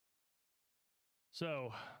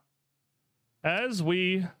So, as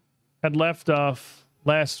we had left off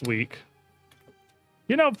last week,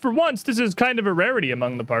 you know, for once, this is kind of a rarity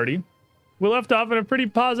among the party. We left off in a pretty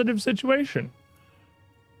positive situation.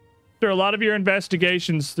 There are a lot of your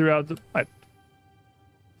investigations throughout the... I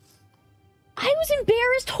was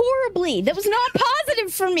embarrassed horribly. That was not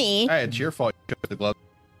positive for me. Hey, it's your fault. You took the glove.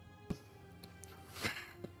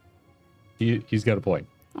 He's got a point.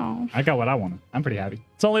 Oh. I got what I wanted. I'm pretty happy.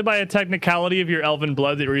 It's only by a technicality of your elven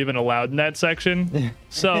blood that you're even allowed in that section.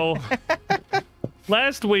 So,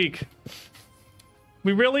 last week,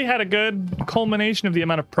 we really had a good culmination of the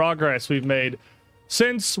amount of progress we've made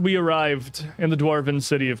since we arrived in the dwarven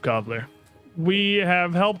city of Kovler. We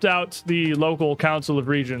have helped out the local council of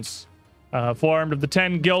regents, formed of the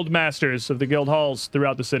 10 guild masters of the guild halls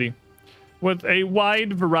throughout the city, with a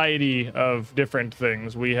wide variety of different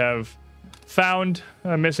things. We have found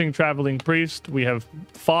a missing traveling priest. We have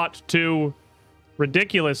fought 2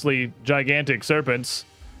 ridiculously gigantic serpents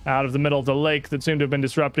out of the middle of the lake that seem to have been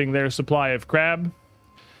disrupting their supply of crab.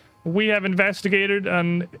 We have investigated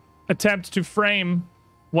an attempt to frame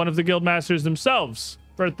one of the guildmasters themselves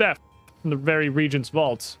for theft from the very regent's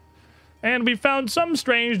vaults. And we found some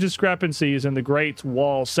strange discrepancies in the great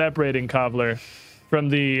wall separating Kovler from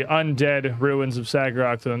the undead ruins of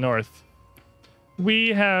Sagarok to the north. We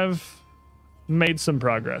have made some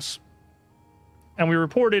progress, and we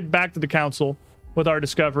reported back to the council with our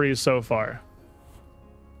discoveries so far.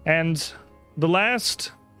 And the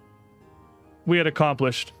last we had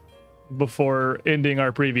accomplished before ending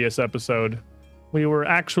our previous episode, we were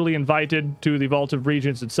actually invited to the Vault of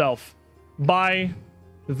Regents itself by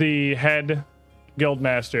the head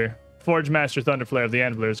guildmaster, Forge Master Thunderflare of the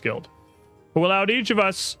Anvilers Guild, who allowed each of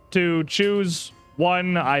us to choose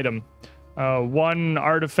one item, one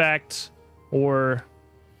artifact or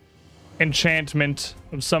enchantment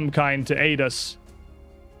of some kind to aid us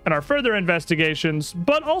in our further investigations,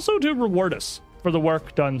 but also to reward us for the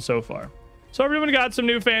work done so far. So everyone got some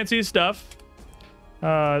new fancy stuff.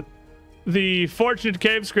 The Fortunate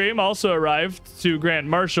Cave Scream also arrived to grant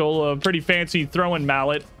Marshall a pretty fancy throwing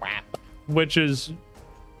mallet, which is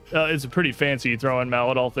it's a pretty fancy throwing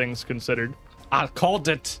mallet, all things considered. I called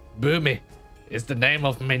it Boomy. It's the name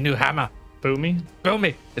of my new hammer. Boomy?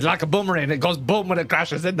 Boomy. It's like a boomerang. It goes boom when it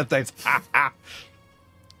crashes into things. I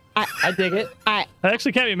dig it. I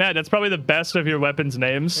actually can't be mad. That's probably the best of your weapons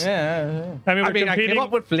names. Yeah. I mean, I came up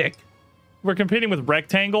with Flick. We're competing with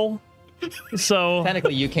Rectangle, so...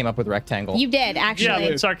 Technically, you came up with Rectangle. You did, actually. Yeah,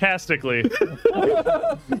 but sarcastically.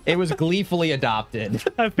 It was gleefully adopted.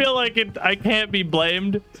 I feel like I can't be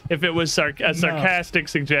blamed if it was a sarcastic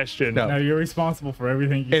suggestion. No, you're responsible for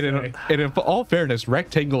everything you say. And in all fairness,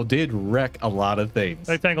 Rectangle did wreck a lot of things.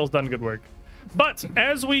 Rectangle's done good work. But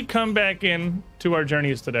as we come back in to our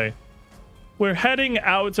journeys today, we're heading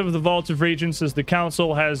out of the Vault of Regents as the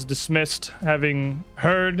council has dismissed, having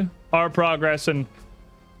heard our progress and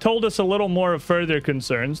told us a little more of further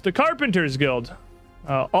concerns. The Carpenters Guild,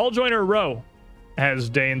 Alljoiner Rowe, has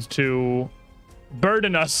deigned to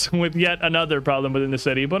burden us with yet another problem within the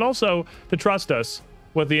city, but also to trust us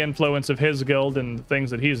with the influence of his guild and the things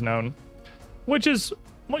that he's known, which is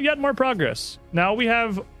yet more progress. Now we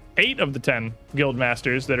have 8 of the 10 guild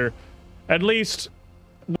masters that are at least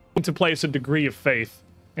willing to place a degree of faith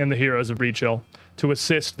in the heroes of Breach Hill to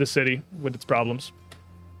assist the city with its problems.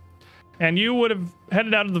 And you would have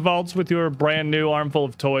headed out of the vaults with your brand new armful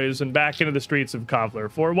of toys and back into the streets of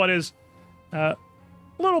Kovler for what is a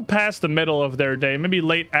little past the middle of their day, maybe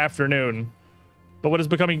late afternoon, but what is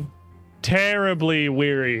becoming terribly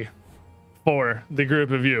weary for the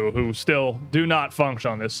group of you who still do not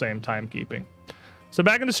function on this same timekeeping. So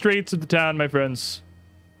back in the streets of the town, my friends.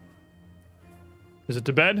 Is it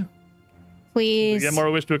to bed? Please. You get more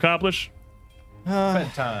we wish to accomplish?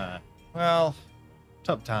 Bedtime. Well,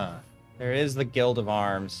 tough time. There is the Guild of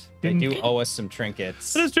Arms. They do owe us some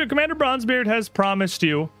trinkets. That is true. Commander Bronzebeard has promised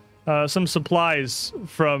you some supplies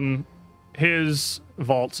from his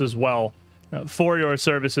vaults as well for your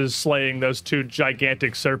services slaying those 2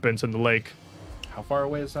 gigantic serpents in the lake. How far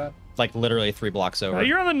away is that? Like literally 3 blocks over.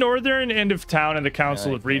 You're on the northern end of town in the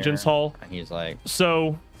Council of Regents Hall. And he's like,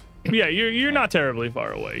 So, yeah, you're not terribly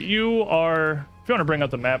far away. You are... If you want to bring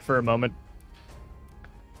up the map for a moment.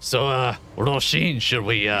 So, Roshin, should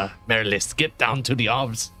we merely skip down to the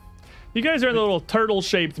arms? You guys are in the little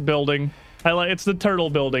turtle-shaped building. It's the turtle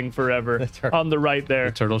building forever on the right there.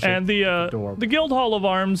 The turtle shape. And the Guild Hall of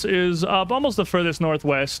Arms is up almost the furthest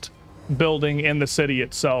northwest building in the city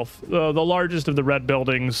itself. The largest of the red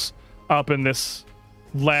buildings up in this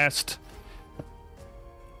last...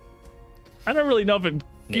 I don't really know if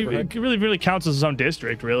it really counts as its own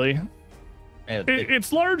district, really.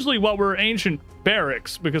 It's largely what were ancient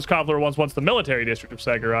barracks, because Kovler was once the military district of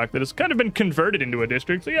Sagarok that has kind of been converted into a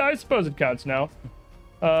district. So yeah, I suppose it counts now.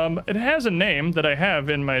 It has a name that I have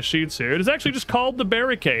in my sheets here. It is actually just called the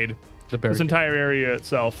Barricade. This entire area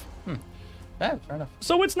itself. Yeah, fair enough.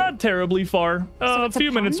 So it's not terribly far. A it's a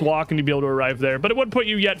few minutes pond? walk and you'd be able to arrive there, but it would put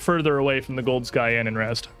you yet further away from the Gold Sky Inn and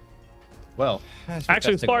rest. Well,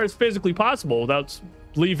 Actually, as far as physically possible, without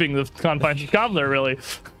leaving the confines of Kovler, really.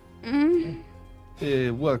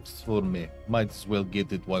 it works for me. Might as well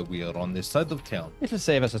get it while we are on this side of town. It'll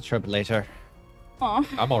save us a trip later. Oh,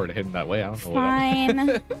 I'm already heading that way. I don't know what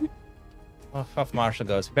else. fine. Well, off Marshall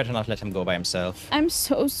goes. We better not let him go by himself. I'm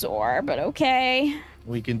so sore, but okay.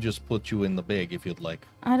 We can just put you in the bag if you'd like.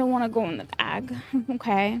 I don't want to go in the bag.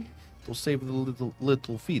 Okay. To save the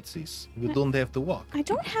little feetsies. You don't have to walk. I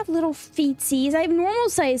don't have little feetsies. I have normal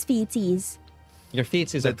size feetsies. Your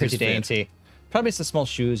feet is That pretty is fair. dainty. Probably it's the small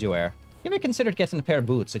shoes you wear. You ever considered getting a pair of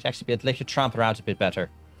boots? It'd actually let you tramp around a bit better.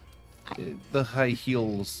 The high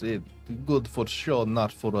heels, good for sure,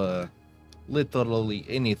 not for literally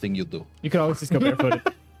anything you do. You could always just go barefooted.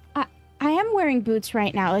 I am wearing boots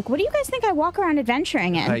right now. Like, what do you guys think I walk around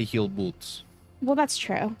adventuring in? High heel boots. Well, that's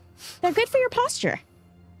true. They're good for your posture.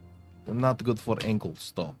 They're not good for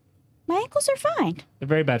ankles, though. My ankles are fine. They're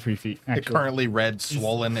very bad for your feet, They're actually. currently red,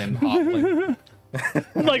 swollen, and hobbling.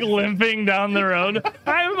 Like limping down the road.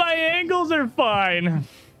 My ankles are fine.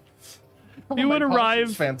 You would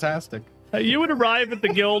arrive. Fantastic. You would arrive at the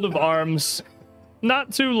Guild of Arms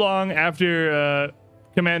not too long after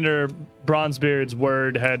Commander Bronzebeard's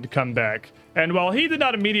word had come back. And while he did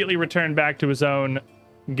not immediately return back to his own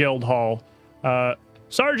guild hall,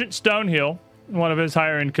 Sergeant Stonehill, one of his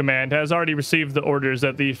higher in command, has already received the orders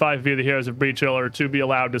that the 5 of the Heroes of Breach Hill are to be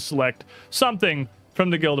allowed to select something from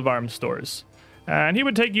the Guild of Arms stores. And he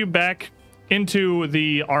would take you back into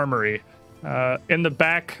the armory. In the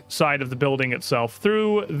back side of the building itself,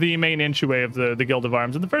 through the main entryway of the Guild of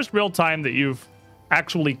Arms. And the first real time that you've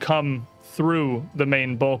actually come through the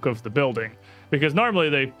main bulk of the building. Because normally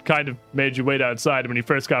they kind of made you wait outside when you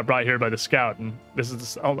first got brought here by the scout. And this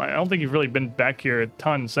is, I don't think you've really been back here a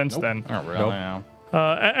ton since then. Not really. No.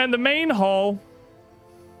 And the main hall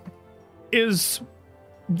is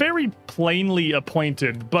very plainly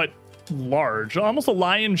appointed, but large. Almost a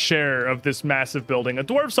lion's share of this massive building. It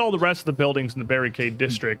dwarfs all the rest of the buildings in the Barricade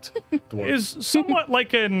District. Is somewhat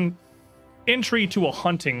like an entry to a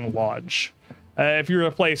hunting lodge. If you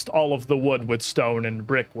replaced all of the wood with stone and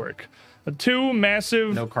brickwork. Two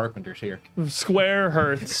massive No carpenters here. square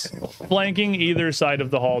hearths flanking either side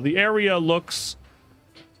of the hall. The area looks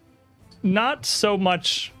not so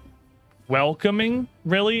much welcoming,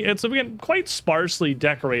 really. It's, again, quite sparsely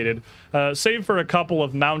decorated, save for a couple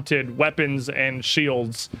of mounted weapons and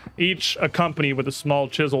shields, each accompanied with a small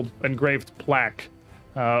chiseled engraved plaque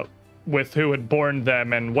with who had borne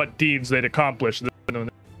them and what deeds they'd accomplished in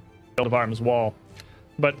the Guild of Arms wall.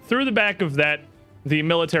 But through the back of that, the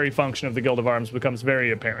military function of the Guild of Arms becomes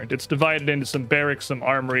very apparent. It's divided into some barracks, some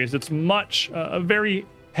armories. It's much, very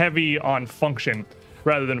heavy on function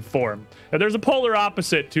rather than form. Now, there's a polar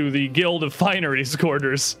opposite to the Guild of Fineries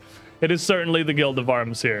quarters. It is certainly the Guild of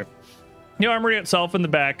Arms here. The armory itself in the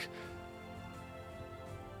back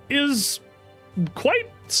is quite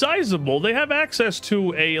sizable. They have access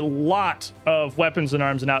to a lot of weapons and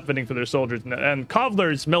arms and outfitting for their soldiers, and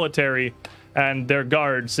Kovler's military and their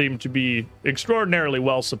guards seem to be extraordinarily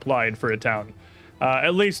well supplied for a town.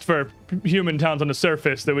 At least for human towns on the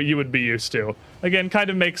surface that you would be used to. Again, kind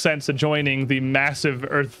of makes sense adjoining the massive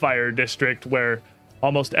Earthfire district where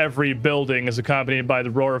almost every building is accompanied by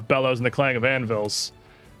the roar of bellows and the clang of anvils.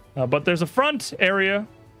 But there's a front area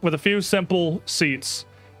with a few simple seats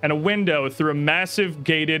and a window through a massive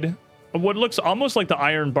gated, what looks almost like the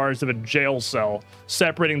iron bars of a jail cell,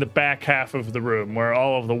 separating the back half of the room where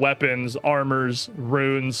all of the weapons, armors,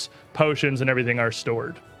 runes, potions, and everything are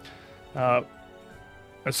stored.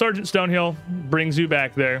 Sergeant Stonehill brings you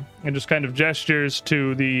back there and just kind of gestures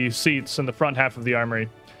to the seats in the front half of the armory.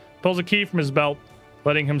 Pulls a key from his belt,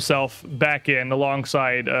 letting himself back in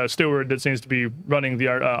alongside a steward that seems to be running the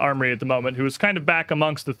armory at the moment, who is kind of back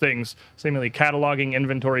amongst the things, seemingly cataloging,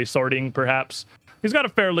 inventory, sorting, perhaps. He's got a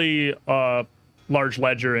fairly large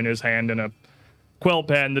ledger in his hand and a quill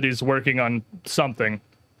pen that he's working on something.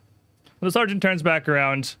 The sergeant turns back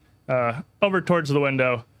around, over towards the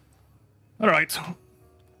window. All right.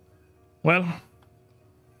 Well,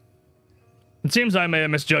 it seems I may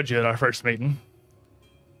have misjudged you at our first meeting.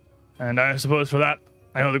 And I suppose for that,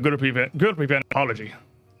 I owe the good prevent an apology.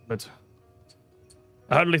 But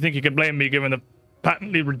I hardly think you can blame me given the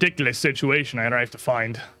patently ridiculous situation I arrived to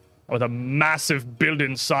find. with a massive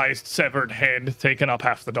building-sized severed head taking up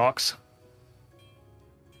half the docks.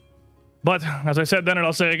 But, as I said then and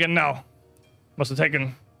I'll say again now, must have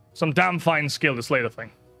taken some damn fine skill to slay the thing.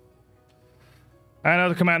 I know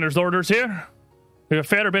the commander's orders here. We have a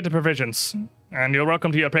fair bit of provisions, and you're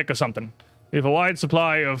welcome to your pick of something. We have a wide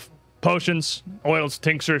supply of potions, oils,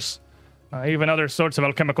 tinctures, even other sorts of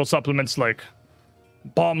alchemical supplements like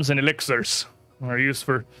bombs and elixirs are used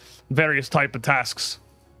for various type of tasks.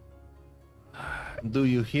 Do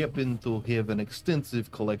you happen to have an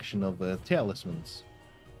extensive collection of talismans?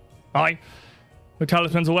 Aye. The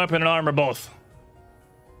talisman's a weapon and armor both.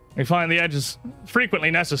 We find the edges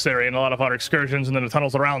frequently necessary in a lot of our excursions into the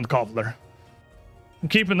tunnels around Kovler.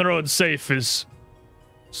 Keeping the roads safe is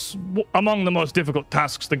among the most difficult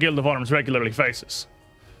tasks the Guild of Arms regularly faces.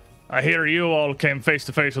 I hear you all came face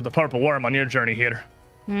to face with the Purple Worm on your journey here.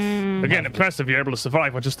 Again, impressive you're able to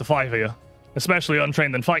survive with just the 5 of you, especially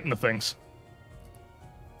untrained in fighting the things.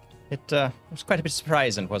 It was quite a bit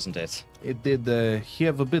surprising, wasn't it? It did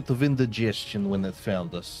have a bit of indigestion when it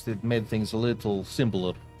found us. It made things a little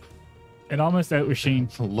simpler. It almost out with Sheen.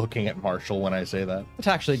 Looking at Marshall when I say that. It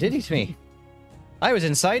actually did eat me. I was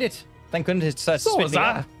inside it. Thank goodness it's So spit was me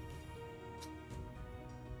that. out.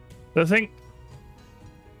 The thing...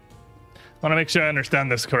 I want to make sure I understand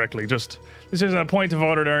this correctly. This isn't a point of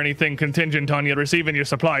order or anything contingent on you receiving your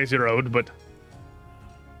supplies you're owed, but...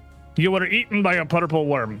 You were eaten by a purple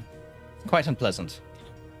worm, Quite unpleasant.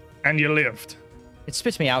 and you lived. It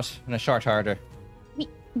spit me out in a short order.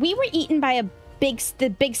 We were eaten by the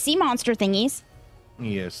big sea monster thingies.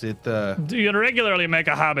 Yes, it Do you regularly make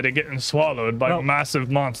a habit of getting swallowed by Well- massive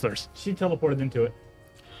monsters? She teleported into it.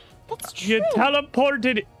 That's true. You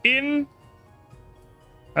teleported in...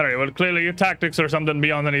 Alright, well, clearly your tactics are something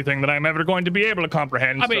beyond anything that I'm ever going to be able to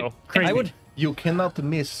comprehend, I mean, so... Crazy. I would. you cannot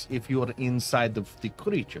miss if you are inside of the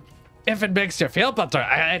creature. If it makes you feel better,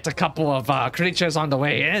 I ate a couple of creatures on the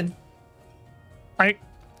way in. I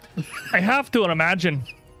have to imagine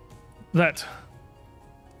that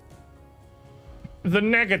the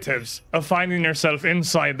negatives of finding yourself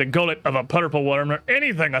inside the gullet of a purple worm or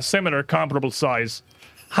anything a similar comparable size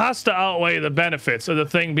has to outweigh the benefits of the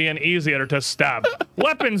thing being easier to stab.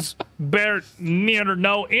 Weapons bear near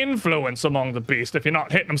no influence among the beast if you're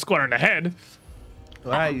not hitting them square in the head.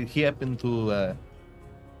 I happen to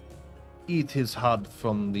eat his heart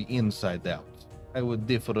from the inside out. I would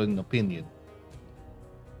differ in opinion.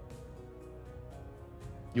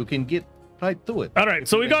 You can get right to it. All right,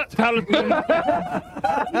 so we got talisman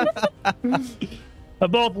of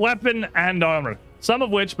both weapon and armor, some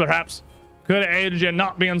of which perhaps could have aided you in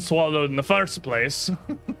not being swallowed in the first place.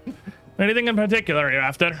 Anything in particular you're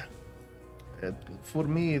after? For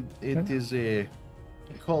me, it is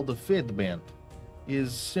called a Fed Band.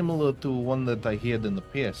 Is similar to one that I had in the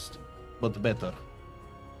past, but better.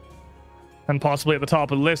 And possibly at the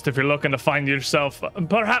top of the list if you're looking to find yourself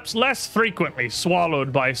perhaps less frequently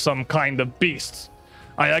swallowed by some kind of beasts.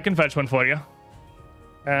 I can fetch one for you.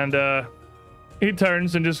 And he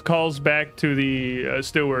turns and just calls back to the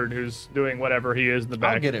steward who's doing whatever he is in the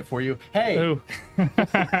back. I'll get it for you. Hey, Who?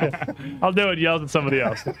 I'll do it. Yells at somebody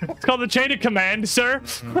else. It's called the chain of command, sir.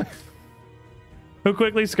 Who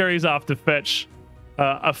quickly scurries off to fetch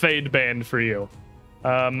a fade band for you.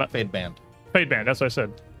 Fade Band. Fade band. That's what I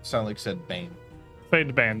said. Sound like said Bane.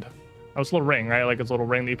 Fade band. Oh, it's a little ring, right? Like it's a little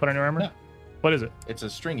ring that you put on your armor. Yeah. What is it? It's a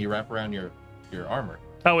string you wrap around your armor.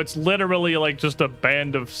 Oh, it's literally like just a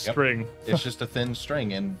band of Yep. string. It's just a thin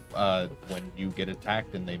string, and when you get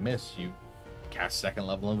attacked and they miss, you cast second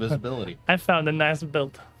level invisibility. I found a nice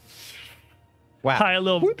belt. Wow. Tie a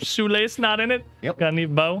little shoelace knot in it. Yep. Got a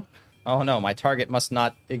neat bow. Oh no, my target must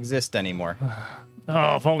not exist anymore.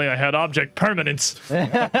 Oh, if only I had object permanence.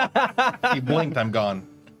 He blinked, I'm gone.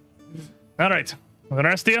 All right. Well, the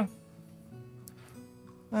rest of you?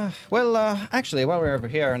 Well, actually, while we're over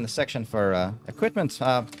here in the section for equipment,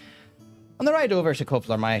 on the ride over to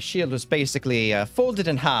Kovlar, my shield was basically folded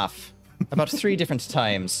in half about 3 different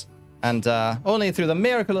times. And only through the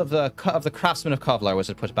miracle of the craftsman of Kovlar was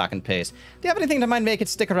it put back in place. Do you have anything that might make it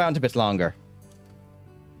stick around a bit longer?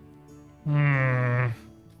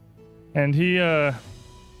 And he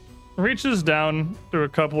reaches down through a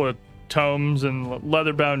couple of tomes and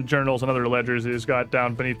leather-bound journals and other ledgers he's got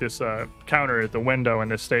down beneath this counter at the window in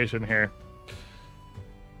this station here.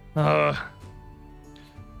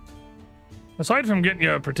 Aside from getting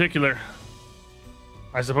you a particular,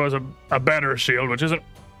 I suppose, a better shield, which isn't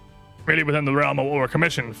really within the realm of what we're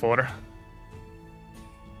commissioned for,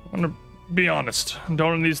 I'm gonna be honest,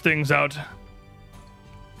 doling these things out.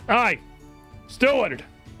 Aye, steward!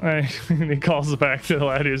 He calls back to the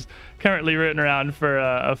lad who's currently rooting around for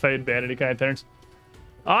a Fade Band, and he kind of turns.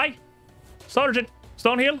 Aye, Sergeant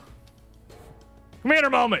Stonehill. Come here a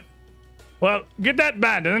moment. Well, get that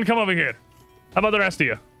band and then come over here. How about the rest of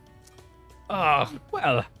you?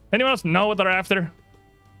 Well, Anyone else know what they're after?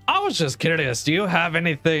 I was just curious. Do you have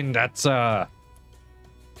anything that's that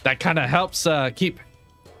kind of helps keep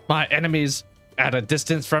my enemies at a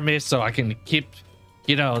distance from me, so I can keep,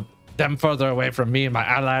 them further away from me and my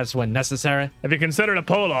allies when necessary? Have you considered a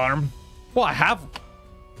pole arm? Well, I have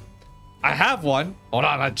one. Hold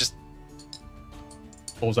on, I just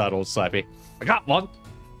pulls out old Slappy. I got one.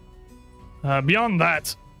 Beyond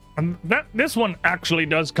that, this one actually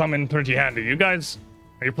does come in pretty handy. You guys,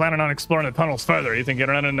 are you planning on exploring the tunnels further? You think you're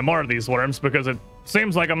running into more of these worms? Because it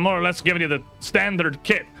seems like I'm more or less giving you the standard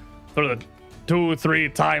kit for the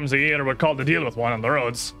 2-3 times a year we're called to deal with one on the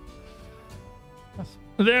roads.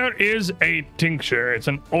 There is a tincture. It's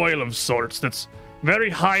an oil of sorts that's very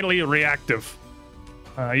highly reactive.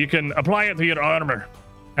 You can apply it to your armor,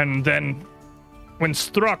 and then when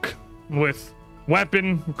struck with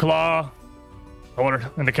weapon, claw, or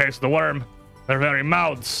in the case of the worm, their very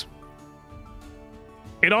mouths,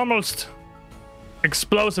 it almost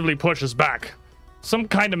explosively pushes back. Some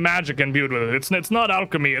kind of magic imbued with it. It's not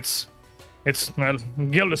alchemy, it's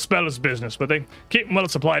Guild of Spells business, but they keep them well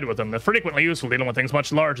supplied with them. They're frequently useful dealing with things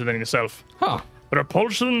much larger than yourself. Huh.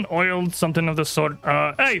 Repulsion, oil, something of the sort.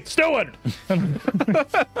 Hey, steward!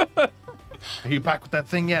 Are you back with that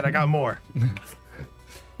thing yet? I got more.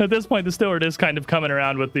 At this point, the steward is kind of coming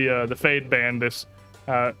around with the Fade Band, this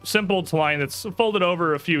simple twine that's folded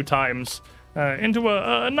over a few times into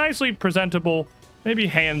a nicely presentable, maybe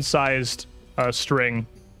hand-sized string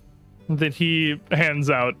that he hands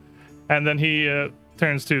out. And then he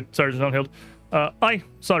turns to Sergeant Stonehill. Aye,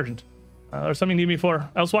 Sergeant. There's something you need me for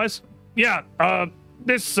elsewise? Yeah,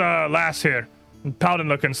 this lass here,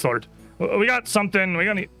 paladin-looking sort. We got something, we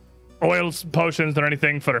got any oils, potions, or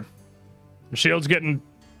anything for shields getting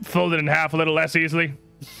folded in half a little less easily?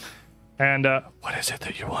 And what is it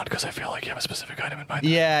that you want? Because I feel like you have a specific item in mind.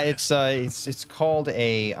 Yeah, it's called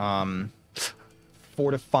a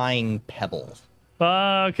fortifying pebble.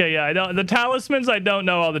 Okay, yeah, I don't. The talismans, I don't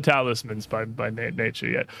know all the talismans by nature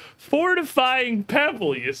yet. Fortifying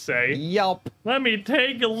pebble, you say? Yup. Let me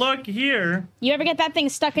take a look here. You ever get that thing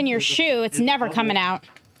stuck in your shoe? It's never coming out.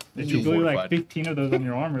 If you glue like 15 of those on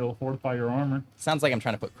your armor, it'll fortify your armor. Sounds like I'm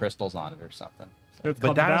trying to put crystals on it or something. It's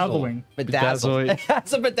called Bedazzle. bedazzling. Bedazzle.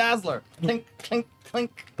 That's a bedazzler. Clink, clink,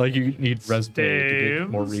 clink. Like you need Resday to get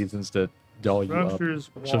Staves. more reasons to doll you up. Structures,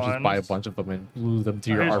 She'll just buy a wands. bunch of them and glue them to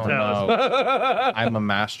your Here's armor. talisman. I'm a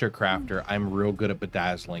master crafter. I'm real good at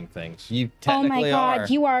bedazzling things. You Oh technically my god, are.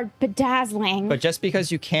 you are bedazzling. But just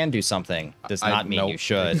because you can do something does not mean nope. you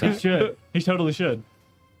should. He should. He totally should.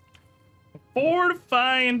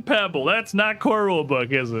 Fortifying pebble. That's not core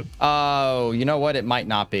rulebook, is it? Oh, you know what? It might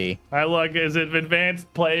not be. I look. Is it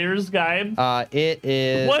advanced player's guide? It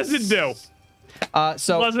is. What does it do?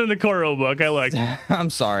 So Wasn't in the core rulebook. I looked. I'm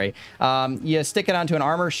sorry. You stick it onto an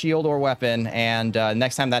armor, shield, or weapon, and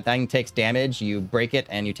next time that thing takes damage, you break it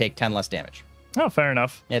and you take 10 less damage. Oh, fair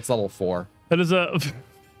enough. It's level 4. That is a.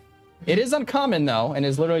 It is uncommon though, and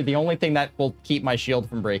is literally the only thing that will keep my shield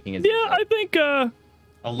from breaking. Is Yeah, I think A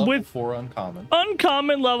level With- 4 uncommon.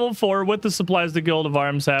 uncommon level 4 with the supplies the Guild of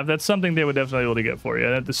Arms have. That's something they would definitely be able to get for you.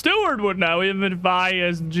 That the steward would know, even if I,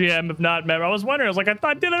 as GM, if not member. I was wondering. I was like,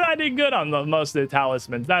 didn't I do good on most of the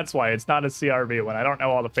talismans? That's why it's not a CRV one. I don't know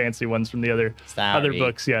all the fancy ones from the other Sorry.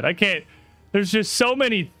 books yet. I can't. There's just so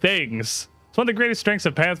many things. It's one of the greatest strengths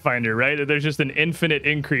of Pathfinder, right? That there's just an infinite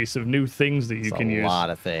increase of new things that you It's can a use. lot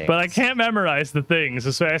of things. But I can't memorize the things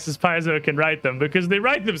as fast as Paizo can write them because they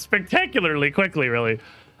write them spectacularly quickly, really.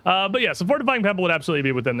 But yeah, so Fortifying Pebble would absolutely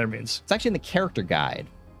be within their means. It's actually in the character guide.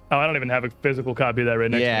 Oh, I don't even have a physical copy of that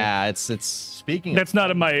right next to me. Yeah, it's Speaking That's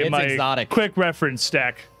not in my It's my exotic. quick reference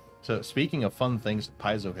stack. So speaking of fun things that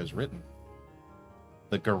Paizo has written,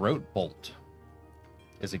 the Garrote bolt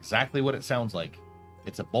is exactly what it sounds like.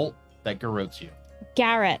 It's a bolt that garrotes you.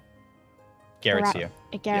 Garrett. Garrett's Garrot- you.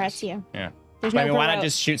 It Garrett's Yes. you. Yeah. There's I no mean, why not Garrot.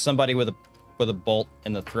 just shoot somebody with a bolt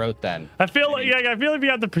in the throat then? I feel like if you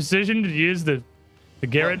have the precision to use the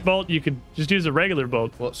Garrett bolt, you could just use a regular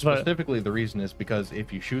bolt. Well, But- specifically, the reason is because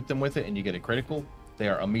if you shoot them with it and you get a critical, they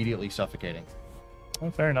are immediately suffocating. oh,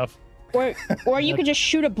 fair enough. Or you could just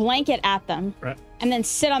shoot a blanket at them Right. and then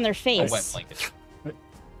sit on their A face. wet blanket.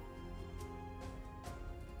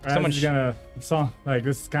 Someone Someone's gonna like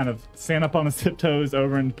this kind of stand up on his tiptoes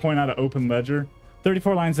over and point out an open ledger.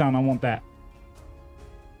 34 lines down. I want that.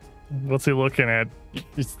 What's he looking at?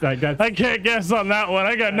 It's like that's I can't guess on that one.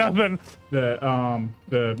 I got nothing.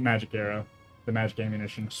 the magic arrow, the magic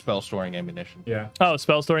ammunition. Spell storing ammunition. Yeah. Oh,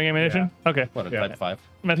 spell storing ammunition? Okay. What, a Yeah. type 5?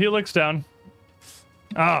 Matthew looks down.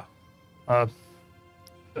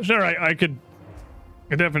 Sure, I could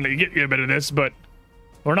definitely get you a bit of this, but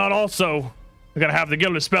we're not also gonna have the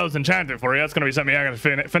Guild of Spells enchanted for you. That's gonna be something I gotta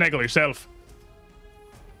finagle yourself.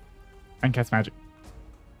 I can cast magic.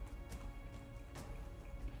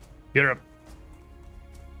 You're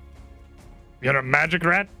a magic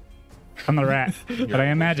rat? I'm the rat, but I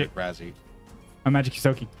am magic. Razzie. I'm Magic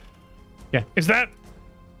Yusoki. Is that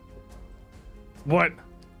what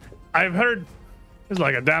I've heard? It's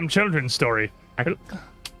like a damn children's story. Clap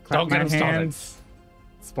Don't get my him started. hands.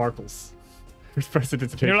 Sparkles. There's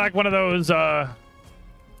prestidigitation. You're like one of those, you're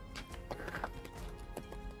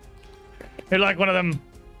like one of them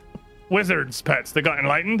wizards' pets that got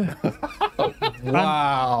enlightened.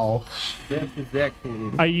 Wow. That's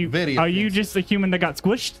exactly. Are you Very are you offensive. just a human that got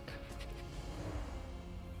squished?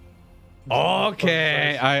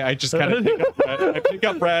 Okay, I just kind of pick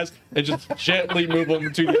up Raz and just gently move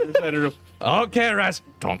him to the other side of the room. Okay, Raz,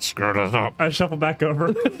 don't screw this up. I shuffle back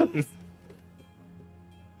over.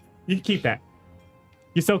 You can keep that.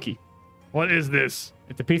 Yusoki. What is this?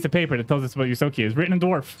 It's a piece of paper that tells us what Yusoki is. Written in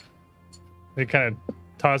dwarf. He kind of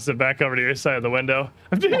tosses it back over to your side of the window.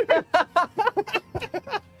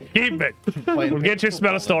 Keep it. We'll get your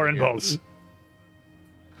spell store in bolts.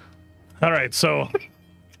 All right, so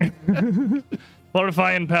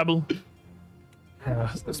fortifying pebble.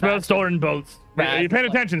 Spell store in bolts. Are you paying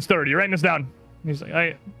attention, Sturdy? You're writing this down. He's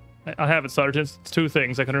like, I have it, Sergeant. It's 2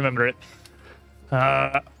 things. I can remember it.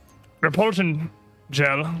 Repulsion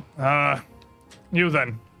gel. You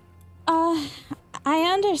then.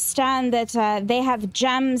 I understand that they have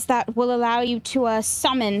gems that will allow you to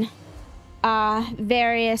summon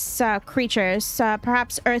various creatures,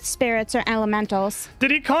 perhaps earth spirits or elementals. Did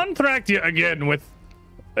he contract you again with...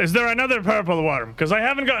 Is there another purple worm? Because I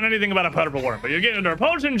haven't gotten anything about a purple worm, but you're getting a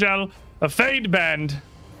repulsion gel, a fade band,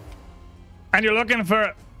 and you're looking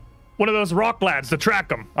for one of those rock lads to track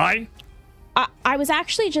them, aye? I was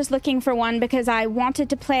actually just looking for one because I wanted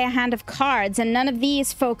to play a hand of cards, and none of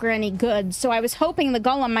these folk are any good, so I was hoping the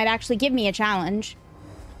golem might actually give me a challenge.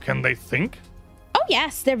 Can they think? Oh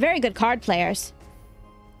yes, they're very good card players.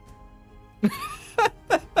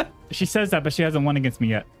 She says that, but she hasn't won against me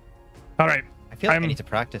yet. All right. I feel like I I'm- need to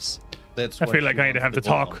practice. That's I what feel like she I need to have wants to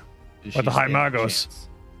the golem. talk She with the High stands a Magos. chance.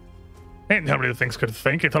 Ain't nobody who thinks could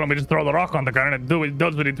think. He told me just throw the rock on the ground and it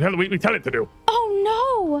does what we tell it to do. Oh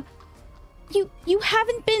no! You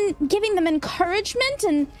haven't been giving them encouragement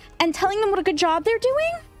and telling them what a good job they're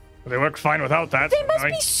doing? They work fine without that. They must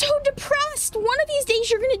Right? be so depressed. One of these days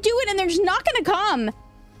you're gonna do it and there's not gonna come.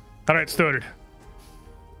 All right, Stuart.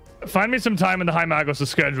 Find me some time in the High Magos'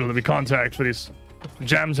 schedule to be contact for these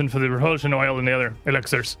gems and for the repulsion oil and the other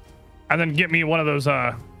elixirs. And then get me one of those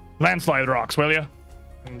landslide rocks, will you?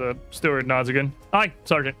 And the steward nods again. Aye,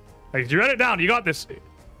 Sergeant. Hey, you write it down. You got this.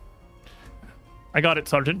 I got it,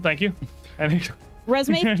 Sergeant. Thank you. And he,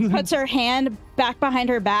 Resume puts her hand back behind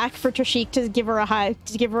her back for Trishik to give her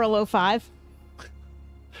a low 5.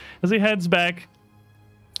 as he heads back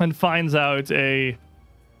and finds out a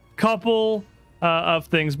couple of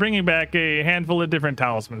things, bringing back a handful of different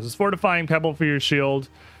talismans. This fortifying pebble for your shield,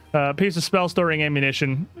 a piece of spell storing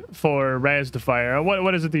ammunition for Raz to fire.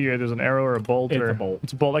 What is it that you There's an arrow or a bolt? It's or, a bolt.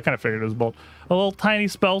 It's a bolt. I kind of figured it was a bolt. A little tiny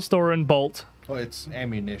spell storing bolt. Oh, it's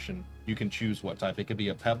ammunition. You can choose what type. It could be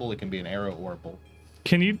a pebble, it can be an arrow, or a bolt.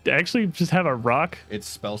 Can you actually just have a rock? It's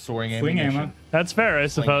spell storing Sling ammunition. ammo. That's fair, I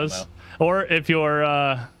suppose. ammo. Or if you're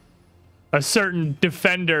a certain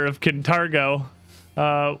defender of Kintargo,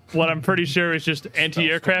 what I'm pretty sure is just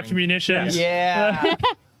anti-aircraft storing. munitions. Yeah.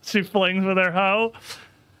 She flings with her hoe.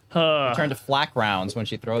 Turn to flak rounds when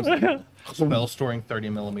she throws it. Spell storing 30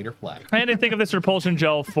 millimeter flak. I had to think of this repulsion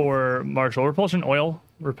gel for Marshall. Repulsion oil?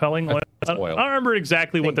 Repelling oil? oil. I don't remember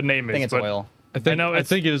exactly what the name I think is. it's but oil. I think know I it's-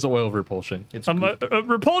 think it is oil of repulsion. It's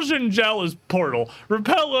repulsion gel is portal.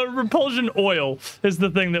 Repulsion oil is the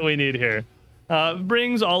thing that we need here.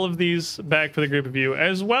 Brings all of these back for the group of you,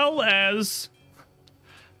 as well as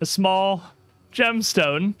a small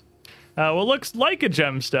gemstone. What looks like a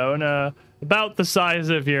gemstone, about the size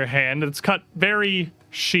of your hand. It's cut very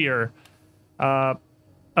sheer. A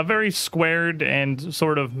very squared and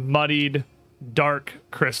sort of muddied dark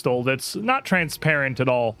crystal that's not transparent at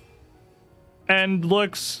all. And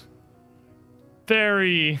looks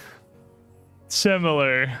very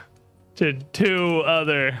similar to 2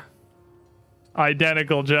 other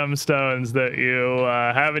identical gemstones that you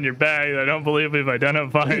have in your bag that I don't believe we've We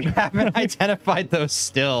identified. haven't identified those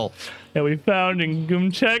still. That we found in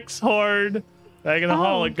Gumchek's hoard back in the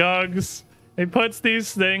Hall of Gugs. He puts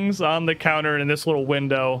these things on the counter in this little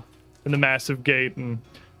window in the massive gate and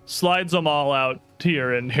slides them all out to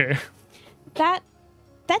your end here. That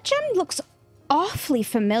gem looks awfully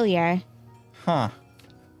familiar. Huh.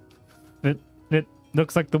 It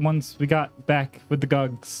looks like the ones we got back with the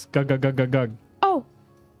Gugs. Gug. Oh,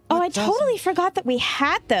 I doesn't? totally forgot that we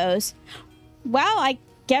had those. Well, I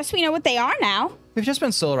guess we know what they are now. We've just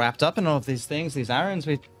been so wrapped up in all of these things, these errands.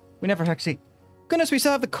 We never actually. Goodness, we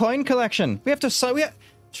still have the coin collection. We have to sell.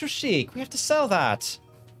 Trishik, we have to sell that.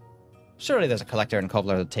 Surely there's a collector in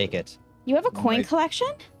Cobbler to take it. You have a coin Right. collection?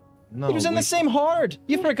 No, It was in the same hoard.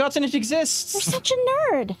 You've forgotten it You're exists. such a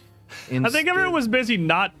nerd. I think everyone was busy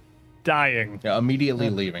not dying. Yeah, immediately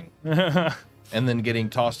leaving. And then getting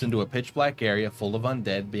tossed into a pitch black area full of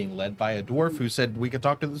undead, being led by a dwarf who said, we could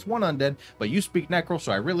talk to this one undead, but you speak necro,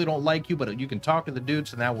 so I really don't like you, but you can talk to the dude,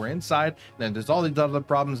 so now we're inside. And then there's all these other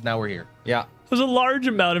problems, now we're here. Yeah. There's a large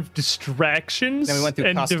amount of distractions Then we went through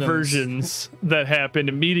and customs. diversions that happened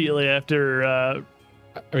immediately after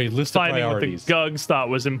I mean, list of finding what the priorities. Gugs thought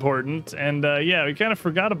was important. And yeah, we kind of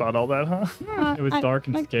forgot about all that, huh? It was dark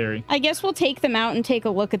and scary. I guess we'll take them out and take a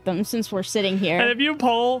look at them since we're sitting And here. if you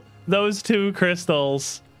pull those two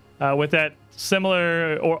crystals with that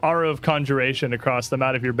similar aura of conjuration across them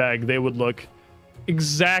out of your bag, they would look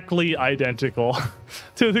exactly identical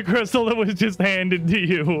to the crystal that was just handed to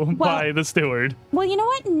you by the steward. Well, you know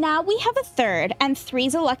what? Now we have a third, and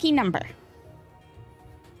 3's a lucky number.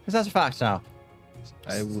 Because that's a fact now.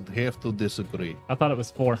 I would have to disagree. I thought it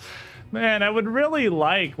was 4. Man, I would really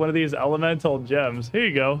like one of these elemental gems. Here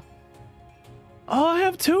you go. Oh, I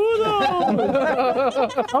have 2 of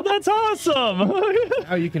them. Oh, that's awesome.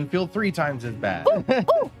 Now you can feel 3 times as bad.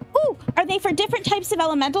 Ooh, are they for different types of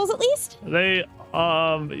elementals at least? They,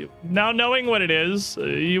 now knowing what it is,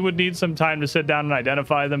 you would need some time to sit down and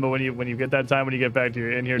identify them. But when you get that time, when you get back to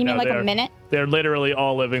your in here, You now mean like a minute? They're literally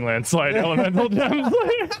all living landslide elemental gems.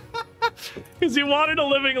 Because you wanted a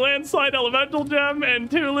living landslide elemental gem,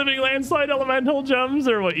 and 2 living landslide elemental gems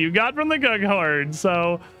are what you got from the Gug Horde.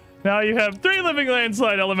 So now you have 3 living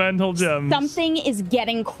landslide elemental gems. Something is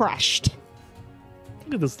getting crushed.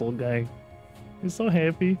 Look at this little guy. He's so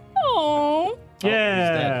happy. Oh.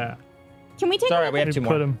 Yeah. Can we take Sorry, a we look? have 2 Put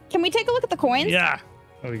more. him. Can we take a look at the coins? Yeah.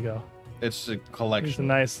 There we go. It's a He's a collection.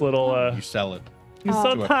 nice little. You sell it, He's Oh.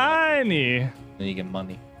 so tiny. then you get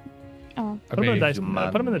money. Oh. Put him in the dice. you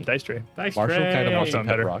man. Put him in the dice tray. Dice Marshall tray. kind of wants to Sound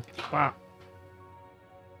pet better. Rock. Wow.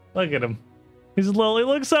 Look at him. He's a little. He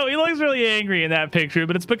looks really angry in that picture,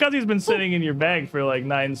 but it's because he's been sitting in your bag for like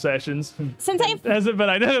 9 sessions. Since I have Hasn't been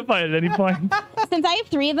identified at any point. since I have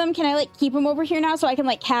 3 of them, can I like keep him over here now so I can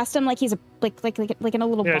like cast him like he's a like in a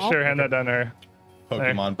little Yeah, ball? sure. Hand that down to her.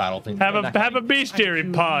 Pokemon battle thing. Have a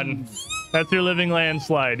bestiary pawn. That's your living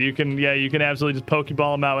landslide. You can absolutely just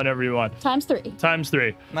Pokeball him out whenever you want. Times 3. Times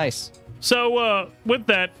 3. Nice. So with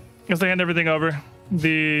that, as they hand everything over,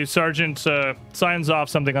 the sergeant signs off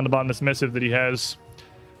something on the bottom of this missive that he has,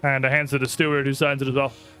 and hands it to the steward, who signs it as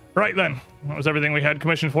well. Right then, that was everything we had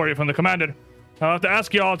commissioned for you from the commander. I'll have to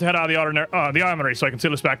ask you all to head out of the armory so I can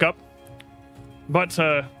seal this back up. But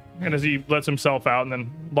and as he lets himself out and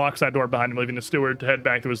then locks that door behind him, leaving the steward to head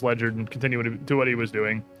back to his ledger and continue to do what he was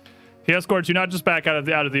doing. He escorts you not just back out of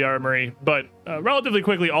the armory, but relatively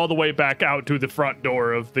quickly all the way back out to the front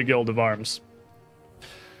door of the Guild of Arms.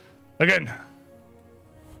 Again,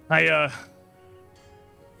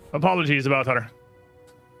 apologies about our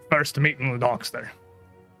first meeting in the docks there.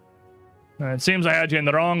 It seems I had you in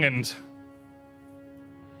the wrong, and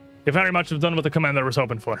you very much have done what the commander was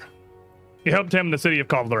hoping for. You helped him in the city of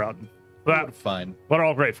Kovler out. For that, Fine. we're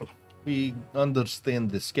all grateful. We understand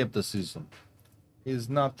the skepticism. It's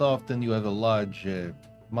not often you have a large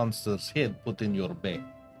monster's head put in your bag.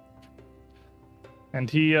 And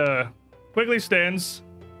he quickly stands,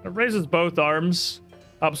 raises both arms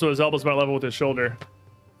up so his elbows about level with his shoulder,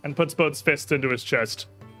 and puts both fists into his chest,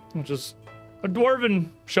 which is a dwarven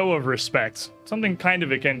show of respect. Something kind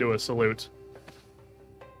of akin to a salute.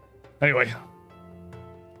 Anyway.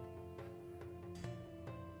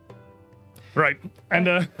 Right. And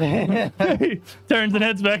he turns and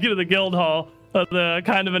heads back into the guild hall with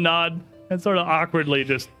kind of a nod and sort of awkwardly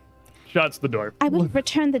just shuts the door. I would have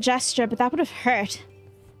returned the gesture, but that would have hurt.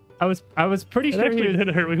 I was pretty It sure actually he was, did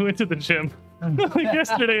hurt. We went to the gym like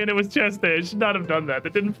yesterday and it was chest day. I should not have done that.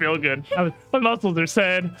 That didn't feel good. My muscles are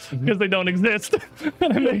sad because they don't exist.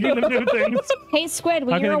 And I'm making them do things. Hey, Squid,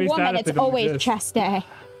 when How can you're it a be sad woman, if it's they don't always exist? chest day.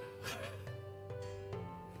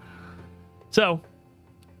 So,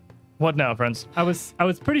 what now, friends? I was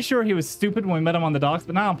pretty sure he was stupid when we met him on the docks,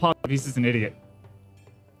 but now I'm positive he's just an idiot.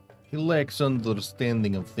 He lacks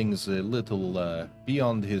understanding of things a little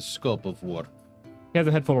beyond his scope of work. He has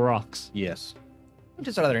a head full of rocks. Yes. I'm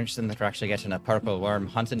just rather interested that we're actually getting a purple worm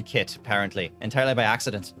hunting kit, apparently, entirely by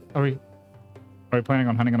accident. Are we planning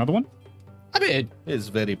on hunting another one? I mean, It's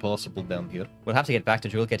very possible down here. We'll have to get back to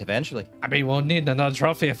Jewel Gate eventually. we'll need another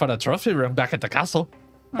trophy for the trophy room back at the castle.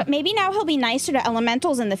 But maybe now he'll be nicer to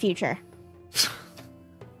elementals in the future.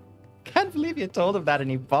 Can't believe you told him that and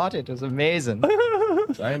he bought it. It was amazing.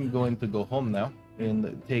 I am going to go home now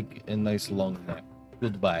and take a nice long nap.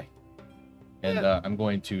 Goodbye. And I'm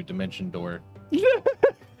going to Dimension Door. You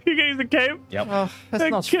guys the cape? Yep. Oh, that's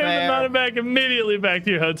not Cape and fair. mounted back immediately back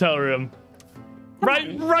to your hotel room.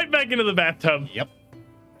 Right back into the bathtub. Yep.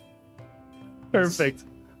 Perfect.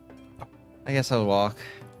 I guess I'll walk.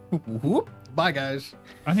 Whoop. Bye, guys.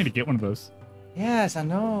 I need to get one of those. Yes, I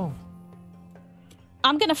know.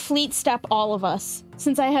 I'm gonna fleet step all of us,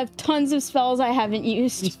 since I have tons of spells I haven't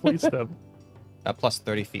used. Please step. Plus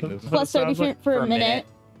 30 feet movement. Plus 30 Sounds like feet for a minute.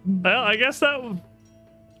 Well, I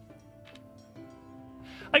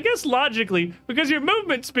guess logically, because your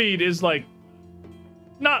movement speed is like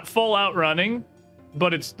not full out running,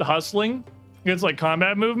 but it's hustling. It's like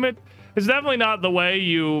combat movement. It's definitely not the way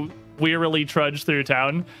you wearily trudge through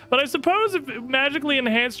town. But I suppose if it magically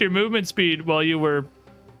enhanced your movement speed while you were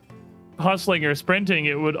hustling or sprinting,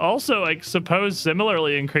 it would also, I suppose,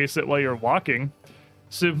 similarly increase it while you're walking.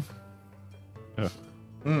 So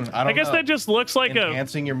I guess that just looks like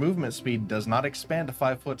Enhancing your movement speed does not expand a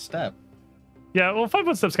 5-foot step. Yeah, well,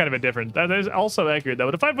 5-foot step's kind of a different. That is also accurate, though.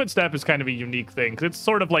 But a 5-foot step is kind of a unique thing, 'cause it's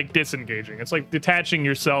sort of like disengaging. It's like detaching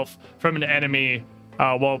yourself from an enemy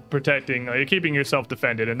while protecting. You're keeping yourself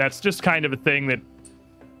defended, and that's just kind of a thing that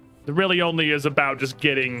really only is about just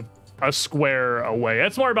getting a square away.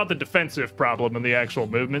 That's more about the defensive problem than the actual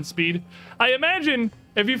movement speed. I imagine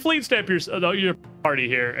if you fleet step your party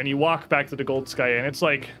here and you walk back to the Gold Sky Inn, it's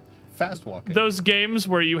like Fast walking. those games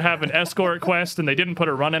where you have an escort quest and they didn't put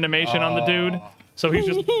a run animation on the dude, so he's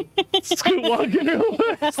just scoot walking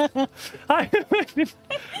away.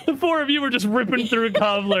 The four of you were just ripping through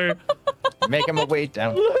Cobbler. Make him a weight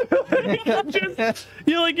down.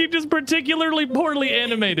 You're just particularly poorly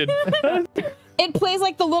animated. It plays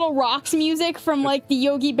like the little rocks music from like the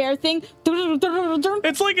Yogi Bear thing.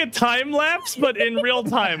 It's like a time lapse, but in real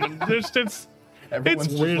time. Everyone's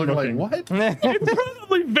just weird looking like, looking. what? It's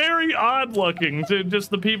probably very odd looking to just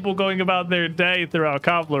the people going about their day throughout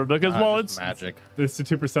Cobbler, because well, it's magic. It's the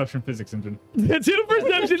 2 perception physics engine. it's a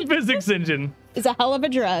perception physics engine, It's a hell of a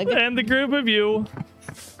drug. and the group of you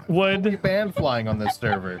would Band flying on this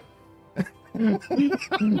server.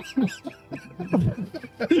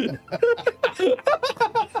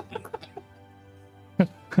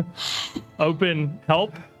 open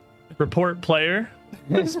help, report player,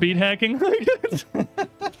 speed hacking.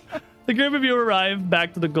 The group of you arrive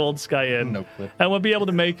back to the Gold Sky Inn No clip. and will be able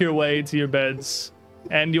to make your way to your beds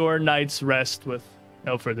and your night's rest with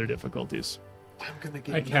no further difficulties. I'm gonna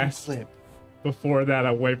get I cast. Before that,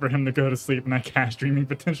 I wait for him to go to sleep and I cast Dreaming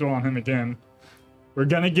Potential on him again. We're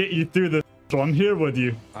gonna get you through this. So I'm here with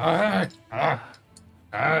you. Does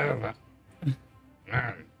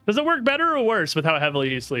it work better or worse with how heavily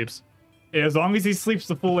he sleeps? As long as he sleeps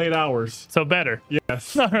the full 8 hours. So better.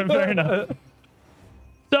 Yes. All right, fair enough.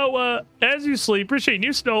 So, as you sleep, Rasheen,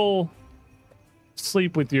 you still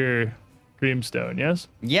sleep with your Dreamstone, yes?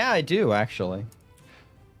 Yeah, I do, actually.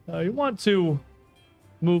 You want to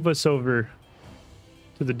move us over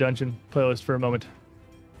to the dungeon playlist for a moment.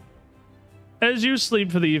 As you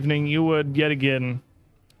sleep for the evening, you would yet again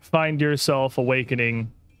find yourself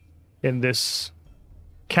awakening in this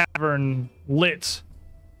cavern lit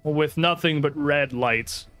with nothing but red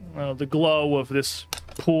lights. The glow of this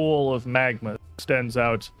pool of magma extends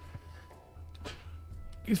out.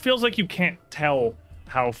 It feels like you can't tell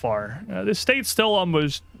how far. The state's still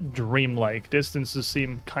almost dreamlike. Distances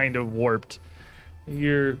seem kind of warped.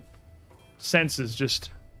 Your senses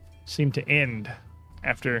just seem to end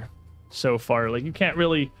after so far. Like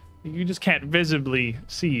you just can't visibly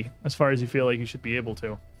see as far as you feel like you should be able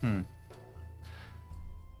to.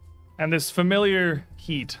 And this familiar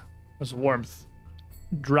heat, this warmth,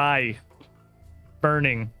 dry,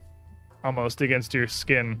 burning almost against your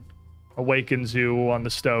skin, awakens you on the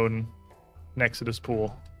stone next to this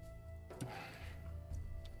pool.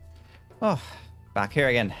 Oh, back here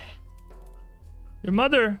again. Your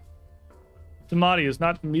mother, Damati, is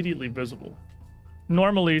not immediately visible.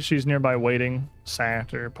 Normally, she's nearby waiting,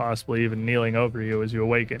 sat, or possibly even kneeling over you as you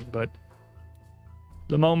awaken, but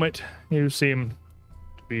the moment you seem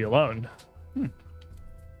to be alone,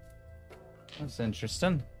 That's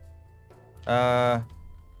interesting. Kind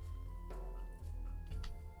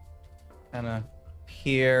of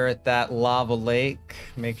peer at that lava lake,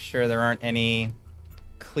 make sure there aren't any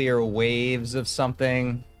clear waves of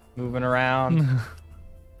something moving around.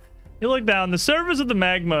 You look down, the surface of the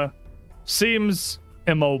magma seems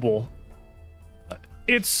immobile.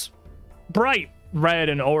 It's bright red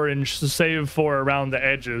and orange, save for around the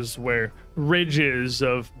edges where ridges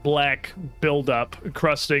of black buildup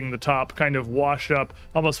crusting the top kind of wash up,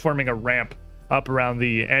 almost forming a ramp up around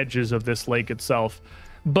the edges of this lake itself.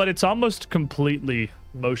 But it's almost completely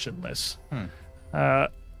motionless.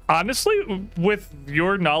 Honestly, with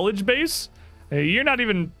your knowledge base, you're not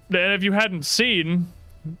even, and if you hadn't seen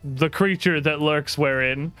the creature that lurks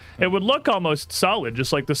wherein, it would look almost solid,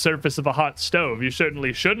 just like the surface of a hot stove. You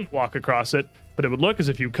certainly shouldn't walk across it, but it would look as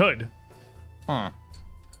if you could.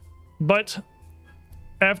 But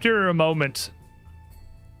after a moment,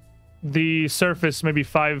 the surface, maybe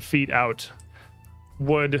 5 feet out,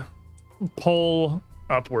 would pull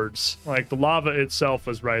upwards, like the lava itself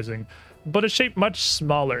was rising, but a shape much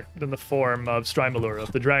smaller than the form of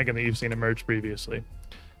Strymalura, the dragon that you've seen emerge previously.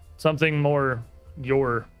 Something more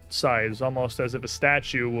your size, almost as if a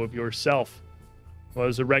statue of yourself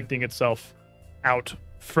was erecting itself out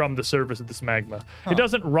from the surface of this magma. It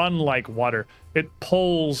doesn't run like water. It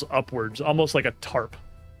pulls upwards, almost like a tarp,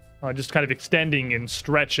 just kind of extending and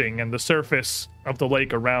stretching, and the surface of the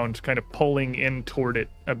lake around kind of pulling in toward it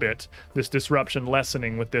a bit, this disruption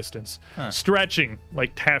lessening with distance, stretching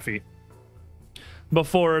like taffy,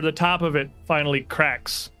 before the top of it finally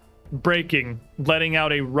cracks, breaking, letting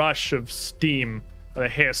out a rush of steam, a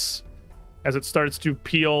hiss, as it starts to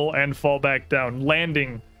peel and fall back down,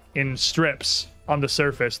 landing in strips on the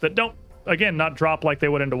surface that don't, again, not drop like they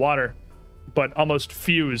would into water, but almost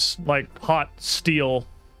fuse like hot steel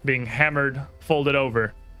being hammered, folded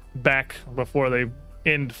over, back before they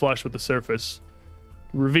end flush with the surface.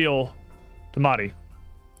 Reveal Tamati,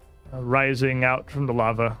 rising out from the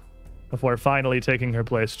lava before finally taking her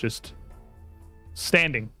place, just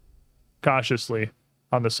standing cautiously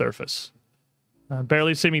on the surface.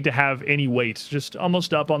 Barely seeming to have any weight, just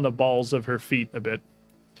almost up on the balls of her feet a bit.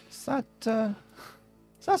 Is that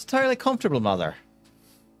entirely comfortable, Mother?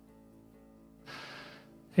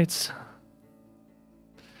 It's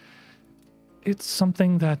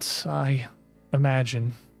something that I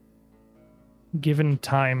imagine, given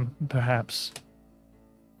time, perhaps,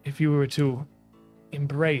 if you were to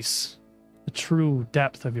embrace the true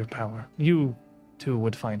depth of your power, you too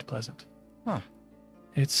would find pleasant.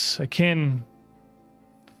 It's akin,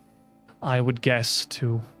 I would guess,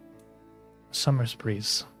 to a summer's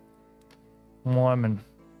breeze. Warm and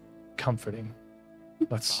comforting,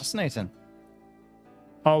 but Fascinating.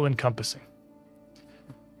 all-encompassing.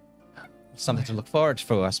 Something to look forward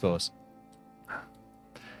to, I suppose.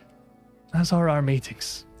 As are our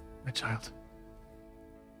meetings, my child.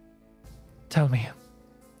 Tell me,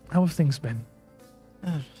 how have things been?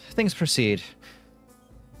 Things proceed.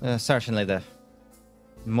 Certainly the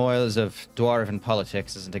moils of dwarven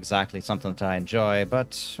politics isn't exactly something that I enjoy,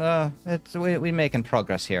 but we're making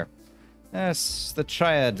progress here. Yes, the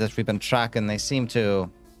triad that we've been tracking, they seem to...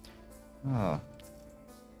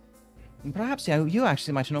 Perhaps you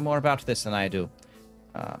actually might know more about this than I do.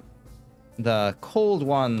 The cold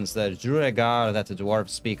ones, the Druegar that the dwarves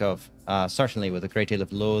speak of, certainly with a great deal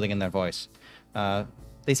of loathing in their voice.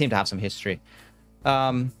 They seem to have some history.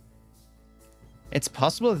 It's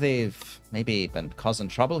possible they've maybe been causing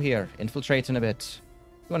trouble here, infiltrating a bit.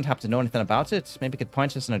 You wouldn't have to know anything about it. Maybe you could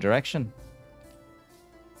point us in a direction.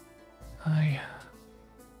 I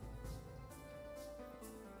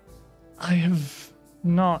have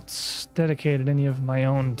not dedicated any of my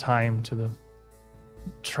own time to the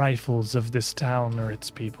trifles of this town or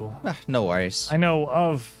its people. No worries. I know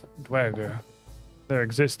of Dwerger, their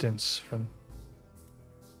existence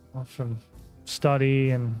from study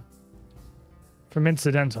and from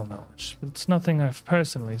incidental knowledge, but it's nothing I've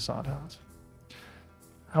personally sought out.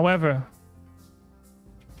 However,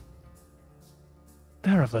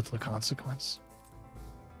 they're of little consequence.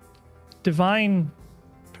 Divine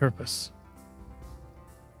purpose,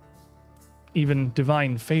 even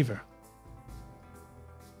divine favor,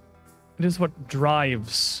 it is what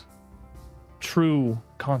drives true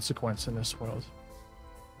consequence in this world.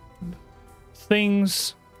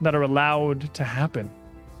 Things that are allowed to happen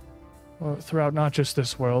throughout not just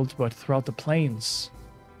this world, but throughout the planes,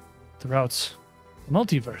 throughout the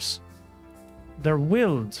multiverse. They're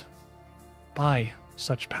willed by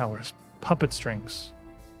such powers, puppet strings,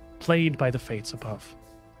 played by the fates above.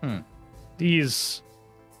 These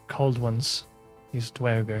cold ones, these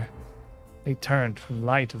Dwerger, They turned from the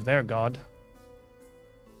light of their god.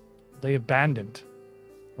 They abandoned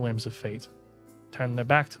the whims of fate, turned their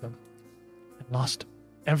back to them, and lost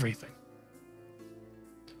everything.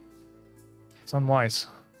 It's unwise.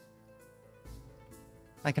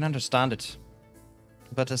 I can understand it.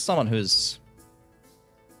 But as someone who's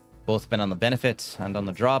both been on the benefit and on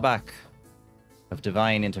the drawback of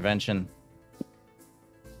divine intervention,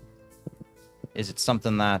 is it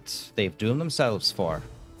something that they've doomed themselves for?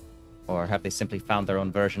 Or have they simply found their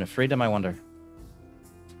own version of freedom, I wonder?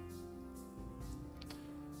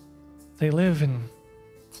 They live in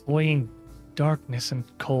cloying darkness and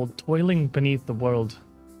cold, toiling beneath the world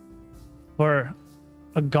for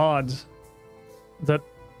a god that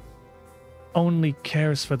only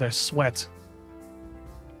cares for their sweat.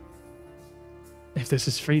 If this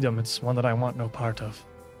is freedom, it's one that I want no part of.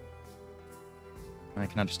 I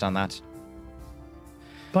can understand that.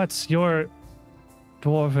 But your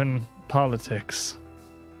dwarven politics,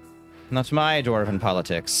 Not my dwarven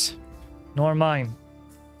politics. nor mine,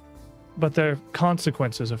 but their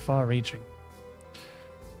consequences are far reaching.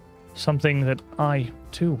 Something that I,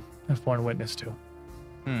 too, have borne witness to.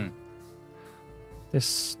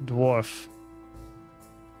 This dwarf,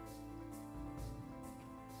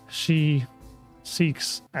 she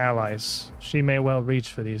seeks allies. She may well reach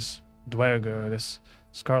for these Dwerger, this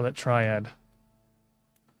Scarlet Triad,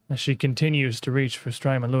 as she continues to reach for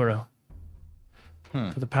Strymalura,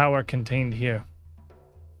 for the power contained here.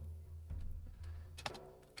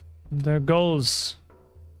 Their goals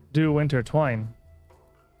do intertwine,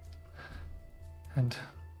 and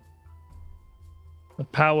the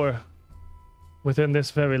power within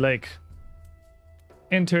this very lake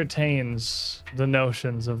entertains the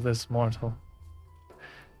notions of this mortal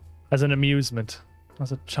as an amusement,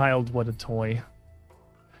 as a child would a toy,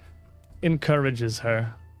 encourages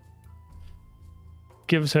her,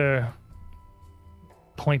 gives her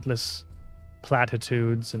pointless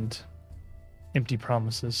platitudes and empty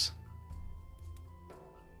promises.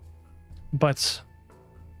 But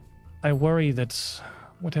I worry that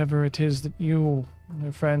whatever it is that you and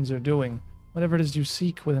your friends are doing, whatever it is you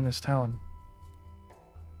seek within this town,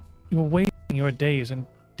 you're wasting your days, and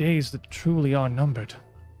days that truly are numbered.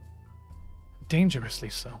 Dangerously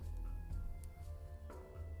so.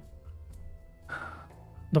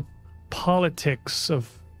 The politics of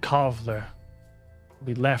Kovler will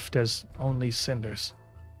be left as only cinders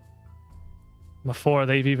before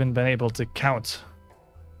they've even been able to count,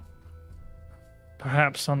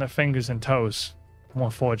 perhaps on their fingers and toes, more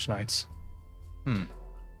Forge Knights.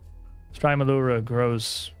 Strymalura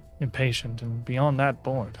grows impatient and beyond that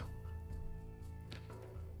bored.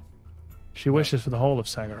 She wishes for the whole of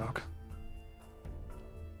Sagarok.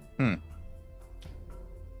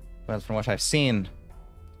 Well, from what I've seen,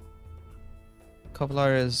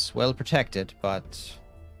 Kovlar is well protected, but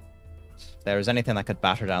if there is anything that could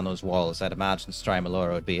batter down those walls, I'd imagine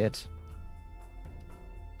Strymalura would be it.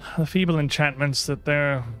 The feeble enchantments that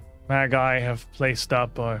their magi have placed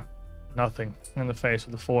up are nothing in the face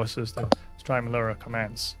of the forces that Strymalura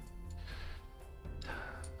commands.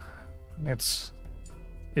 It's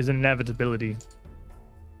an inevitability,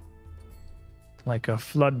 like a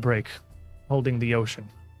flood break holding the ocean.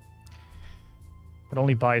 It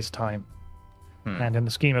only buys time, and in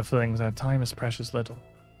the scheme of things, that time is precious little.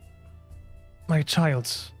 My child,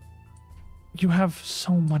 you have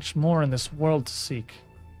so much more in this world to seek.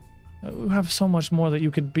 You have so much more that you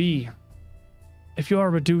could be. If you are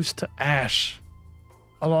reduced to ash,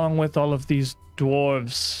 along with all of these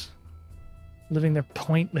dwarves living their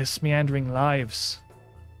pointless, meandering lives,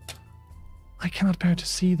 I cannot bear to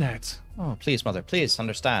see that. Oh, please, Mother, please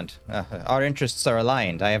understand. Our interests are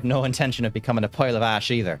aligned. I have no intention of becoming a pile of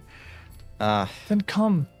ash either. Then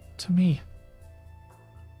come to me.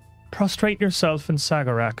 Prostrate yourself in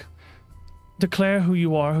Sagarak. Declare who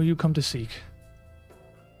you are, who you come to seek.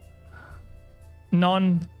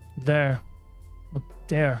 None there will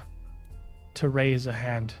dare to raise a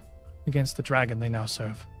hand against the dragon they now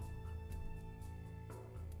serve.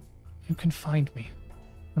 You can find me,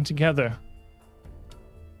 and together,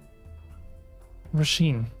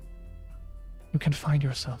 Rasheen, you can find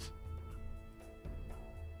yourself.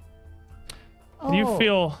 Do you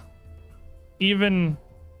feel, even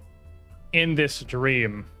in this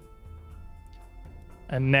dream,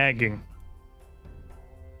 a nagging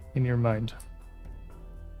in your mind?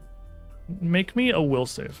 Make me a will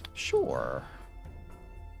save. Sure.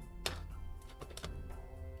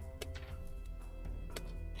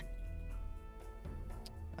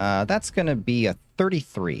 That's gonna be a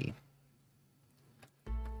 33.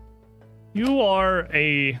 You are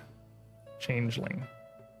a changeling.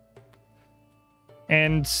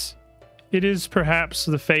 And It is perhaps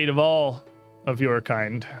the fate of all of your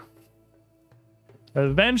kind.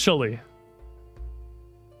 Eventually,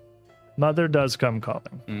 Mother does come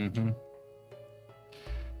calling. Mm-hmm.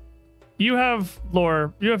 You have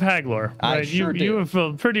lore. You have hag lore. I Right? sure do. You have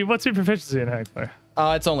a pretty. What's your proficiency in hag lore?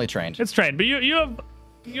 It's only trained. It's trained, but you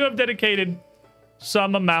have dedicated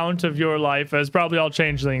some amount of your life, as probably all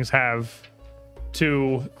changelings have,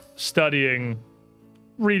 to studying,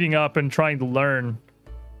 reading up, and trying to learn.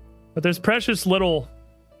 But there's precious little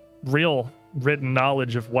real written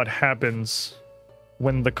knowledge of what happens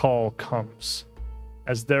when the call comes,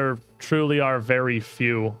 as there truly are very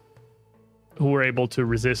few who are able to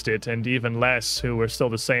resist it, and even less who are still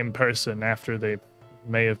the same person after they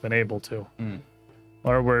may have been able to.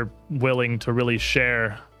 Or were willing to really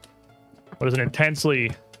share what is an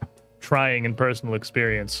intensely trying and personal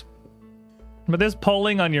experience. But this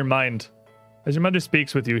pulling on your mind, as your mother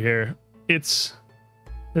speaks with you here, this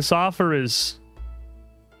offer it's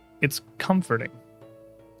comforting.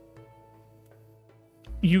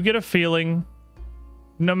 You get a feeling,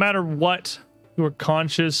 no matter what your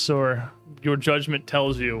conscience or your judgment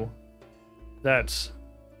tells you, that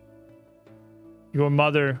your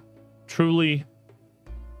mother truly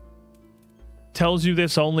tells you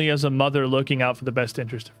this only as a mother looking out for the best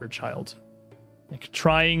interest of her child. Like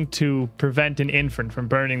trying to prevent an infant from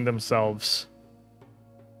burning themselves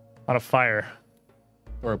on a fire.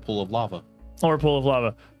 Or a pool of lava. Or a pool of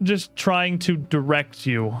lava. Just trying to direct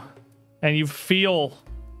you. And you feel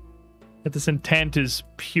that this intent is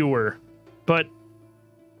pure. But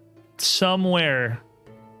somewhere,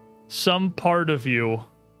 some part of you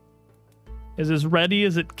is as ready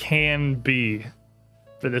as it can be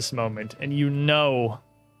for this moment. And you know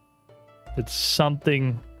that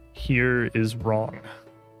something here is wrong.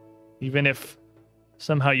 Even if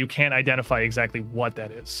somehow you can't identify exactly what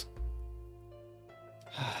that is.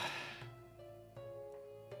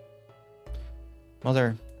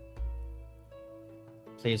 Mother,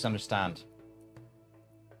 please understand.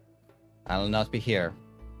 I'll not be here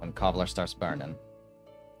when Cobbler starts burning.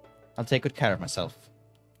 I'll take good care of myself.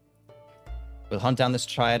 We'll hunt down this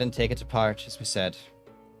triad and take it apart, as we said.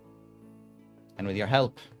 And with your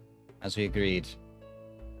help, as we agreed.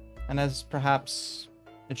 And as perhaps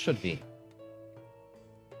it should be.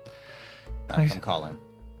 I- I'm calling.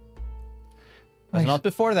 But not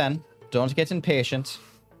before then. Don't get impatient.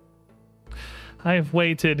 I have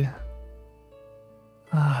waited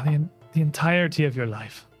the entirety of your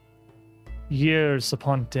life. Years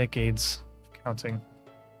upon decades counting.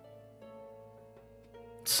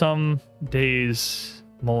 Some days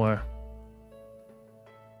more.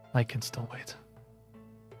 I can still wait.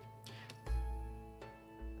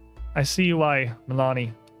 I see why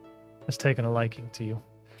Milani has taken a liking to you.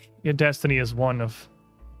 Your destiny is one of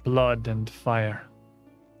blood and fire.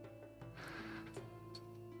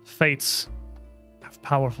 Fates have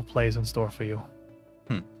powerful plays in store for you.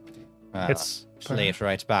 Well, It's play it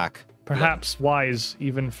right back. perhaps wise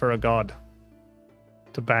even for a god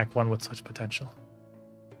to back one with such potential.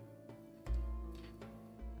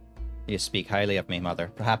 You speak highly of me,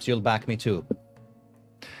 Mother. Perhaps you'll back me too.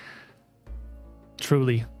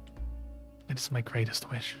 Truly, it is my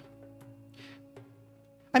greatest wish.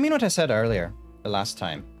 I mean what I said earlier, the last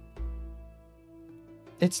time.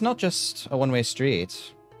 It's not just a one-way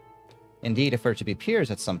street. Indeed, if we're to be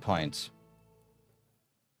peers at some point,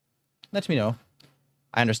 let me know.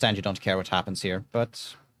 I understand you don't care what happens here,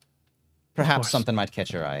 but perhaps course. something might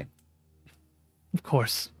catch your eye. Of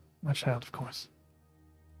course, my child, of course.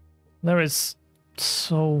 There is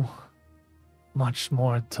so much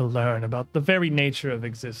more to learn about the very nature of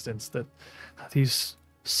existence that these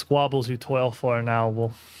squabbles you toil for now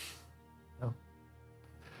will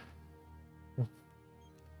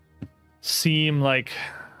seem like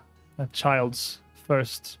a child's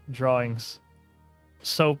first drawings,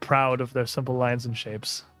 so proud of their simple lines and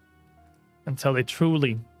shapes, until they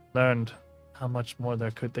truly learned how much more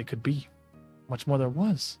they could be, much more there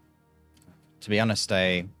was. To be honest,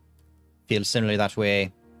 I feel similarly that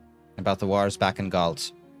way about the wars back in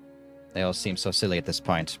Galt. They all seem so silly at this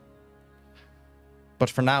point. But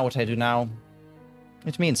for now, what I do now,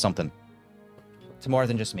 it means something. To more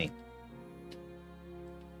than just me.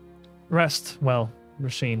 Rest well,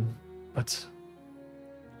 Rasheen, but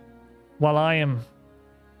while I am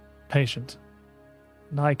patient,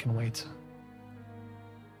 and I can wait,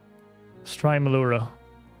 Strymalura,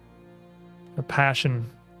 her passion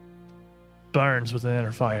burns with an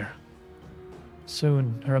inner fire.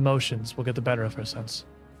 Soon, her emotions will get the better of her sense.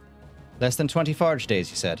 Less than 20 forge days,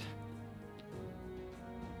 you said.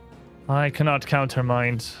 I cannot count her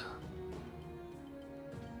mind.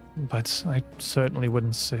 but I certainly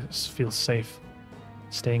wouldn't feel safe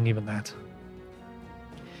staying even that.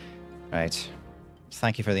 Right.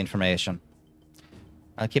 Thank you for the information.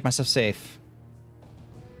 I'll keep myself safe.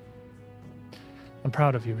 I'm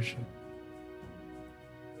proud of you, Rashid.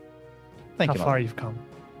 Thank How you. far Mother. you've come.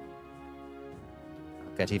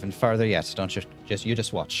 I'll get even further yet. Don't you?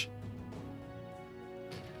 Just watch.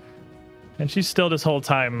 And she's still this whole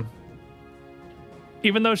time.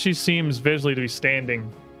 Even though she seems visually to be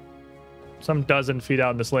standing some dozen feet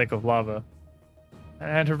out in this lake of lava.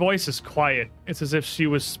 And her voice is quiet. It's as if she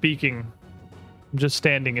was speaking just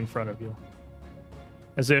standing in front of you.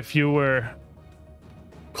 As if you were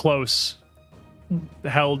close,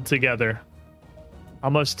 held together.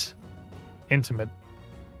 Almost intimate.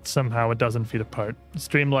 Somehow a dozen feet apart. This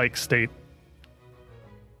dreamlike state.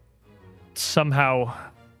 Somehow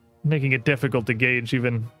making it difficult to gauge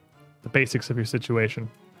even the basics of your situation.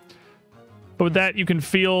 But with that, you can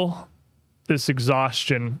feel this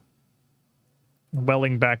exhaustion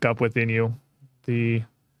welling back up within you. The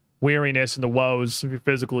weariness and the woes of your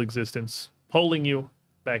physical existence pulling you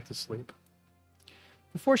back to sleep.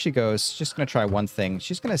 Before she goes, she's just going to try one thing.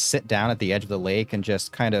 She's going to sit down at the edge of the lake and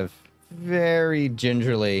just kind of very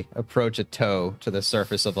gingerly approach a toe to the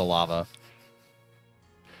surface of the lava.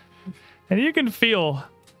 And you can feel,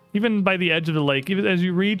 even by the edge of the lake, even as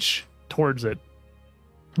you reach towards it,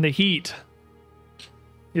 the heat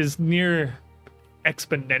is near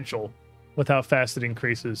exponential with how fast it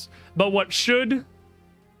increases. But what should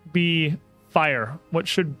be fire, what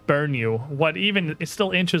should burn you, what even is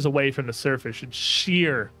still inches away from the surface, should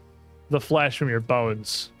shear the flesh from your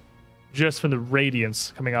bones just from the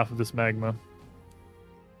radiance coming off of this magma.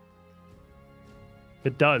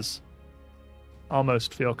 It does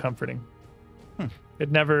almost feel comforting. It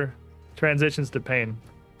never transitions to pain.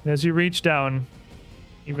 And as you reach down,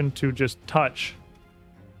 even to just touch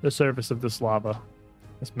the surface of this lava,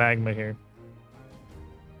 this magma here,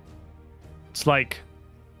 it's like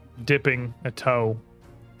dipping a toe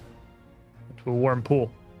into a warm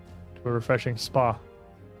pool, to a refreshing spa.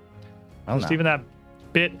 Oh, Just no. even that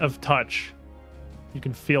bit of touch, you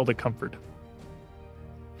can feel the comfort.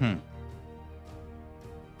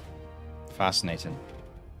 Fascinating.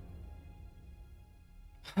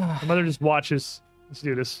 The mother just watches us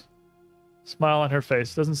do this. Smile on her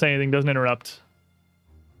face. Doesn't say anything, doesn't interrupt.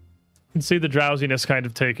 You can see the drowsiness kind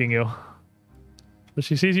of taking you. But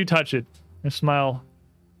she sees you touch it. Her smile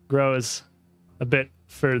grows a bit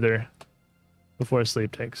further before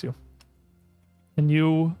sleep takes you. And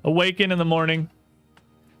you awaken in the morning,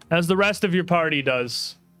 as the rest of your party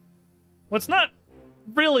does. What's not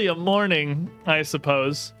really a morning, I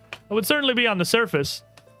suppose. It would certainly be on the surface.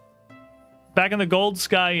 Back in the Gold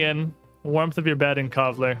Sky Inn, the warmth of your bed in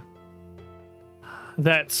Kovler.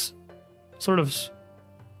 That sort of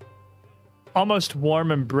almost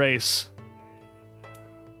warm embrace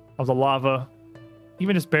of the lava,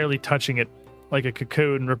 even just barely touching it like a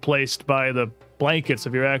cocoon, replaced by the blankets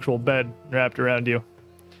of your actual bed wrapped around you.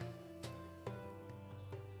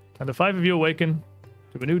 And the five of you awaken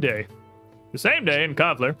to a new day. The same day in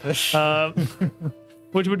Kovler,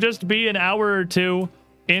 which would just be an hour or two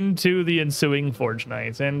into the ensuing Forge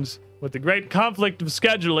Night. And with the great conflict of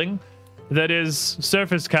scheduling that is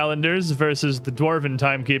surface calendars versus the dwarven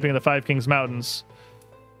timekeeping of the Five Kings Mountains,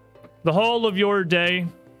 the whole of your day,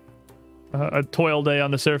 a toil day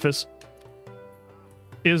on the surface,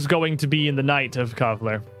 is going to be in the night of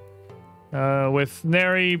Kovler. With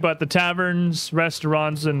nary but the taverns,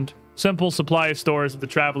 restaurants, and simple supply stores of the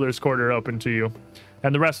Traveler's Quarter open to you,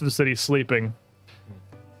 and the rest of the city sleeping.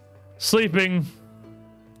 Sleeping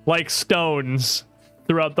like stones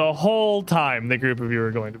throughout the whole time the group of you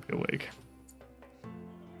are going to be awake.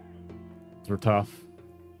 Those were tough.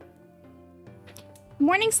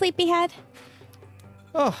 Morning, sleepyhead.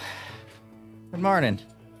 Oh, good morning.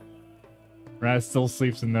 Raz still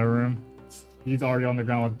sleeps in their room. He's already on the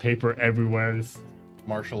ground with paper everywhere. Just,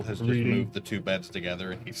 Marshall has just Reading. moved the two beds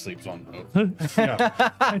together and he sleeps on both.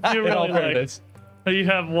 yeah. You really like, you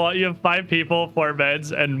have 5 people, 4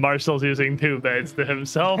 beds, and Marshall's using 2 beds to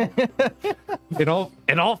himself. In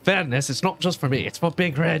all fairness, it's not just for me. It's for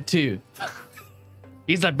Big Red too.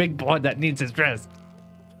 He's a big boy that needs his rest.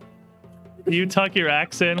 You tuck your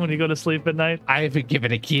axe in when you go to sleep at night. I haven't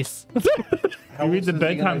given a kiss. You read the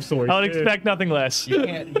bedtime story. I would expect nothing less. You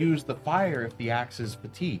can't use the fire if the axe is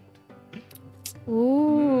fatigued.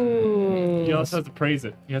 Ooh. You also have to praise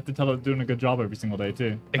it. You have to tell it it's doing a good job every single day, too.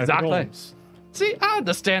 Like the Exactly. golems. See, I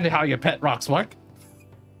understand how your pet rocks work.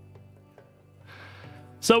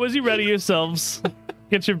 So as you ready yourselves,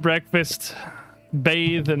 get your breakfast,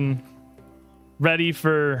 bathe, and ready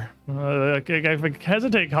for. I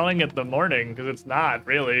hesitate calling it the morning because it's not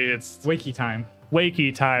really. It's Wakey time.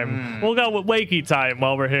 wakey time. We'll go with wakey time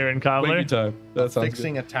while we're here in Cobbler. Wakey time. That sounds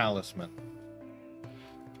Fixing a talisman.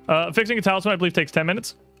 Fixing a talisman, I believe, takes 10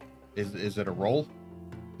 minutes. Is it a roll?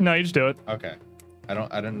 No, you just do it. Okay.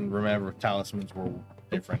 I didn't remember if talismans were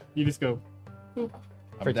different. You just go. I'm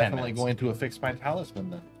For 10 definitely minutes. going to affix my talisman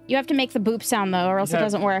then. You have to make the boop sound though, or else it Yeah.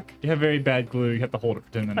 doesn't work. You have very bad glue. You have to hold it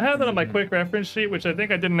for 10 minutes. I have that on my quick reference sheet, which I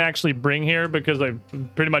think I didn't actually bring here because I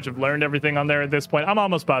pretty much have learned everything on there at this point. I'm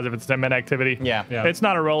almost positive it's a 10-minute activity. Yeah. Yeah. It's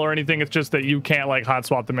not a roll or anything. It's just that you can't like hot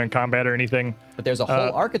swap them in combat or anything. But there's a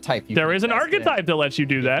whole archetype. There is an archetype that lets you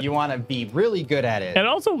do that. You want to be really good at it. And it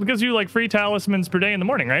also gives you like free talismans per day in the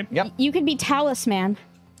morning, right? Yep. You could be talisman.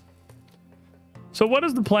 So what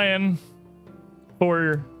is the plan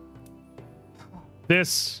for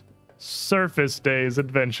this Surface Days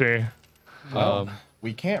adventure?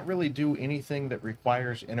 We can't really do anything that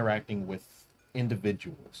requires interacting with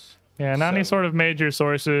individuals. Yeah, not any So- sort of major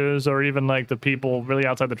sources or even like the people really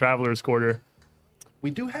outside the Traveler's Quarter. We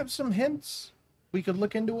do have some hints. We could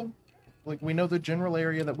look into them. Like, we know the general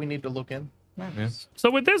area that we need to look in.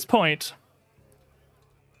 So at this point,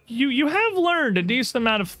 you have learned a decent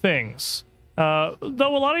amount of things. Though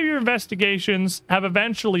a lot of your investigations have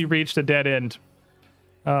eventually reached a dead end.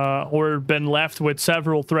 Or been left with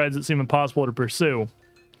several threads that seem impossible to pursue.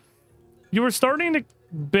 You were starting to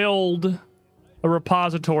build a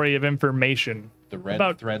repository of information. The red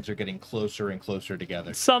About- threads are getting closer and closer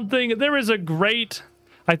together. There is a great,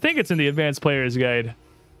 I think it's in the Advanced Player's Guide.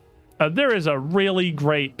 There is a really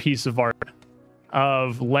great piece of art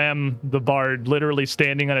of Lem the Bard literally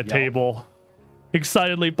standing on a table,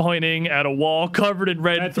 excitedly pointing at a wall covered in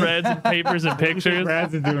red threads and papers and pictures.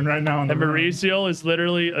 Brad's is doing right now. In the And room. Mauricio is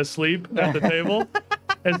literally asleep at the table.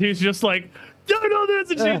 And he's just like, don't know this.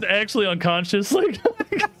 And she's actually unconscious. Like,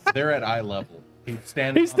 They're at eye level. He's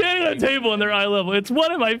standing on a table and they're eye level. It's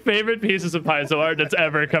one of my favorite pieces of Paizo art that's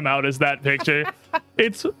ever come out is that picture.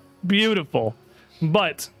 It's beautiful.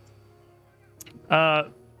 But,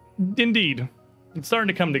 indeed, it's starting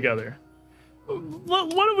to come together.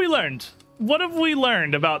 What have we learned? What have we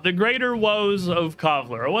learned about the greater woes of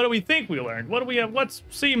Kovler? Or what do we think we learned? What do we have? What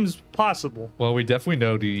seems possible? Well, we definitely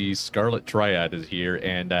know the Scarlet Triad is here,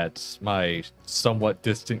 and that my somewhat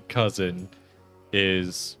distant cousin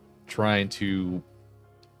is trying to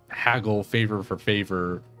haggle favor for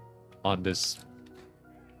favor on this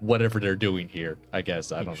whatever they're doing here. I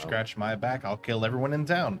guess I You don't know. scratch my back, I'll kill everyone in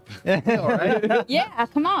town. All right. Yeah,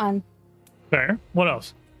 come on. Fair. What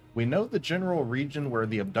else? We know the general region where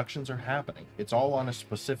the abductions are happening. It's all on a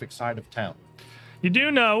specific side of town. You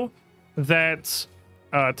do know that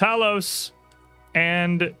Talos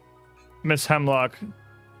and Miss Hemlock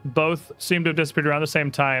both seem to have disappeared around the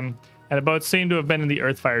same time, and both seem to have been in the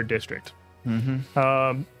Earthfire District.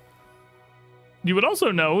 You would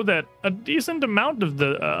also know that a decent amount of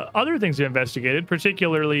the other things you investigated,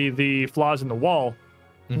 particularly the flaws in the wall,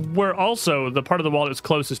 were also the part of the wall that was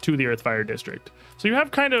closest to the Earthfire District. So you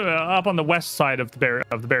have kind of up on the west side of the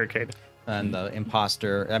barricade. And the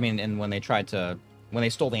imposter, I mean, and when they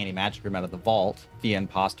stole the anti-magic room out of the vault, the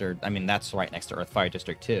imposter, I mean, that's right next to Earthfire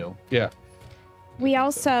District too. Yeah. We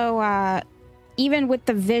also, even with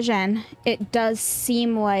the vision, it does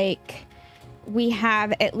seem like we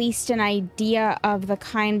have at least an idea of the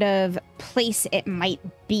kind of place it might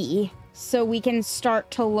be. So we can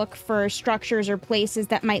start to look for structures or places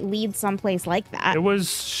that might lead someplace like that. It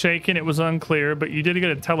was shaken, it was unclear, but you did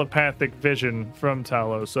get a telepathic vision from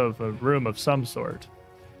Talos of a room of some sort.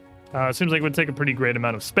 It seems like it would take a pretty great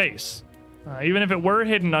amount of space. Even if it were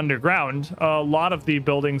hidden underground, a lot of the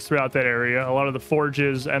buildings throughout that area, a lot of the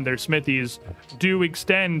forges and their smithies do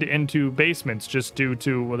extend into basements just due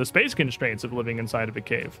to the space constraints of living inside of a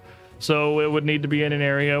cave. So it would need to be in an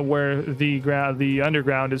area where the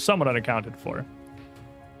underground is somewhat unaccounted for.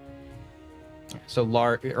 So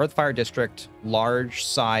Earthfire District,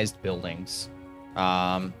 large-sized buildings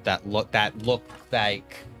that look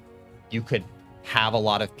like you could have a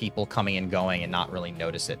lot of people coming and going and not really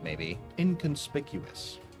notice it, maybe.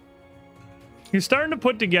 Inconspicuous. He's starting to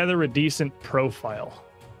put together a decent profile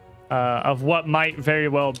of what might very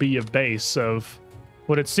well be a base of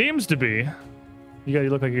what it seems to be. You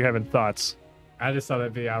look like you're having thoughts. I just thought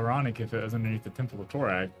it'd be ironic if it was underneath the Temple of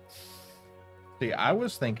Torag. See, I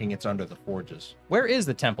was thinking it's under the forges. Where is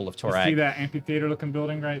the Temple of You see Torag? that amphitheater-looking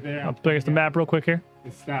building right there? I'll bring us the map real quick here.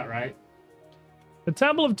 It's that, right? The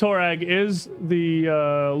Temple of Torag is the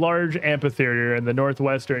large amphitheater in the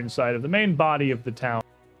northwestern side of the main body of the town.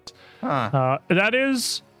 Huh. That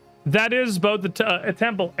is that is both a temple, a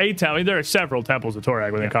temple. I mean, there are several temples of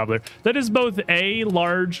Torag within Cobbler. That is both a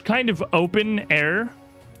large kind of open air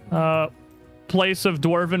place of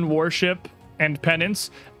dwarven worship and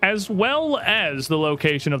penance, as well as the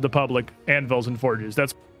location of the public anvils and forges.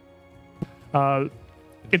 That's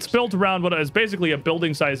it's built around what is basically a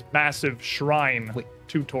building-sized massive shrine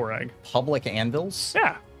to Torag. Public anvils?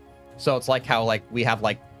 Yeah. So it's like how we have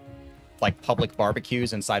like public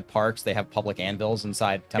barbecues inside parks. They have public anvils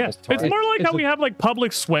inside temples. Yeah. It's more like how we have like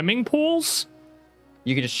public swimming pools.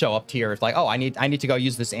 You can just show up to your oh, I need to go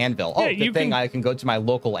use this anvil. Oh, Yeah, good you thing can- I can go to my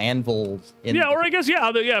local anvil. Or I guess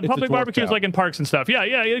public dwarf barbecues town. like in parks and stuff. Yeah,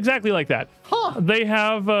 exactly like that. They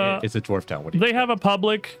have It's a dwarf town. What do you they have a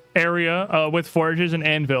public area with forges and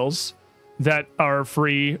anvils that are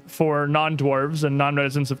free for non-dwarves and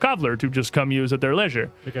non-residents of Cobbler to just come use at their leisure.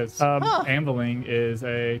 Because anviling is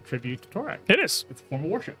a tribute to Torag. It is. It's a form of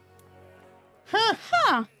worship.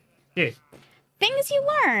 Huh. Yeah. Things you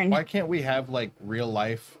learn. Why can't we have like real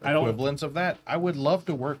life I don't- equivalents of that? I would love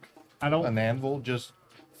to work I don't. an anvil just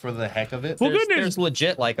for the heck of it. Well, There's, good news. there's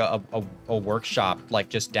legit like a workshop like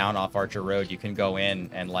just down off Archer Road. You can go in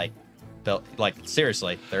and like build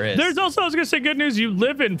seriously, there is. There's also, I was going to say, good news. You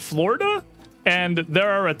live in Florida, and there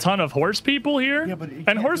are a ton of horse people here. Yeah, but you and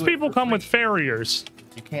can't horse do it people for come free. with farriers.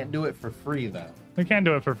 You can't do it for free though. They can't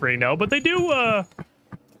do it for free, no. But they do,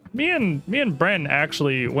 me and Bren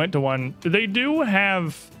actually went to one. They do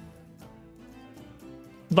have,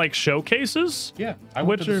 like, showcases. Yeah, I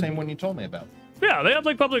went Which to the are- same one you told me about. Yeah, they have,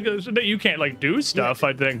 like, public, that you can't, like, do stuff,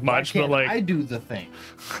 I think, Why much. But, can't like, I do the thing.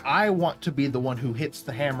 I want to be the one who hits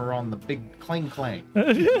the hammer on the big clang clang.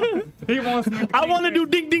 He wants me I want to do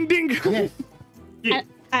ding, ding, ding. Yes.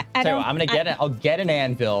 I Tell you don't. what, I'm gonna get it. I'll get an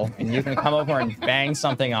anvil, and you can come over and bang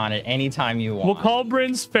something on it anytime you want. We'll call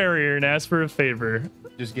Bren's farrier and ask for a favor.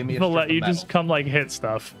 Just give me a They'll strip let of you metal. just come, like, hit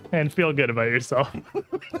stuff and feel good about yourself.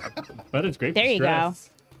 But it's great. There for you go. stress.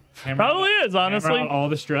 Hammer Probably is, hammer honestly. out all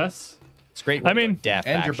the stress. It's great. I mean, death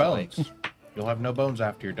And your actually. bones. You'll have no bones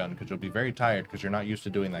after you're done because you'll be very tired because you're not used to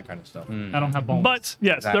doing that kind of stuff. I don't have bones. But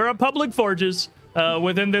yes, there are public forges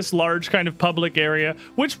within this large kind of public area,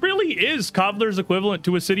 which really is Cobbler's equivalent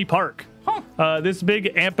to a city park. This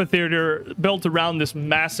big amphitheater built around this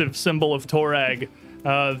massive symbol of Torag.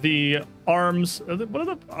 The arms, what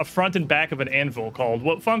are the front and back of an anvil called?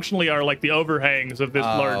 What functionally are like the overhangs of this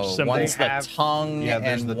large symbol. One's They the have- tongue, yeah,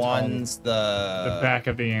 there's and the tongue. one's the back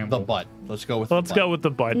of the The anvil. butt. Let's go with. Let's the go butt. with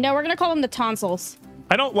the butt. No, we're gonna call them the tonsils.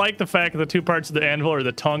 I don't like the fact that the two parts of the anvil are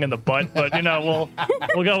the tongue and the butt, but you know,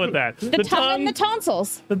 we'll go with that. The tongue and the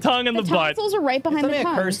tonsils. the tongue and The the butt. tonsils are right behind Something the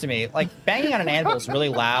tongue. occurs to me, like banging on an anvil is really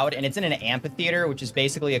loud, and it's in an amphitheater, which is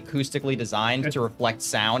basically acoustically designed to reflect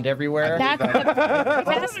sound everywhere. That's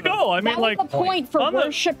That's the goal. I mean, that was like, the point for on the-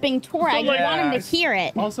 worshiping Torag. like- You want him to hear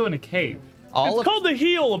it. Also in a cave. All it's of called the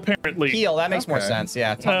heel, apparently. heel, that makes more Okay. sense.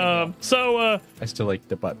 Yeah. tongue and heel. I still like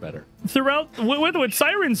the butt better. Throughout with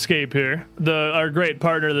Sirenscape here, our great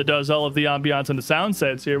partner that does all of the ambiance and the sound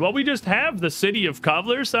sets here, while we just have the City of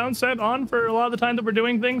Cobbler sound set on for a lot of the time that we're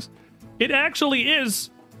doing things, it actually is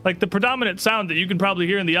like the predominant sound that you can probably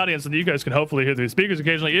hear in the audience and that you guys can hopefully hear through the speakers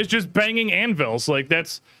occasionally is just banging anvils. Like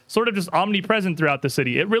that's sort of just omnipresent throughout the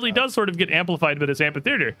city. It really does sort of get amplified by this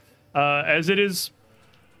amphitheater, as it is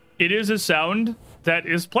a sound that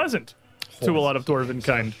is pleasant to a lot of dwarven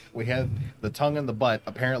kind. We had the tongue and the butt.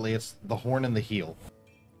 Apparently, it's the horn and the heel.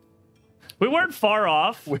 We weren't far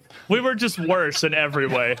off. We were just worse in every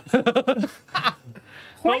way. But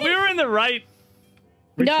we were in the right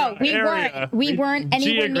No, we area. weren't. We weren't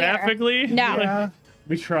anywhere geographically. near. No.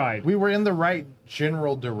 We tried. We were in the right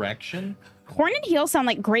general direction. Horn and heel sound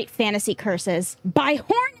like great fantasy curses. By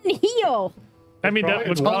horn and heel. I mean, that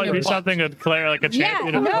would Tongue probably and be butt. something that Claire, like a Yeah,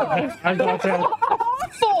 champion of. no. I thought that,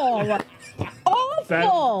 Awful. that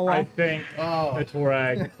Awful. I think a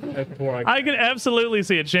Torag. I can absolutely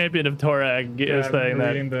see a champion of Torag saying that.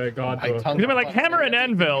 reading the God I book. tongue- I mean, like hammer and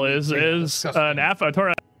anvil is an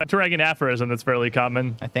Toragian aphorism that's fairly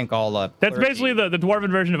common. I think all That's clergy- basically the dwarven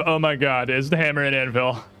version of "Oh my God" is the hammer and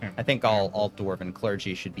anvil, I think all dwarven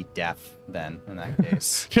clergy should be deaf then in that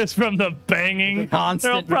case. just from the banging.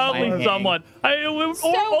 Constant They're probably banging. somewhat.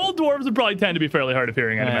 Old dwarves would probably tend to be fairly hard of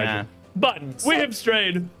hearing, I'd Yeah. imagine. But we have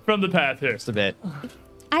strayed from the path here. Just a bit.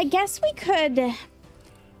 I guess we could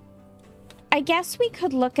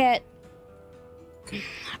look at.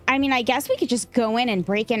 I mean, I guess we could just go in and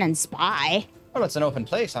break in and spy. Oh, it's an open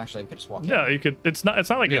place actually. We could just walk in. Yeah, you could. It's not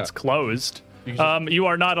like Yeah. it's closed. You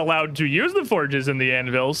are not allowed to use the forges in the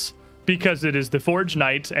anvils because it is the Forge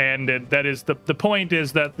Night, and that is the point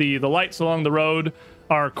is that the lights along the road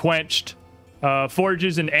are quenched.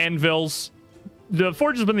 Forges and anvils the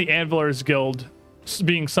forges within the Anvilers Guild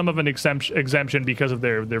being some of an exemption because of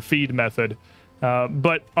their feed method,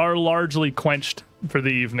 but are largely quenched for the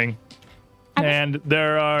evening. And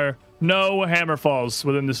there are no hammerfalls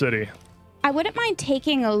within the city. I wouldn't mind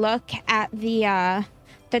taking a look at the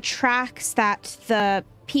tracks that the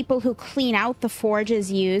people who clean out the forges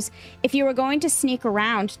use. If you were going to sneak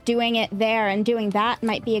around, doing it there and doing that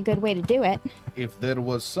might be a good way to do it. If there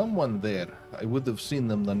was someone there, I would have seen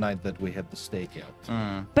them the night that we had the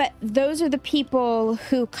stakeout. But those are the people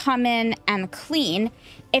who come in and clean.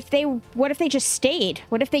 What if they just stayed?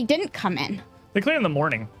 What if they didn't come in? They clean in the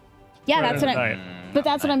morning. Yeah, Right that's at what night. But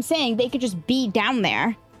that's what I'm saying. They could just be down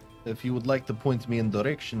there. If you would like to point me in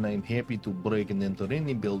direction, I'm happy to break and enter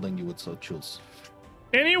any building you would so choose.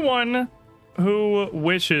 Anyone who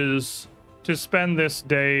wishes to spend this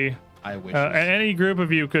day, I wish. any group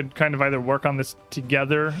of you could kind of either work on this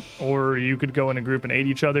together, or you could go in a group and aid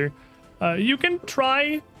each other. You can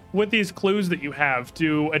try with these clues that you have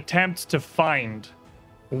to attempt to find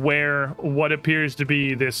where what appears to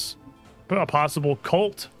be a possible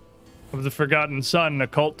cult of the Forgotten Sun, a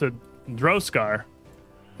cult to Droskar,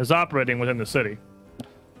 is operating within the city.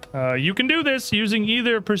 You can do this using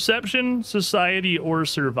either perception, society, or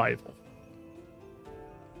survival.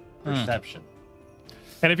 Perception.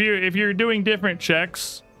 And if you're doing different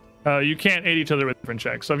checks, you can't aid each other with different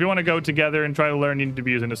checks. So if you want to go together and try to learn, you need to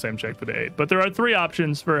be using the same check for the aid. But there are 3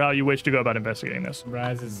 options for how you wish to go about investigating this.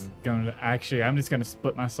 Raz is going to actually. I'm just going to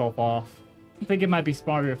split myself off. I think it might be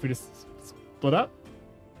smarter if we just split up.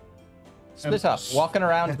 Split up, walking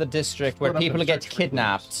around the district where Split up people and get search for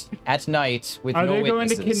kidnapped at night with Are no they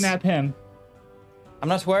witnesses. going to kidnap him? I'm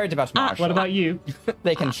not worried about Marshall. What about you?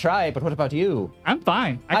 They can try, but what about you? I'm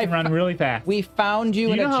fine. I can run really fast. We found you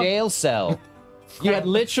Do in you a know how- jail cell. You had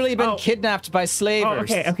literally been Oh. kidnapped by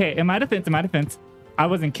slavers. Oh, okay. In my defense, I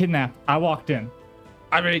wasn't kidnapped. I walked in.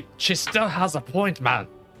 I mean, she still has a point, man.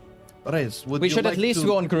 Reyes, would We you should like at least to...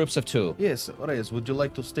 go in groups of 2. Yes, Reyes, would you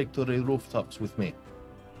like to stick to the rooftops with me?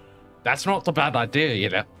 That's not a bad idea, you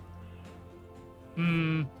know.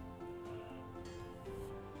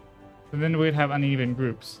 So then we'd have uneven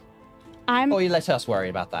groups. I'm Oh, you let us worry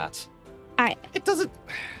about that. It doesn't.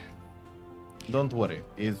 Don't worry.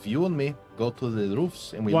 If you and me go to the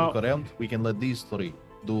roofs and we Well- look around, we can let these 3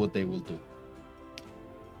 do what they will do.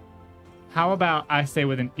 How about I stay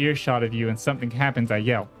within earshot of you and something happens, I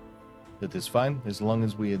yell. That is fine, as long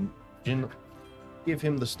as we give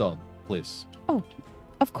him the stone, please.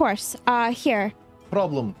 of course. Here.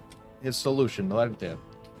 Problem is solution right there.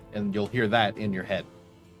 And you'll hear that in your head.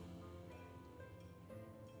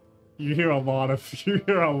 You hear a lot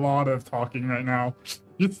of talking right now.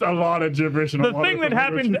 Just a lot of gibberish. And a The lot thing of that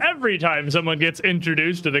happens every time someone gets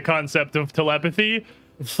introduced to the concept of telepathy,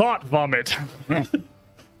 thought vomit.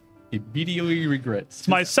 Immediately regrets. It's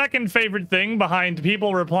my second favorite thing behind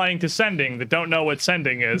people replying to sending that don't know what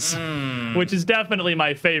sending is, which is definitely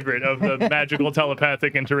my favorite of the magical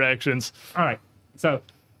telepathic interactions. All right. So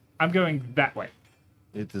I'm going that way.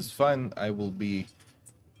 It is fine. I will be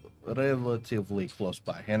relatively close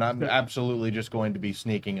by. And I'm absolutely just going to be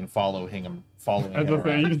sneaking and following him As I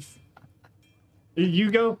around. say, you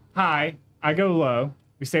go high, I go low.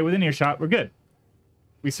 We stay within earshot. We're good.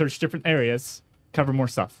 We search different areas, cover more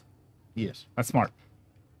stuff. Yes. That's smart.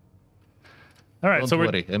 All right, Don't so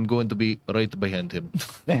worry. I'm going to be right behind him.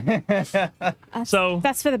 so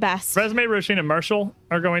That's for the best. Resume, Roshin, and Marshall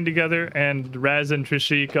are going together, and Raz and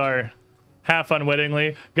Trishik are half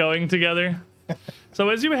unwittingly going together. So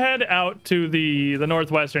as you head out to the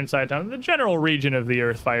northwestern side of town, the general region of the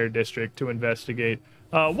Earthfire District to investigate,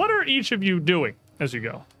 what are each of you doing as you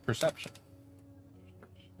go? Perception.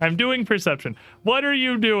 I'm doing perception. What are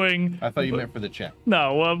you doing? I thought you meant for the check.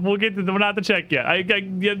 No, we'll get to not the check yet. I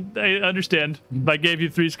understand. I gave you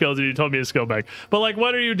 3 skills and you told me to skill back. But like,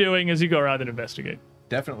 what are you doing as you go around and investigate?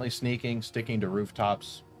 Definitely sneaking, sticking to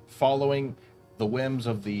rooftops, following the whims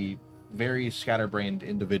of the very scatterbrained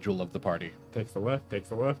individual of the party. Takes a left, takes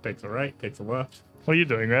a left, takes a right, takes a left. What are you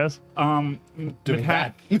doing, Raz? Doing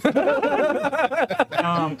that.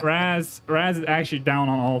 Raz is actually down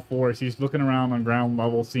on all 4s. He's looking around on ground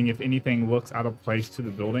level, seeing if anything looks out of place to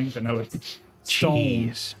the buildings. I know it's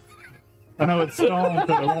stone. I know it's stone, so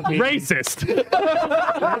there won't be. Racist.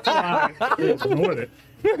 That's why I ignored it.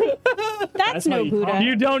 That's why no you Buddha.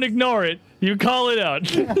 You don't ignore it. You call it out.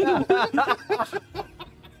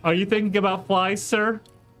 Are you thinking about flies, sir?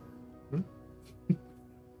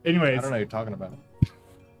 Anyways, I don't know what you're talking about.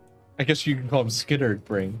 I guess you can call him skittered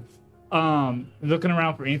brain. looking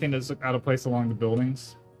around for anything that's out of place along the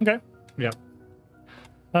buildings. Okay. Yep.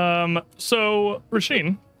 So,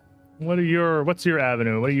 Rasheen, What's your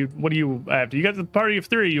avenue? What do you after? You got the party of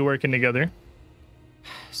 3 you working together.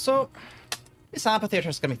 So, this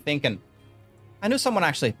amphitheater's got me thinking. I knew someone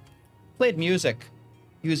actually played music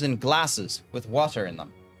using glasses with water in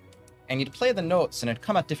them. And you'd play the notes and it'd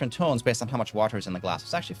come at different tones based on how much water is in the glass.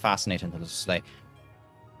 It's actually fascinating to display.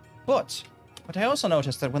 But I also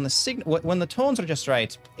noticed that when the tones are just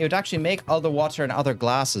right, it would actually make other water in other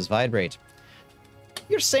glasses vibrate.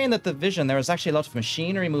 You're saying that the vision, there is actually a lot of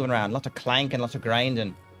machinery moving around, a lot of clank and a lot of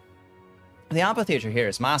grinding. The amphitheater here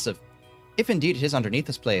is massive. If indeed it is underneath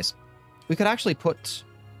this place, we could actually put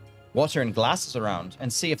water in glasses around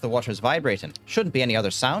and see if the water is vibrating. Shouldn't be any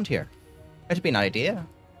other sound here. It'd be an idea.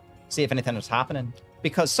 See if anything was happening.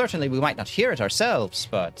 Because certainly we might not hear it ourselves,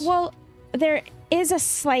 but... Well, there is a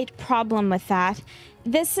slight problem with that.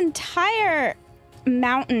 This entire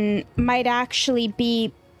mountain might actually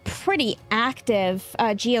be pretty active,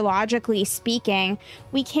 geologically speaking.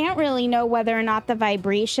 We can't really know whether or not the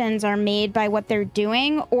vibrations are made by what they're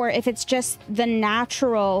doing, or if it's just the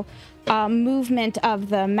natural movement of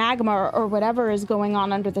the magma or whatever is going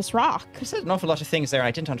on under this rock. You said an awful lot of things there.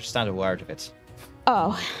 I didn't understand a word of it.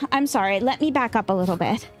 Oh, I'm sorry. Let me back up a little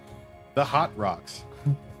bit. The hot rocks.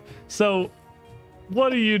 So,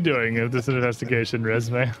 what are you doing at this investigation,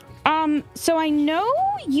 Resume? So I know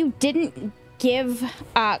you didn't give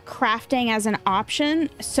crafting as an option,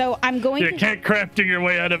 so I'm going You can't crafting your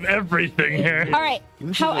way out of everything here. All right.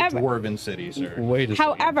 This However, is a dwarven city, sir. Wait a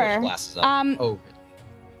second. however, Glasses up. Oh,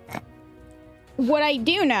 what I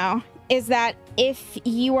do know is that if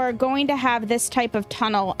you are going to have this type of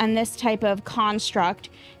tunnel and this type of construct,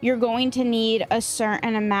 you're going to need a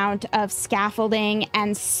certain amount of scaffolding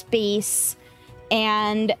and space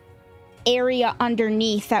and area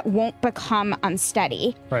underneath that won't become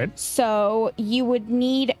unsteady. Right. So you would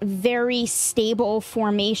need very stable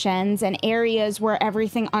formations and areas where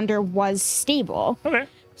everything under was stable. Okay.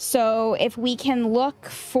 So if we can look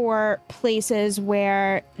for places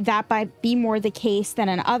where that might be more the case than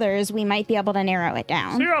in others, we might be able to narrow it So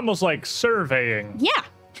down. you're almost like surveying, Yeah.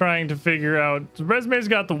 trying to figure out. Resume's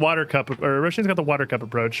got the water cup, or Roshin's got the water cup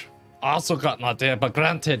approach. Also got an idea, but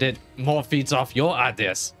granted, it more feeds off your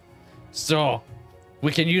ideas. So,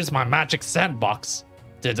 we can use my magic sandbox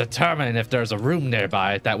to determine if there's a room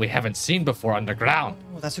nearby that we haven't seen before underground.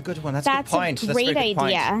 oh, that's a good one. That's a That's good point. a That's a great very good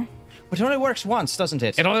point. idea. But it only works once, doesn't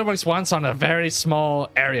it? It only works once on a very small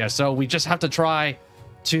area, so we just have to try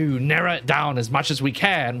to narrow it down as much as we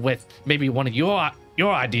can with maybe one of your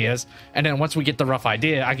ideas, and then once we get the rough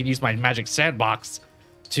idea, I can use my magic sandbox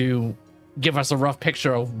to give us a rough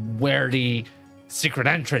picture of where the secret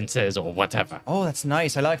entrance is or whatever. Oh, that's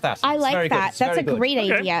nice. I like that. I It's like very good. that. It's That's a very good. great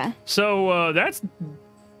Okay. idea. So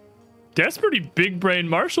that's pretty big brain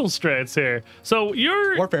Marshall strats here. So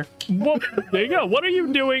you're Warfare. Well, there you go. What are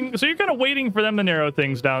you doing? So you're kind of waiting for them to narrow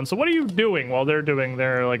things down. So what are you doing while they're doing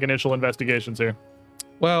their like initial investigations here?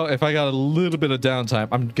 Well, if I got a little bit of downtime,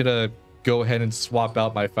 I'm gonna go ahead and swap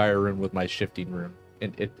out my fire room with my shifting room,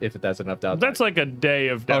 and if that's enough downtime. That's like a day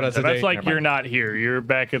of downtime. Oh, that's a That's day. like Never you're mind. not here. You're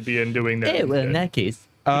back at the end doing that. case.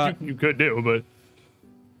 You could do,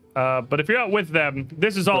 but if you're out with them,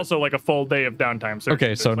 this is also like a full day of downtime. So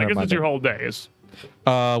Okay, so like never this mind is your then. whole days.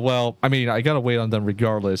 Well, I mean, I gotta wait on them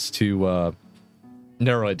regardless to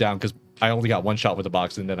narrow it down because I only got one shot with the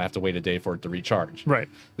box, and then I have to wait a day for it to recharge. Right.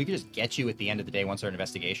 We could just get you at the end of the day once our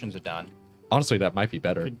investigations are done. Honestly, that might be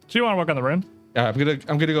better. So you want to work on the rune? I'm gonna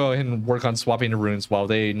go ahead and work on swapping the runes while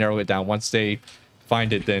they narrow it down. Once they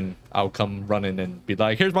find it, then I'll come running and be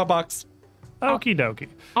like, "Here's my box." Okie dokie.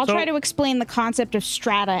 I'll So try to explain the concept of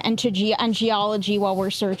strata and and geology while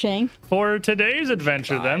we're searching. for today's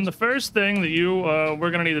adventure, then, the first thing that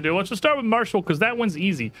we're gonna need to do. Let's just start with Marshall because that one's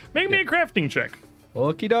easy. Make me a crafting check.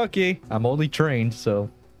 Okie dokie. I'm only trained, so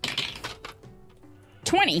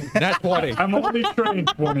 20. not 20. I'm only trained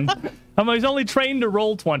 20. He's only trained to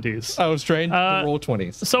roll 20s. I was trained to roll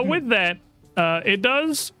 20s. So with that, it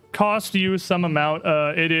does cost you some amount.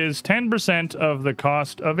 It is 10% of the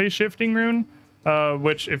cost of a shifting rune,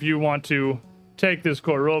 which if you want to take this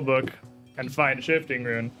core rulebook and find shifting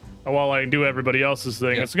rune, while I do everybody else's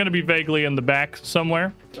thing, it's going to be vaguely in the back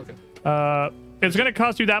somewhere. Okay. It's going to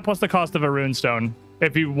cost you that plus the cost of a rune stone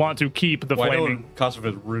if you want to keep the Well, I know flaming. the cost of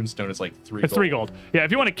a rune stone is like 3 It's 3 gold. Yeah, if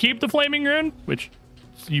you want to keep the flaming rune, which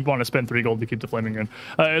you want to spend 3 gold to keep the flaming rune,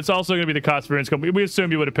 it's also going to be the cost for rune scope. We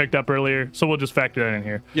assume you would have picked up earlier, so we'll just factor that in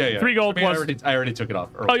here. Yeah. 3 gold I mean, plus. I already took it off.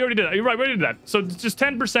 Oh, you already did that. You're right. We already did that. So it's just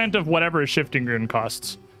 10% of whatever a shifting rune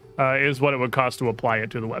costs is what it would cost to apply it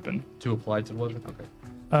to the weapon. To apply to the weapon?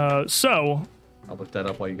 Okay. So I'll look that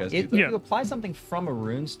up while you guys do If that. Yeah. you apply something from a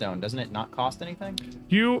rune stone, doesn't it not cost anything?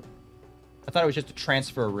 you I thought it was just to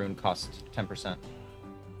transfer a rune cost 10%.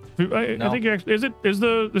 I No. think you're actually, is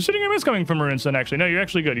the shooting room is coming from Runestone actually. No, you're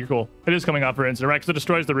actually good. You're cool. It is coming off Runestone, right? Because it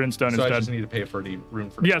destroys the Runestone So I instead. just need to pay for the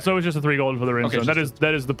rune for. Yeah, so it's just a 3 gold for the Runestone. just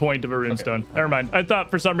That is the point of a Runestone. Never mind. I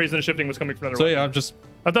thought for some reason the shifting was coming from another So weapon. yeah, I'm just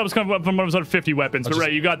I thought it was coming from one of those 50 weapons. But just-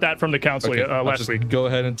 right, you got that from the council okay. I'll last just week. Go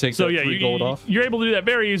ahead and take So that yeah, 3 gold off. you're able to do that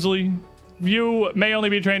very easily. You may only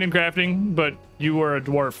be trained in crafting, but you were a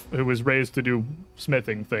dwarf who was raised to do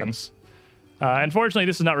smithing things. Unfortunately,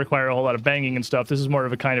 this does not require a whole lot of banging and stuff. This is more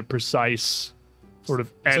of a kind of precise sort of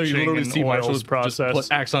So you etching literally and see Marshall oils just process. put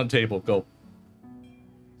axe on table. Go.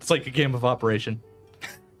 It's like a game of Operation.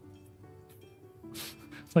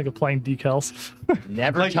 It's like applying decals.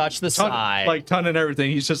 Never touch the side. Like ton and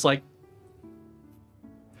everything. He's just like.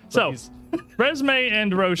 So, he's- Resme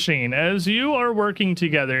and Roshin, as you are working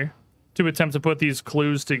together to attempt to put these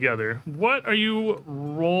clues together, what are you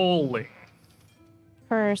rolling?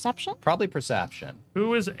 Perception? Probably perception.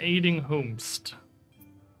 Who is aiding whomst?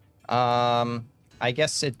 I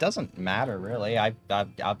guess it doesn't matter really.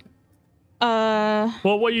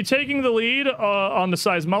 Well, were you taking the lead on the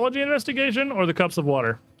seismology investigation or the cups of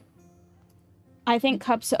water? I think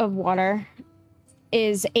cups of water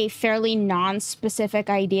is a fairly non-specific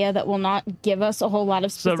idea that will not give us a whole lot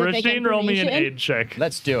of So, specific Roshin, roll me an information. aid check.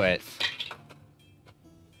 Let's do it.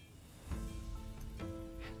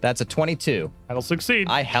 That's a 22. That'll succeed.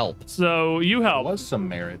 I help. So, you help. Was some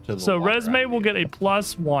merit to the So, water Resme will idea. get a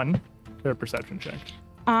 +1 to a perception check.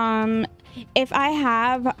 If I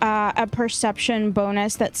have a perception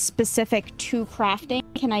bonus that's specific to crafting,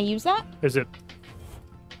 can I use that? Is it?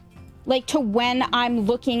 Like to when I'm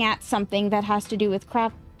looking at something that has to do with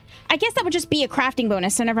craft. I guess that would just be a crafting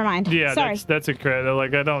bonus, so never mind. Yeah, Sorry. that's a credit.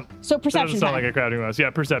 Like, I don't. So That perception doesn't sound time. like a crafting bonus. Yeah,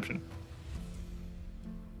 perception.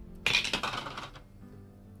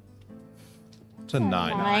 It's a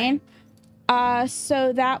 9.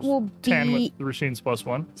 So that will 10 be with the Roshin's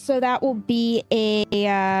 +1. so that will be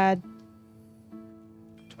a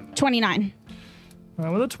 29.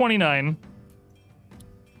 With a 29.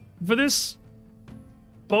 For this,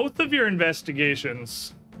 both of your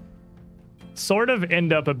investigations sort of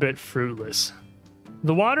end up a bit fruitless.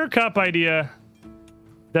 The water cup idea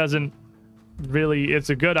doesn't really, it's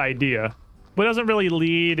a good idea, but doesn't really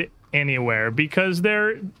lead anywhere because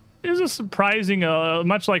there is a surprising,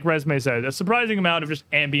 much like Resme said, a surprising amount of just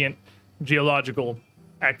ambient geological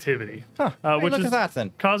activity. Hey, Which look is at that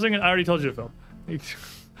then. causing, I already told you to film.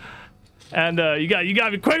 And you got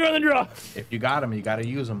to be quicker on the draw. If you got them, you got to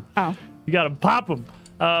use them. Oh. You gotta pop them.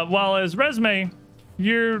 While as Resme,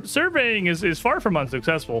 your surveying is far from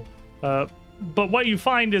unsuccessful. But what you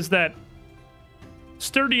find is that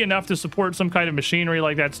sturdy enough to support some kind of machinery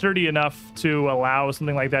like that, sturdy enough to allow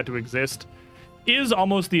something like that to exist, is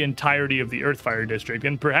almost the entirety of the Earthfire District,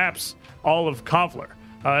 and perhaps all of Kovler.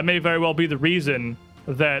 It may very well be the reason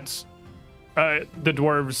that the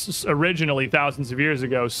dwarves originally, thousands of years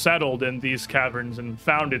ago, settled in these caverns and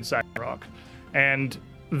founded Sackrock, and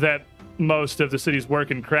that most of the city's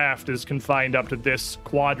work and craft is confined up to this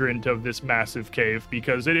quadrant of this massive cave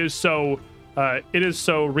because it is so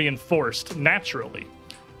reinforced naturally,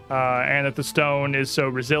 and that the stone is so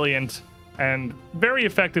resilient and very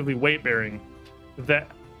effectively weight-bearing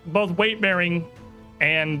that both weight-bearing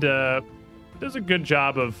and does a good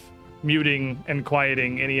job of muting and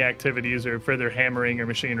quieting any activities or further hammering or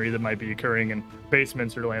machinery that might be occurring in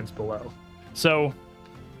basements or lands below. So,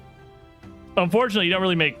 unfortunately, you don't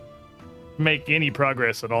really make any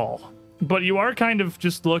progress at all. But you are kind of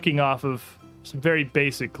just looking off of some very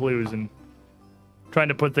basic clues and trying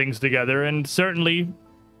to put things together, and certainly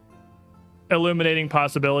illuminating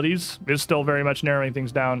possibilities is still very much narrowing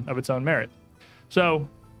things down of its own merit. So,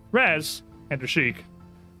 Raz and Rashik,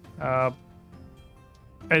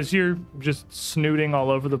 as you're just snooting all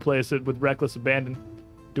over the place with reckless abandon,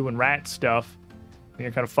 doing rat stuff, and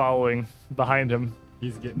you're kind of following behind him.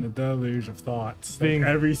 He's getting a deluge of thoughts. Being- Like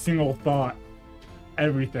every single thought.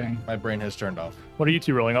 Everything. My brain has turned off. What are you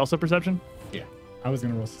two rolling? Also perception? Yeah. I was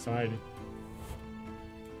gonna roll society.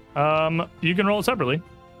 You can roll it separately.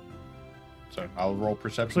 So I'll roll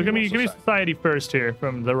perception. So you give me roll society first here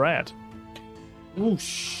from the rat.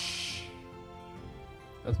 Whoosh.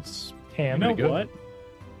 That's You Ham. know good. what?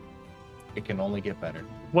 It can only get better.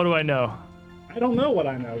 What do I know? I don't know what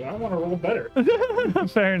I know, but I want to roll better.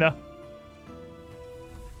 Fair enough.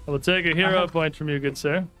 I will take a hero point from you, good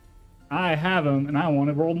sir. I have them, and I want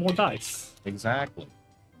to roll more dice. Exactly.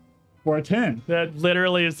 For a 10. That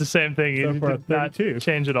literally is the same thing. So You for a did not 32.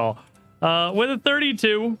 change at all. With a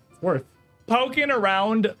 32, It's worth. poking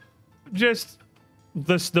around just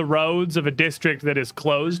the roads of a district that is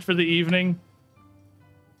closed for the evening,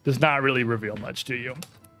 does not really reveal much to you.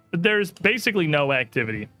 There's basically no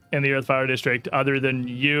activity in the Earthfire District other than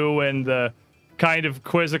you and the kind of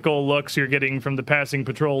quizzical looks you're getting from the passing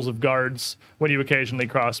patrols of guards when you occasionally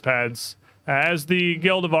cross paths. As the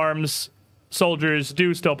Guild of Arms soldiers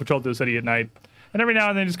do still patrol through the city at night. And every now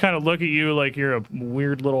and then just kind of look at you like you're a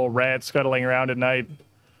weird little rat scuttling around at night,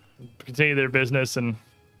 continue their business, and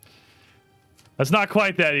that's not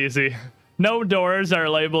quite that easy. No doors are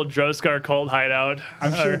labeled Droskar Cult Hideout.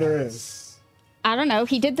 I'm sure there is. I don't know.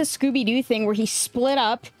 He did the Scooby-Doo thing where he split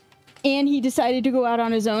up and he decided to go out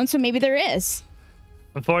on his own, so maybe there is.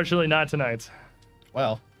 Unfortunately, not tonight.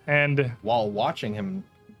 Well, And while watching him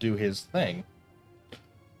do his thing,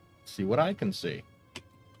 see what I can see.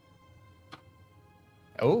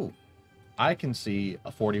 Oh, I can see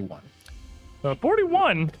a 41.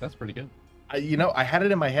 41. That's pretty good. I had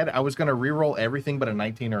it in my head. I was going to re-roll everything but a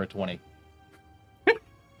 19 or a 20.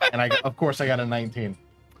 And of course, I got a 19.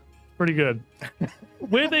 Pretty good.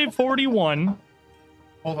 With a 41,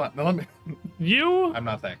 Hold on. Now let me. you I'm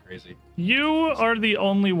not that crazy. are the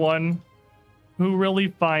only one who really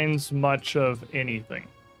finds much of anything.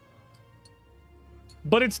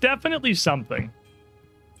 But it's definitely something.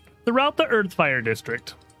 Throughout the Earthfire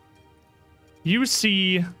District, you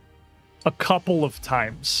see a couple of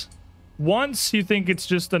times. Once, you think it's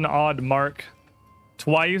just an odd mark.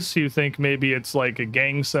 Twice, you think maybe it's like a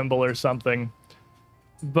gang symbol or something.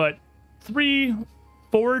 But 3,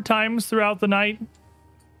 4 times throughout the night,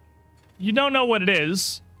 you don't know what it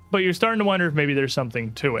is, but you're starting to wonder if maybe there's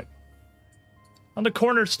something to it. On the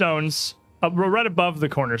cornerstones, right above the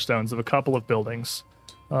cornerstones of a couple of buildings,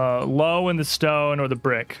 low in the stone or the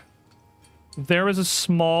brick, there is a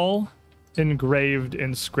small engraved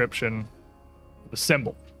inscription, a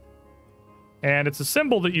symbol. And it's a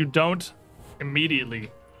symbol that you don't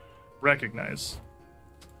immediately recognize.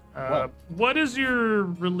 What is your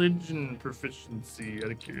religion proficiency,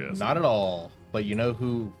 out of curiosity? Not at all. But you know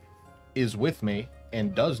who is with me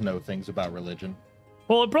and does know things about religion?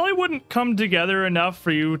 Well, it probably wouldn't come together enough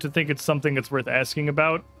for you to think it's something that's worth asking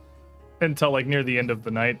about until like near the end of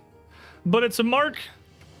the night. But it's a mark.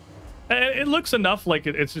 It looks enough like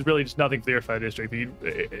it's just really just nothing for the Earthfire District.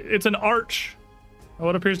 It's an arch.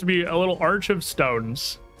 What appears to be a little arch of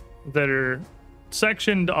stones that are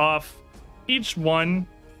sectioned off, each one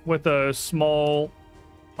with a small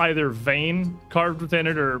either vein carved within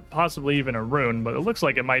it or possibly even a rune, but it looks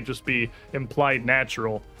like it might just be implied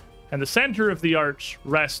natural. And the center of the arch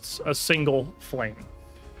rests a single flame.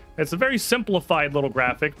 It's a very simplified little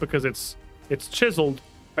graphic because it's chiseled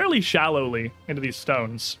fairly shallowly into these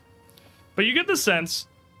stones. But you get the sense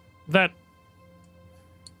that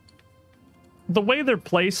the way they're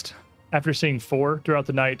placed after seeing 4 throughout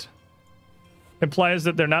the night implies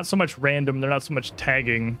that they're not so much random, they're not so much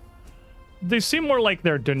tagging. They seem more like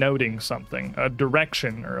they're denoting something, a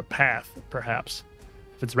direction or a path, perhaps.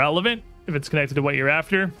 If it's relevant, if it's connected to what you're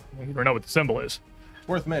after, you don't know what the symbol is.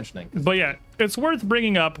 Worth mentioning. But yeah, it's worth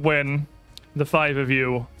bringing up when the 5 of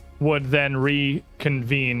you would then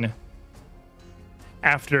reconvene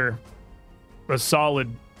after a solid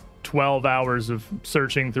 12 hours of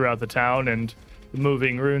searching throughout the town and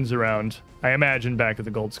moving runes around, I imagine back at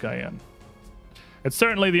the Gold Sky Inn. It's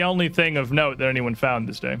certainly the only thing of note that anyone found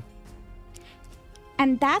this day.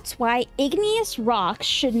 And that's why igneous rocks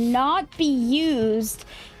should not be used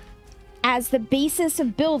as the basis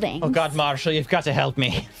of buildings. oh God, Marshall, you've got to help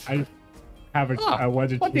me. I have a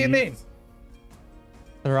wedge of What do you cheese. mean?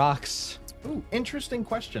 The rocks. Ooh, interesting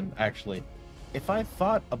question, actually. If I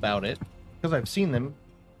thought about it, because I've seen them,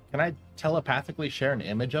 can I telepathically share an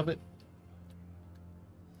image of it?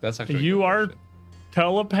 That's actually a You good are question.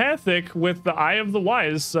 telepathic with the Eye of the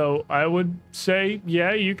Wise, so I would say,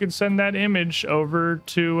 yeah, you could send that image over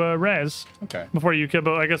to Rez Okay. before you came.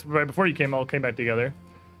 I guess right before you came back together.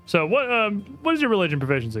 So what is your religion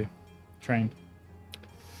proficiency? Trained.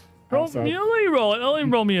 Roll, Also- let me roll it. Only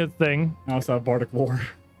roll me a thing. I also have Bardic Lore.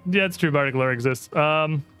 Yeah, it's true. Bardic lore exists.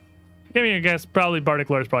 Give me a guess. Probably Bardic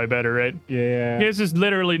lore is probably better, right? Yeah. It's just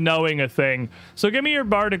literally knowing a thing. So give me your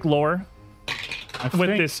Bardic lore I with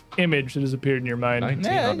think, this image that has appeared in your mind.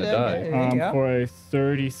 19 on the die. Yeah. for a Just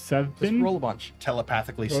 37, roll a bunch.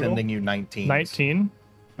 Telepathically Total? sending you 19. 19.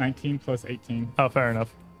 19 plus 18. Oh, fair enough.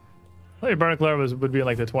 I thought your Bardic lore would be in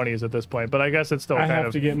like the 20s at this point, but I guess it's still I kind have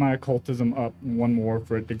of. to get my occultism up one more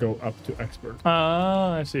for it to go up to expert.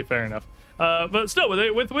 I see. Fair enough. But still,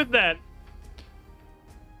 with that,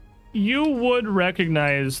 you would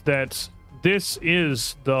recognize that this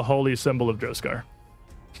is the holy symbol of Droskar.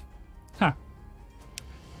 Huh.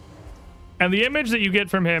 And the image that you get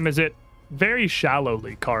from him is it very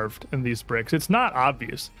shallowly carved in these bricks. It's not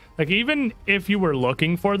obvious. Like, even if you were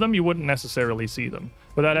looking for them, you wouldn't necessarily see them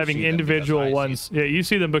without having see them individual because I ones. Yeah, you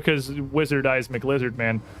see them because Wizard Eyes McLizard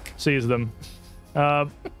Man sees them.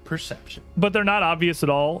 Perception. But they're not obvious at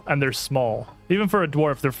all, and they're small. Even for a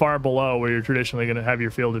dwarf, they're far below where you're traditionally going to have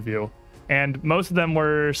your field of view. And most of them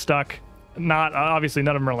were stuck, not obviously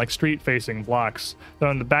none of them are like street-facing blocks. They're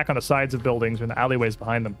on the back on the sides of buildings or in the alleyways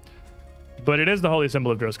behind them. But it is the holy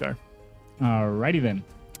symbol of Droskar. Alrighty then.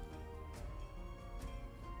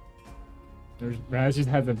 Raz just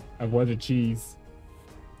has a wedge of cheese.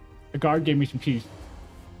 The guard gave me some cheese.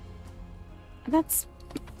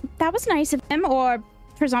 That was nice of him, or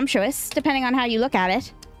presumptuous, depending on how you look at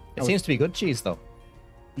it. It seems to be good cheese, though.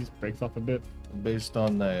 Cheese breaks off a bit. Based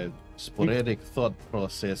on the sporadic thought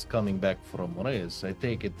process coming back from Reyes, I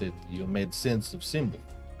take it that you made sense of symbol.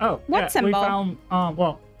 Oh, What yeah, symbol? We found,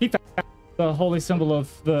 he found the holy symbol of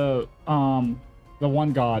the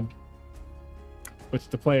one god, which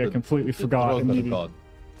the player completely forgot. Droskar immediately. god.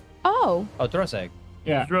 Oh, Oh, Droseg.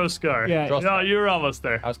 Yeah. Droskar. Yeah. No, you were almost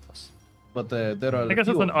there. I was close. But there are I guess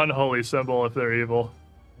a it's few an of them. unholy symbol if they're evil.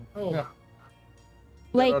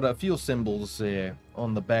 like, There are a few symbols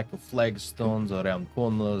on the back of flagstones, around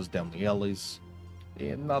corners, down the alleys.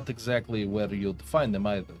 Not exactly where you'd find them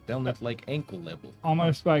either. Down at like ankle level.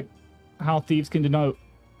 Almost like how thieves can denote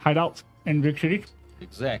hideouts in big cities.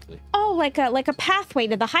 Exactly. oh, like a pathway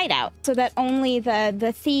to the hideout, so that only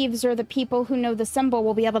the thieves or the people who know the symbol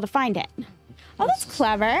will be able to find it. Oh, that's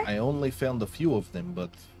clever. I only found a few of them, but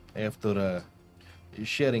after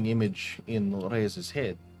sharing image in Reyes'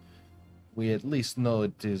 head, we at least know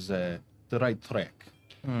it is the right track.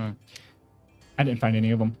 I didn't find any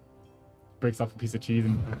of them. Breaks off a piece of cheese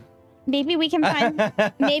and Maybe we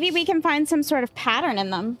can find some sort of pattern in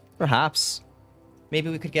them. Perhaps. Maybe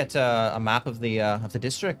we could get a map of the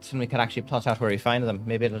district, and we could actually plot out where we find them.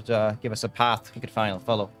 Maybe it'll give us a path we could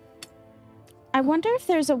follow. I wonder if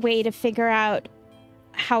there's a way to figure out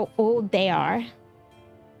how old they are.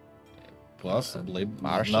 Possibly.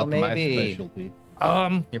 Marshall, Not my maybe. specialty.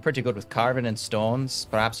 You're pretty good with carving and stones.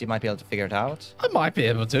 Perhaps you might be able to figure it out. I might be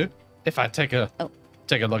able to if I take a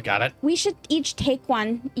look at it. We should each take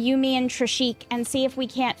one, you, me, and Trishik, and see if we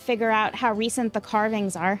can't figure out how recent the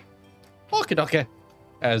carvings are. Okay.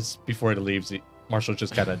 As before it leaves, Marshall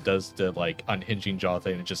just kind of does the like unhinging jaw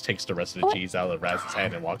thing and just takes the rest of the cheese out of Raz's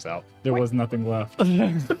hand and walks out. there was nothing left.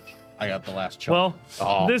 I got the last chunk. Well,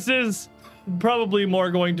 Oh. this is probably more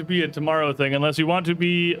going to be a tomorrow thing unless you want to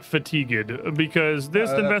be fatigued, because this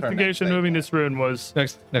That's our next investigation day. moving this rune would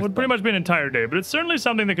pretty much be an entire day, but it's certainly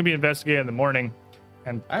something that can be investigated in the morning,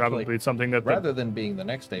 and Actually, probably something that rather than being the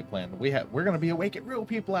next day plan, we're gonna be awake at real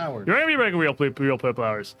people hours. you're gonna be making real people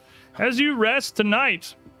hours. As you rest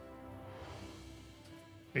tonight,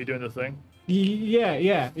 are you doing the thing?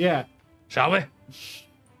 Yeah. Shall we?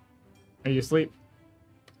 Are you asleep?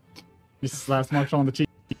 This is last Marshall on the cheek.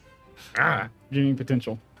 Dreaming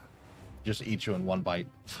potential. Just eat you in one bite.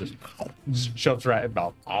 Just Shoves right in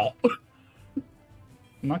mouth. Oh. I'm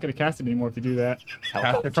not gonna cast it anymore if you do that.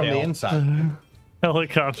 cast it from the inside.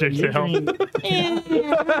 Helicopter Your tail. dream,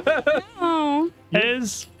 Oh,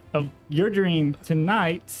 Is your dream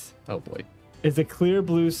tonight Oh boy. is a clear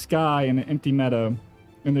blue sky and an empty meadow,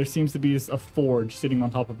 and there seems to be a forge sitting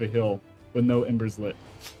on top of a hill with no embers lit.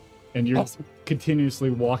 And you're just continuously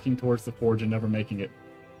walking towards the forge and never making it.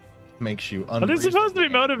 Makes you are this supposed to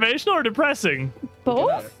be motivational or depressing?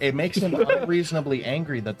 both? It makes him unreasonably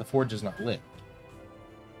angry that the forge is not lit.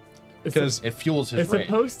 It's It fuels his It's rage.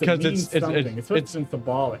 supposed to 'Cause mean it's- something. It's supposed to be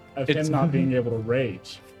symbolic of it's- him not being able to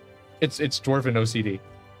rage. It's dwarven OCD.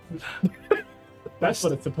 That's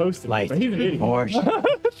what it's supposed to be. Light. But he's an idiot. Forge.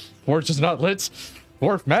 Forge is not lit.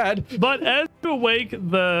 Dwarf mad. But as you awake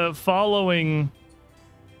the following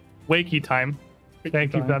wakey time,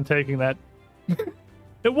 thank you, time. I'm taking that.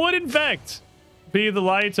 It would, in fact, be the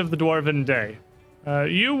light of the dwarven day.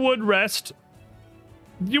 You would rest.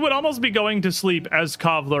 You would almost be going to sleep as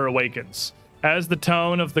Kovler awakens, as the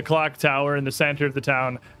tone of the clock tower in the center of the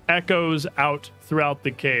town echoes out throughout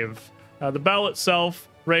the cave. The bell itself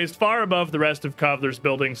raised far above the rest of Kovler's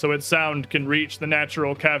building, so its sound can reach the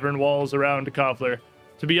natural cavern walls around Kovler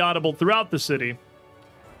to be audible throughout the city.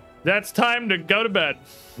 That's time to go to bed.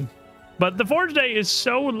 But the Forge Day is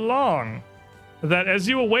so long that as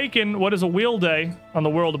you awaken what is a wheel day on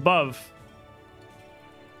the world above,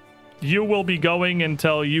 you will be going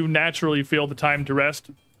until you naturally feel the time to rest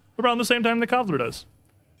around the same time that Kovler does.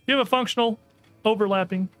 You have a functional,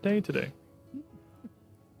 overlapping day today.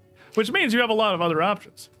 Which means you have a lot of other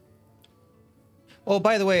options. Oh,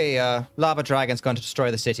 by the way, Lava Dragon's going to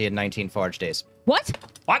destroy the city in 19 Forge days. What?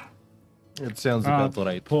 What? It sounds about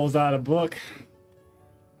right. Pulls out a book.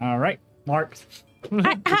 All right, Mark.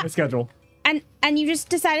 The schedule. And you just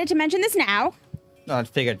decided to mention this now? No, I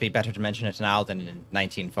figured it'd be better to mention it now than in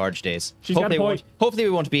 19 Forge days. She's got a point. Hopefully we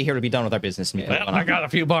won't be here to be done with our business. And Well, I got a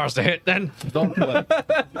few bars to hit then. Don't worry.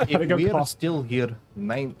 If go we are call. still here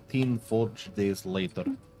 19 Forge days later,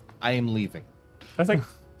 I am leaving. That's like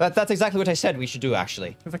That's exactly what I said we should do,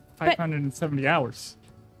 actually. 570 hours.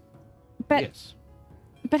 But Yes.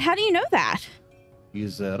 but how do you know that?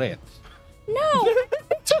 He's a rat. No,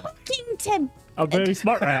 I'm talking to. A very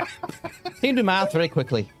smart rat. He can do math very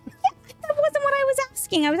quickly. That wasn't what I was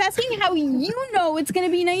asking. I was asking how you know it's going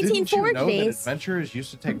to be 19 Didn't you Forge know that days. adventurers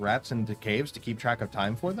used to take rats into caves to keep track of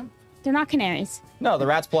time for them? They're not canaries. No, the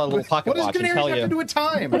rats pull out a little pocket What does watch and canaries tell have to do you. with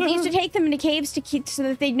time? They used to take them into caves to keep so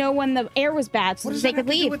that they'd know when the air was bad, so What that does they that have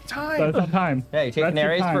could to do leave. with So time? it's on time. Yeah, you take That's your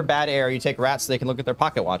canaries for time. bad air. You take rats so they can look at their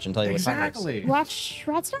pocket watch and tell you what time it is. Exactly.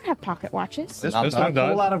 Rats don't have pocket watches. This Not one This one does.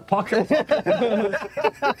 does. Pull out of pocket.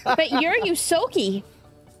 But you're Yusoki.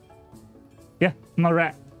 Yeah, I'm a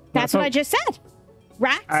rat. That's what I just said.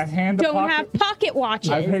 Rats I hand the don't pocket- have pocket watches.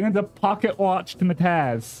 I've handed the pocket watch to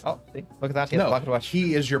Mataz. Oh, see? Look at that. He has a No, pocket watch.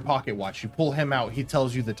 he is your pocket watch. You pull him out, he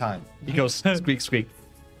tells you the time. He goes squeak squeak.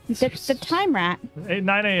 The time rat.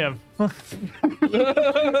 9 a.m.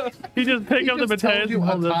 You just pick up the Just tells potatoes you and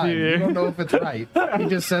a hold it up to time. your You ear. don't know if it's right. He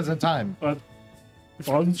just says a time. But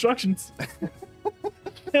follow instructions.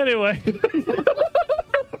 Anyway.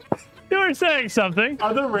 You were saying something.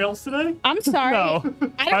 Are there rails today? I'm sorry. No. I don't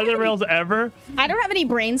Are have there any- rails ever? I don't have any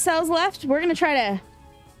brain cells left. We're gonna try to.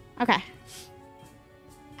 Okay.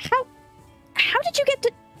 How did you get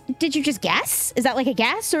to? Did you just guess? Is that like a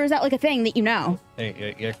guess, or is that like a thing that you know?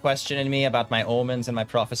 You're questioning me about my omens and my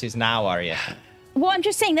prophecies now, are you? Well, I'm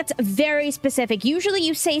just saying that's very specific. Usually,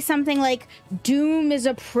 you say something like "Doom is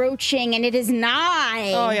approaching" and it is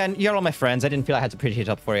nigh. Oh, yeah, you're all my friends. I didn't feel I had to pretty it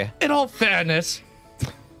up for you. In all fairness,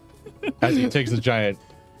 As he takes a giant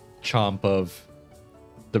chomp of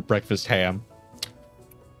the breakfast ham.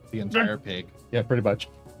 The entire pig. Yeah, pretty much.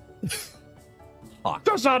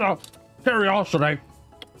 just out of curiosity,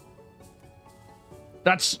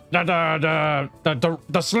 that's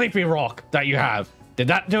the sleepy rock that you have. Did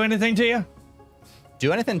that do anything to you?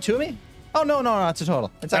 Do anything to me? Oh, no, it's a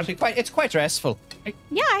total. It's actually quite restful.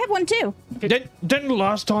 Yeah, I have one too. Didn't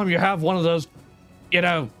last time you have one of those,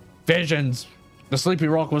 visions? The sleepy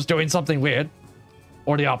rock was doing something weird,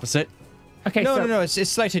 or the opposite. Okay, No, so no, it's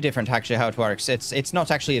slightly different actually how it works. It's not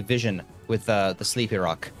actually a vision with the sleepy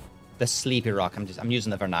rock. The sleepy rock. I'm using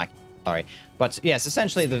the vernacular. Sorry, but yes,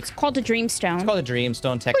 essentially it's Called a dreamstone. called a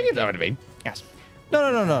dreamstone technically. You know what I mean? Yes.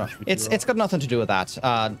 No. It's got nothing to do with that.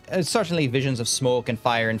 Certainly visions of smoke and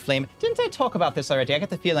fire and flame. Didn't I talk about this already? I get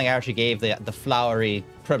the feeling I actually gave the flowery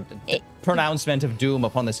pronouncement of doom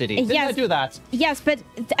upon the city. Didn't I Yes. do that? Yes, but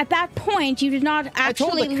at that point, you did not I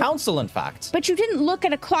told actually. the council, in fact. But you didn't look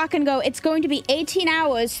at a clock and go, "It's going to be 18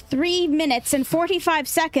 hours, 3 minutes, and 45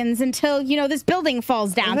 seconds until this building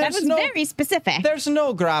falls down." That There's was no- very specific. There's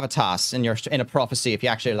no gravitas in a prophecy if you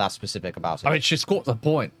actually are that specific about it. I mean, she's got the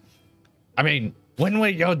point. I mean, when were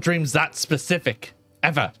your dreams that specific?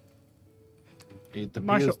 Ever? It appears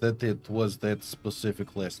Marshall. that it was that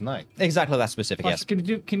specific last night. Exactly that specific, yes. Can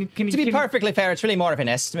you To be perfectly fair, it's really more of an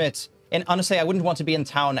estimate. And honestly, I wouldn't want to be in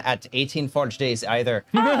town at 18 Forge days either.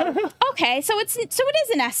 Okay, so it is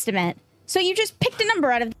an estimate. So you just picked a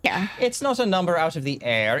number out of the air. It's not a number out of the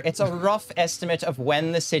air. It's a rough estimate of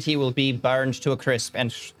when the city will be burned to a crisp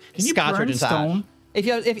and you scattered burn into ash. stone?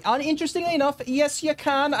 Interestingly enough, yes, you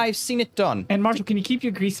can. I've seen it done. And Marshall, can you keep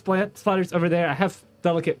your grease splatters over there? I have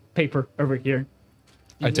delicate paper over here.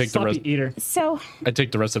 I take the Sloppy rest. eater. So I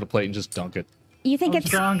take the rest of the plate and just dunk it. you think I'm it's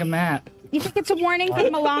strong and Matt. a warning from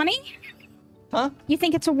Milani? Huh? You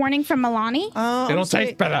think it's a warning from Milani? It'll Honestly-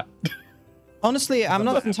 taste better. Honestly, I'm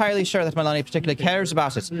not entirely sure that Melanie particularly cares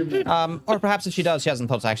about it. Or perhaps if she does, she hasn't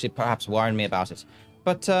thought to actually perhaps warn me about it.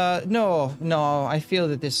 But no, I feel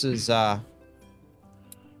that this is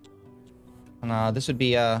this would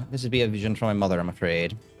be a vision from my mother, I'm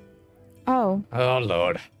afraid. Oh, Oh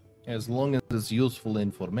Lord. As long as it's useful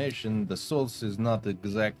information, the source is not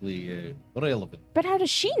exactly relevant. but how does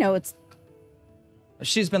she know it's?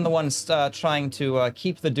 She's been the one trying to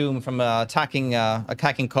keep the Doom from attacking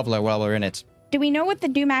Kovler while we're in it. Do we know what the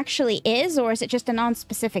doom actually is, or is it just a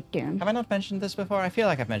non-specific doom? Have I not mentioned this before? I feel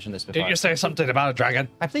like I've mentioned this before. Did you say something about a dragon?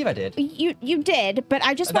 I believe I did. You did, but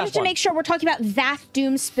I just That's wanted to one. make sure we're talking about that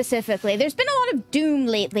doom specifically. There's been a lot of doom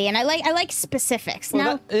lately, and I like specifics.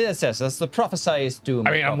 Well, now, yes, that's the prophesized Doom.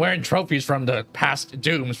 I mean, I'm wearing trophies from the past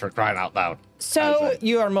dooms for crying out loud. so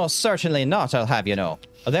You are most certainly not, I'll have you know.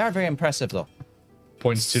 They are very impressive, though.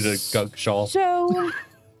 Points to the gug shawl. So,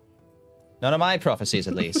 None of my prophecies,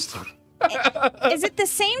 at least. is it the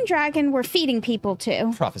same dragon we're feeding people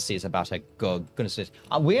to? Prophecies about a gug. Goodness sake.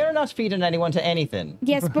 We're not feeding anyone to anything.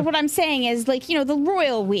 Yes, but what I'm saying is, like, you know, the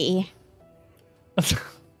royal we. I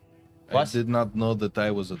What? did not know that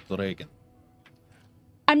I was a dragon.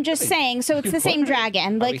 I'm just saying, so it's the same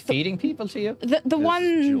dragon. Are we Like, feeding people to you? the This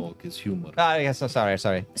one. joke is humor. Ah, yes, so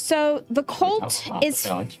sorry. So the cult is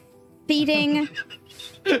feeding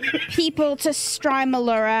people to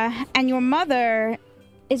Strymalura, and your mother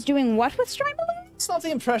is doing what with Strymalura? It's not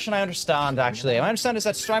the impression I understand, actually. My understanding is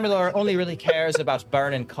that Strymalur only really cares about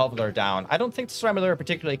burning Cobbler down. I don't think Strymalur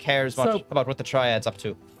particularly cares much So- about what the Triad's up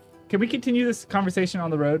to. Can we continue this conversation on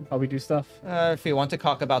the road while we do stuff? If you want to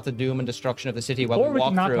talk about the doom and destruction of the city while Or we we walk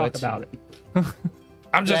can not through talk it, about it.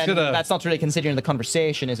 I'm just then gonna. that's not really considering the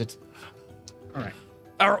conversation, is it? All right.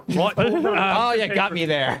 What? Oh, you got me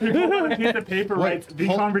there. A piece of paper Wait, writes the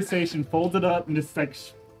hold- conversation, folds it up, and just like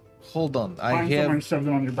Hold on. I finds somewhere and have shoves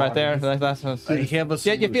it on your body. Right there. That's I have a Yeah,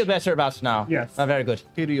 solution. you feel better about it now. Yes. Oh, very good.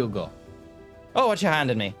 Here you go. Oh, what you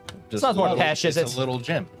handed me? It's not a more little- cash, is it's it? a little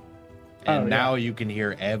gem. Oh, And yeah. now you can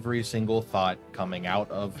hear every single thought coming out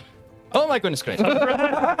of. Oh my goodness gracious.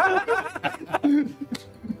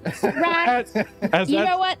 Right. As You that-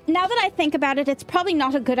 know what? Now that I think about it, it's probably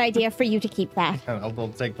not a good idea for you to keep that. I'll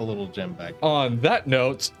take the little gem back. On that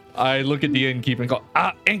note, I look at the innkeep and go,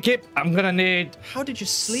 Innkeep, I'm gonna need How did you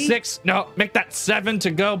sleep? 6. No, make that 7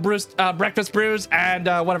 to go breakfast brews and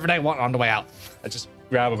whatever they want on the way out. I just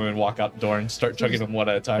grab them and walk out the door and start chugging them one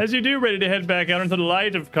at a time. As you do, ready to head back out into the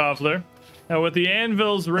light of Kovler, with the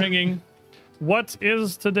anvils ringing, what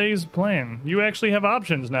is today's plan? You actually have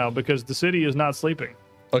options now because the city is not sleeping.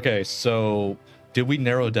 Okay, so did we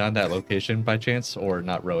narrow down that location by chance or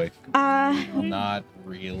not really? Not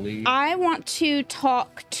really. I want to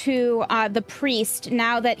talk to the priest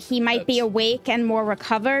now that he might be awake and more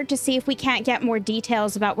recovered to see if we can't get more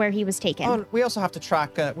details about where he was taken. Oh, we also have to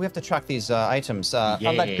track. We have to track these items on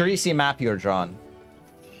that Yeah. greasy map you're drawn.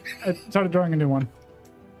 I started drawing a new one.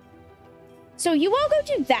 So you all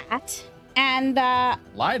go do that, and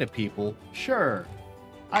Lie to people? Sure.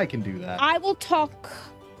 I can do that. I will talk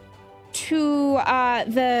to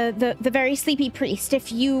the very sleepy priest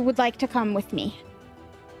if you would like to come with me.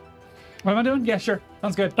 What am I doing? Yeah, sure.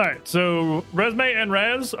 Sounds good. All right, so Resme and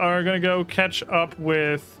Raz are going to go catch up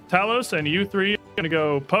with Talos, and you three are going to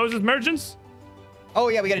go pose as merchants. Oh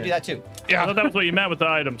yeah, we got to do that too. I thought that was what you meant with the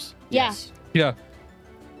items. Yeah. Yeah.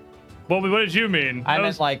 Well, what did you mean? I That meant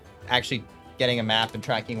was- like actually getting a map and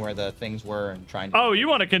tracking where the things were and trying to. Oh, you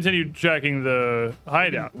want to continue checking the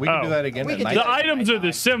hideout? We can Oh. do that again We at can night. do The items are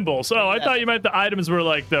the symbols. Oh, I thought you meant the items were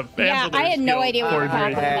like the. Yeah, I had no Guild idea what you were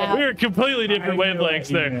forgery. talking about. We were completely different I knew wavelengths what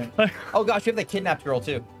you there. meant. Oh gosh, we have the kidnapped girl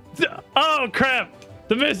too. Oh crap!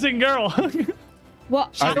 The missing girl. Well,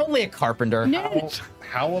 She's only a carpenter. no.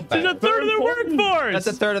 How about She's a third of their workforce. That's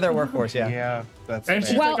a third of their workforce. Yeah. Yeah, that's And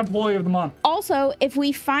she's fair. Well- like employee of the month. Also, if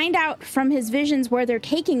we find out from his visions where they're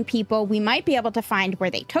taking people, we might be able to find where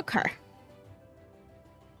they took her.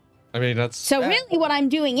 I mean, that's. So really what I'm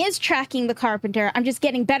doing is tracking the carpenter. I'm just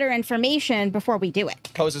getting better information before we do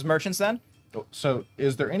it. Pose as merchants then. So,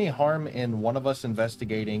 is there any harm in one of us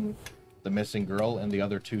investigating the missing girl and the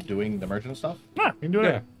other two doing the merchant stuff? Ah, you can do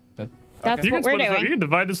it. Yeah. That's You can, what we're split this up. You doing. can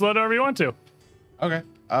divide this load however you want to. Okay.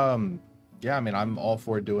 Yeah, I mean, I'm all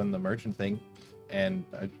for doing the merchant thing, and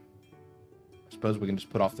I suppose we can just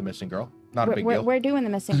put off the missing girl. Not a big deal. We're doing the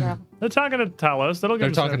missing girl. They're talking to Talos. That'll They're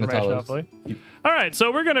give us some talking to information, Talos. hopefully. All right,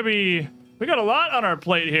 so we got a lot on our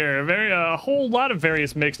plate here. A whole lot of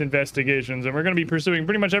various mixed investigations, and we're going to be pursuing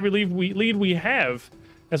pretty much every lead we have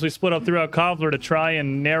as we split up throughout Kovler to try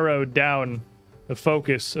and narrow down the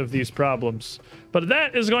focus of these problems. But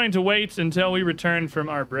that is going to wait until we return from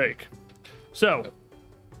our break. So,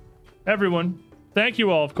 everyone, thank you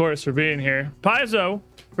all, of course, for being here. Paizo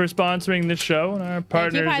for sponsoring this show, and our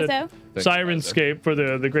Thank you, partners at Paizo. Thank Sirenscape for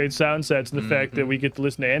the great sound sets and the fact that we get to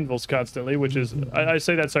listen to anvils constantly, which is, I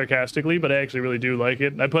say that sarcastically, but I actually really do like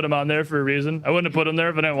it. I put them on there for a reason. I wouldn't have put them there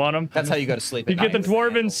if I didn't want them. That's how you go to sleep. You at get the night.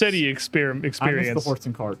 Dwarven City I miss the experience. horse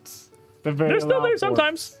and carts. The very They're still loud there horse.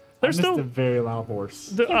 sometimes. I They're miss still the very loud horse.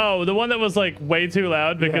 the one that was like way too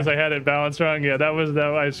loud because Yeah. I had it balanced wrong. Yeah, that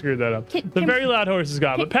I screwed that up. Can- The can- very loud horse is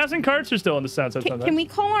gone, but passing carts are still in the sound set sometimes. Can we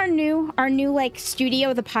call our new like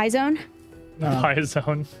studio the Pie Zone? No, Pie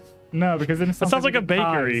zone. no, because then it sounds like a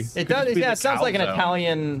bakery. It Could just does. be Yeah, the it sounds like an calzone.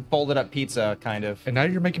 Italian folded up pizza kind of. And now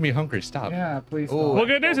you're making me hungry. Stop. Yeah, please. Ooh. Stop. Well,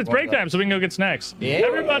 good news. It's break time, so we can go get snacks. Yeah.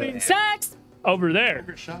 Everybody, Snacks. over there.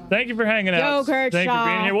 Kershaw. Thank you for hanging out. Go, Thank you for being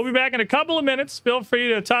Kershaw. here. We'll be back in a couple of minutes. Feel free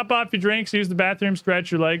to top off your drinks, use the bathroom,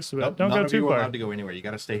 stretch your legs. Nope, Don't none go of you too are far. allowed to go anywhere. You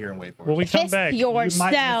got to stay here and wait for When us. we come Piss back,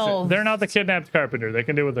 yourself. they're not the kidnapped carpenter. They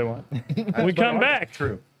can do what they want. When we come back,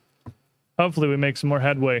 True. hopefully we make some more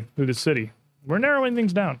headway through the city. We're narrowing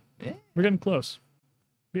things down. Yeah. We're getting close.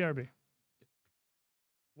 BRB.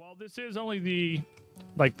 While this is only the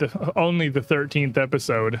 13th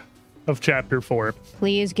episode of chapter 4,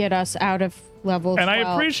 Please get us out of level 12. and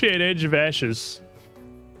I appreciate Age of Ashes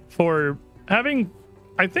for having,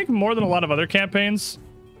 I think, more than a lot of other campaigns,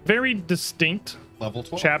 very distinct Level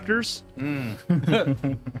 12. chapters.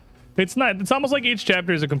 It's not. It's almost like each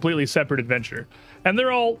chapter is a completely separate adventure, and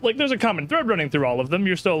they're all like there's a common thread running through all of them.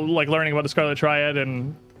 You're still like learning about the Scarlet Triad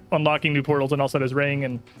and unlocking new portals and Alcetta's Ring,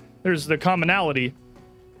 and there's the commonality.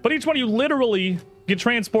 But each one you literally get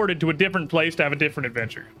transported to a different place to have a different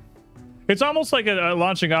adventure. It's almost like a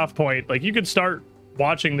launching off point. Like you could start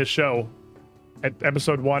watching this show at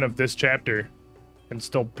episode 1 of this chapter and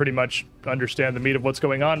still pretty much understand the meat of what's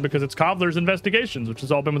going on because it's Cobbler's investigations, which has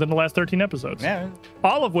all been within the last 13 episodes. Yeah,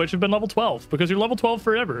 All of which have been level 12 because you're level 12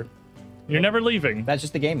 forever. You're never leaving. that's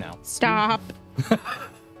just the game now. Stop.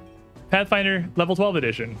 Pathfinder level 12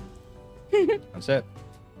 edition. That's it.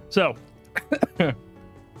 So,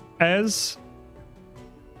 as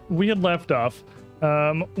we had left off,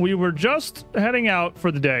 we were just heading out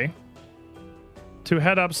for the day to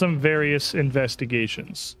head up some various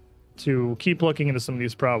investigations to keep looking into some of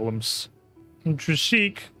these problems. And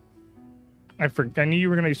Trishik, I knew you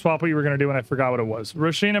were going to swap what you were going to do, and I forgot what it was.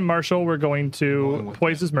 Roshin and Marshall were going Going to with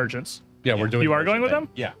Poise as merchants. Yeah, we're doing. You are going with them?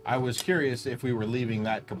 Yeah, I was curious if we were leaving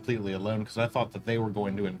that completely alone because I thought that they were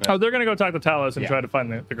going to invest. Oh, they're going to go talk to Talos and Yeah. try to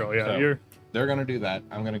find the girl. Yeah, So, you're. They're going to do that.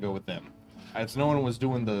 I'm going to go with them. As no one was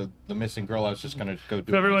doing the missing girl, I was just going to go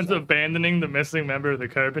do So it everyone's myself. abandoning the missing member of the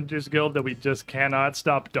Carpenters Guild that we just cannot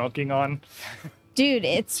stop dunking on. Dude,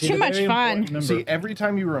 it's She's too a much very fun. important member. See, every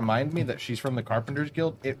time you remind me that she's from the Carpenters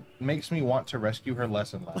Guild, it makes me want to rescue her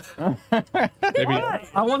less and less. Maybe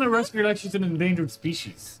I want to rescue her like she's an endangered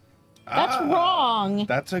species. That's wrong.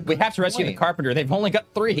 That's a We good have to rescue the point. carpenter. They've only got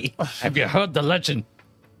 3. Have you heard the legend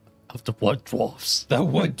of the wood dwarfs? The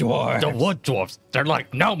wood dwarf. The wood dwarfs. They're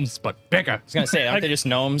like gnomes, but bigger. I was gonna say, aren't they just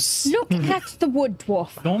gnomes? Look at the wood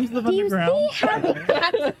dwarf. Gnomes live Do you underground. see how they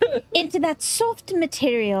cut into that soft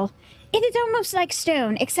material? It is almost like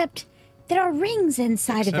stone, except there are rings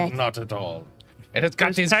inside of it. Not at all. And it's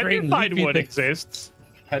got these green Petrified leafy wood things. exists.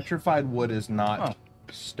 Petrified wood is not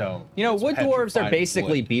stone. You know, It's wood dwarves are petrified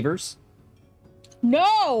basically wood. beavers.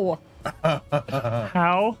 No!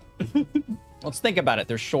 How? Let's think about it.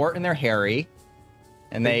 They're short and they're hairy,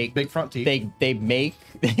 and they big front teeth. they make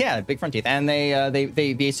big front teeth, and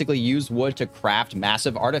they basically use wood to craft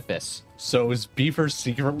massive artifice. So is beaver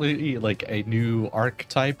secretly like a new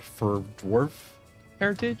archetype for dwarf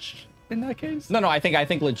heritage in that case? No, I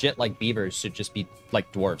think legit like beavers should just be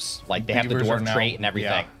like dwarves. Like they have the Beavers are dwarf now- trait and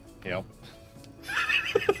everything. Yeah.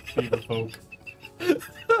 Beaver folk.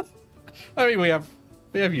 I mean, we have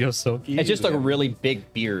Yosoki. It's just like a really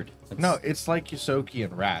big beard. It's- No, it's like Yosoki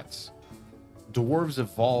and rats. Dwarves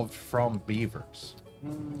evolved from beavers,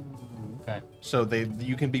 Okay. so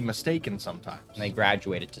you can be mistaken sometimes. And they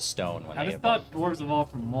graduated to stone when I they just thought dwarves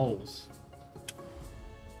evolved from moles.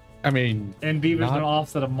 I mean, And beavers Not- are an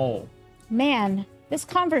offset of mole. Man, this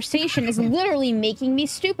conversation is literally making me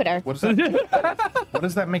stupider. What does that? What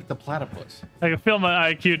does that make the platypus? I can feel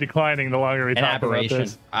my IQ declining the longer we An talk about aberration.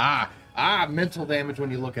 this. Mental damage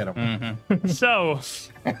when you look at them. So,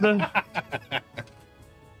 the,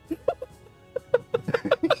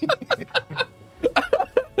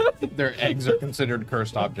 Their eggs are considered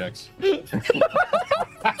cursed objects.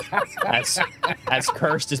 as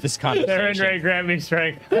cursed as this Aaron conversation. Ray grab me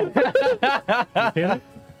strength. Taylor,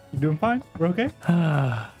 you doing fine? We're okay?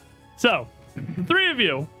 So, the 3 of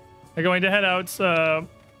you are going to head out.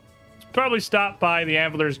 Probably stop by the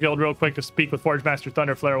Anvilers Guild real quick to speak with Forge Master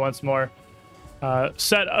Thunderflare once more.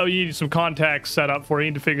 You need some contacts set up for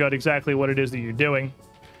you to figure out exactly what it is that you're doing.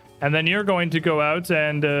 And then you're going to go out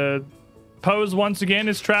and pose once again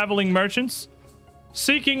as traveling merchants,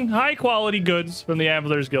 seeking high quality goods from the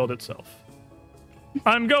Anvilers Guild itself.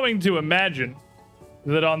 I'm going to imagine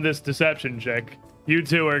that on this deception check, you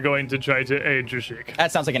two are going to try to aid Trishik.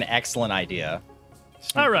 That sounds like an excellent idea.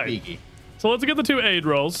 All right. Beaky. So let's get the 2 aid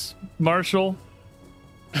rolls. Marshall.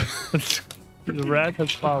 The rat has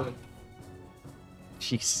fallen.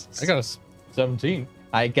 Jesus. I got a 17.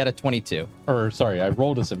 I get a 22. Or sorry, I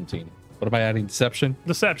rolled a 17. What am I adding? Deception,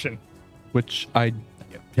 Deception. which I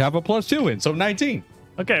have a +2 in, so 19.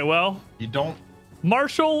 Okay, well, You don't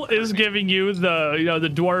Marshall is giving you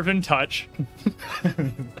the dwarven touch.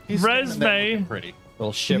 He's standing there looking Resume. pretty.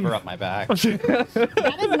 Little shiver up my back.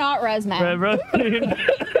 That is not Resman.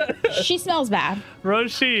 She smells bad.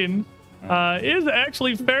 Roshin is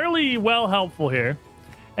actually fairly well helpful here.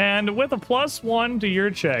 And with a +1 to your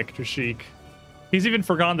check, Trishik, he's even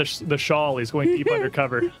forgone the shawl he's going to keep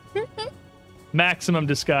undercover. Maximum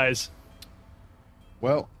disguise.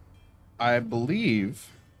 Well, I believe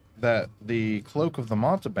that the cloak of the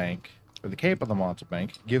Montebank, or the cape of the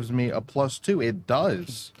Montebank, gives me a +2. It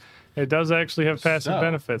does. It does actually have passive So-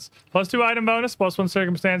 benefits. +2 item bonus, +1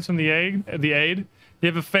 circumstance from the aid. You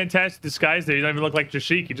have a fantastic disguise there. You don't even look like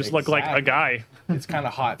Trishik. You just look like a guy. It's kind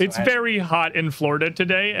of hot. so It's I had- very hot in Florida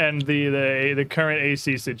today, and the current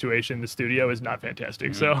AC situation in the studio is not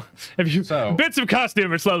fantastic. So, if you So- bits of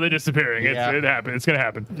costume are slowly disappearing, Yeah. it happened. It's gonna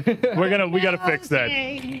happen. We gotta fix that.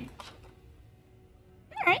 Okay.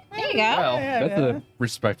 All right, there you go. Well, That's a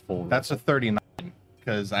respectful. that's a 39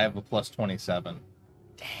 because I have a +27.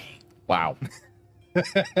 wow.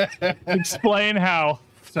 Explain how.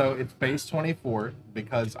 So it's base 24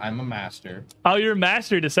 because I'm a master, Oh, you're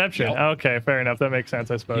master deception. Yep. Okay, fair enough. That makes sense,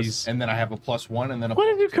 I suppose. He's and then I have a +1, and then a What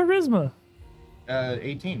is your charisma?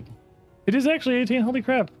 18. It is actually 18. Holy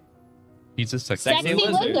crap! he's a sexy, Sexy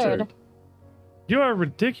lizard. You are a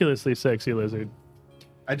ridiculously sexy lizard.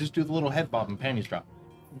 I just do the little head bob and panties drop.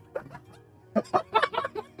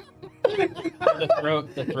 The throat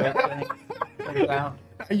thing. Comes out.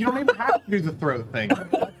 You don't even have to do the throat thing.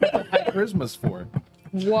 That's what high charisma's for.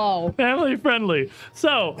 Whoa. Family friendly.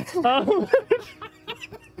 So,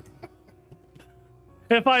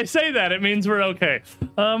 if I say that, it means we're okay.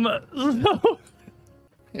 So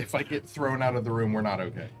If I get thrown out of the room, we're not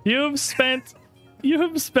okay. you have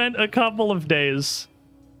spent a couple of days,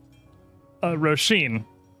 Roshin,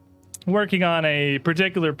 working on a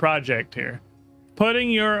particular project here,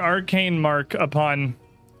 putting your arcane mark upon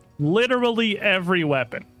literally every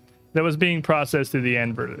weapon that was being processed through the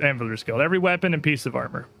Anviler's Guild, every weapon and piece of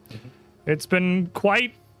armor. It's been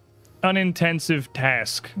quite an intensive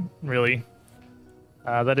task, really,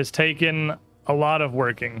 that has taken a lot of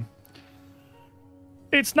working.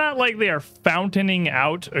 It's not like they are fountaining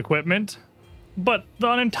out equipment, but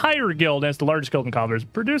an entire guild, as the largest guild in Kovler, is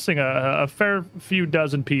producing a fair few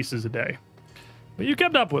dozen pieces a day. But you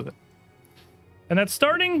kept up with it. And that's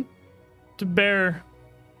starting to bear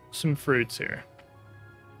some fruits here.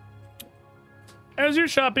 As you're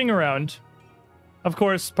shopping around, of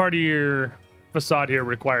course, part of your facade here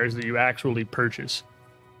requires that you actually purchase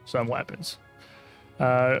some weapons.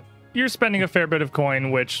 You're spending a fair bit of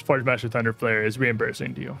coin, which Forge Master Thunderflare is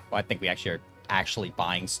reimbursing to you. Well, I think we actually are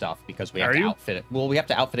buying stuff because we Are have to you? outfit it. Well, we have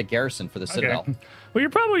to outfit a garrison for the Citadel. Well, you're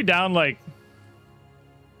probably down like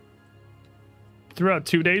throughout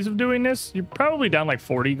 2 days of doing this. You're probably down like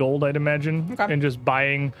 40 gold, I'd imagine, Okay. in just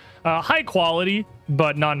buying high quality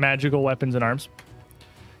but non-magical weapons and arms.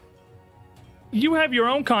 You have your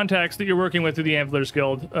own contacts that you're working with through the Antlers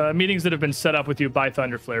Guild, meetings that have been set up with you by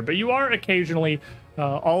Thunderflare, but you are occasionally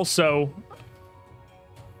also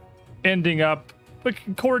ending up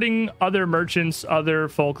courting other merchants, other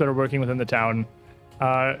folk that are working within the town,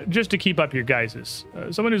 just to keep up your guises.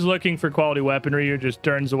 Someone who's looking for quality weaponry or just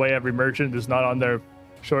turns away every merchant that's not on their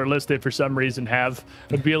short list they for some reason have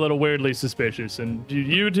would be a little weirdly suspicious, and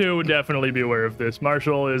you two would definitely be aware of this.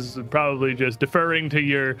 Marshall is probably just deferring to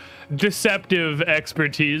your deceptive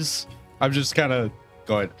expertise. I'm just kind of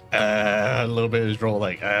going a little bit of his roll,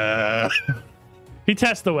 like He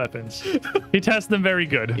tests the weapons. He tests them very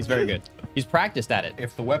good. He's very good. He's practiced at it.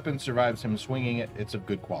 If the weapon survives him swinging it, it's of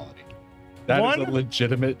good quality. That is One- a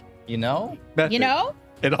legitimate You know? method. You know,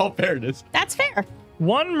 In all fairness, that's fair.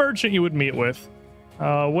 One merchant you would meet with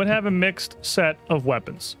would have a mixed set of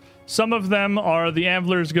weapons. Some of them are the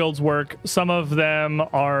Antlers Guild's work. Some of them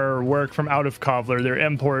are work from out of Kovler. They're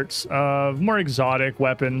imports of more exotic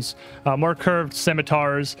weapons, more curved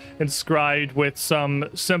scimitars inscribed with some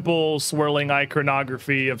simple swirling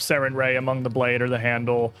iconography of Seren Ray among the blade or the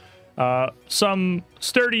handle. Some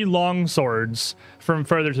sturdy long swords from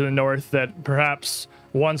further to the north that perhaps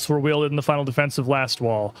once were wielded in the final defense of Last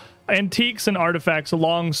Wall. Antiques and artifacts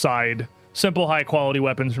alongside simple high-quality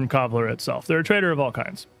weapons from Kovler itself. They're a trader of all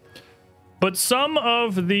kinds. But some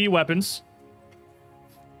of the weapons,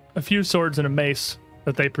 a few swords and a mace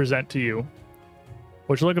that they present to you,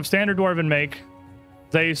 which look of standard dwarven make,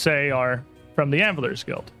 they say are from the Antlers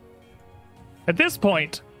Guild. At this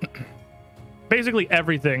point, basically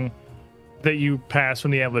everything that you pass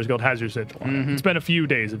from the Antlers Guild has your sigil on it. It's been a few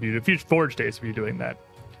days of you, a few forge days of you doing that.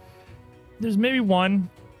 There's maybe one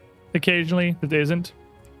occasionally that isn't,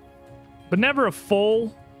 but never a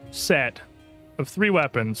full set of 3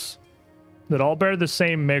 weapons that all bear the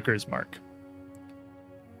same maker's mark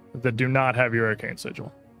that do not have your arcane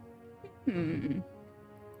sigil.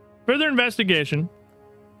 Further investigation,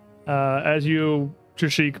 as you,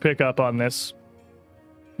 Trishik, pick up on this,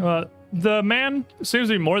 the man seems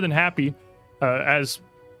to be more than happy, as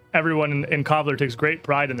everyone in Kovler takes great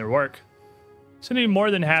pride in their work. Seems to be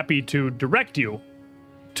more than happy to direct you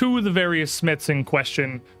to the various smiths in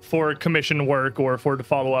question for commission work or for to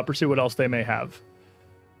follow up or see what else they may have.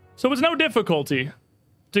 So it's no difficulty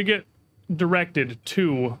to get directed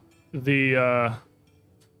to the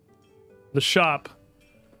shop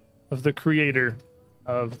of the creator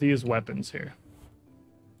of these weapons here.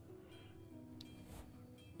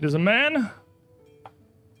 It is a man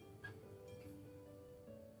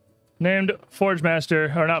named Forge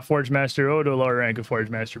Master, or not Forge Master, to a lower rank of Forge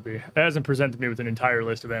Master B. It hasn't presented me with an entire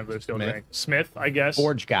list of Ambler skill rank. Smith, I guess.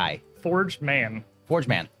 Forge guy. Forged man. Forge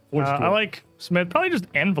man. I like Smith. Probably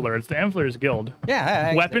just Anviler. It's the Anviler's Guild.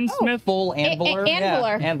 Yeah. Weaponsmith? Full Anviler. Anviler.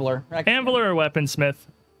 Yeah, Anviler. Anviler or Weaponsmith?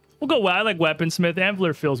 We'll go. I like Weaponsmith.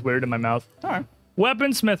 Anviler feels weird in my mouth. All right.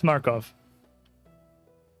 Weaponsmith Markov.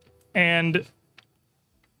 And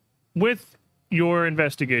with your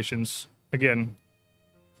investigations, again,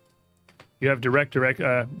 you have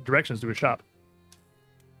directions to a shop.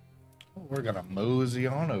 We're gonna mosey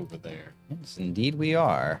on over there. Yes, indeed we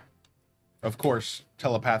are. Of course,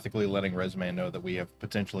 telepathically letting Resman know that we have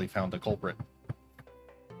potentially found a culprit.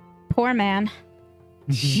 Poor man.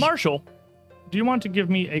 Marshall, do you want to give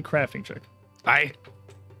me a crafting check? I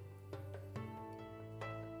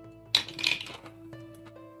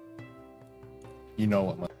You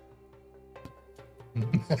know what?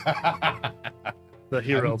 The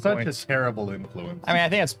hero I'm such points. a terrible influence. I mean, I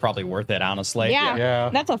think it's probably worth it, honestly. Yeah. Yeah.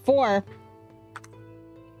 That's a 4.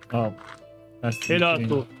 Oh, that's It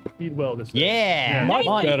also feed well this way. Yeah. Much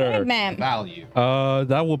better. Good man. Value.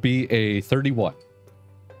 That will be a 31.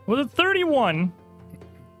 With a 31,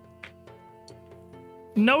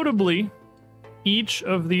 notably, each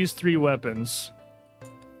of these 3 weapons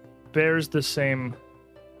bears the same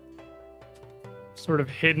sort of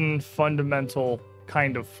hidden, fundamental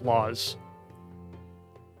kind of flaws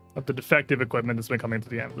of the defective equipment that's been coming to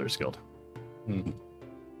the Anviler's Guild.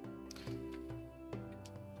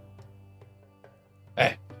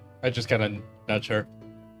 I just kind of nudge her.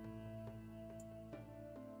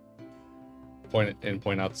 Point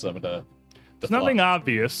out some of the It's nothing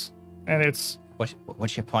obvious, and it's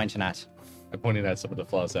What's you pointing at? I pointed at some of the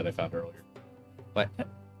flaws that I found earlier. What?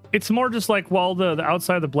 it's more just like, while the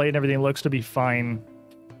outside of the blade and everything looks to be fine,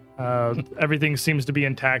 everything seems to be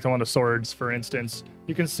intact on one of the swords, for instance.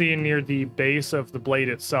 You can see near the base of the blade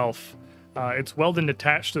itself, it's welded and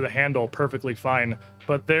attached to the handle perfectly fine,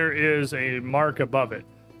 but there is a mark above it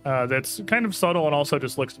that's kind of subtle and also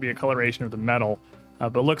just looks to be a coloration of the metal,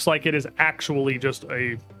 but looks like it is actually just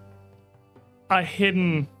a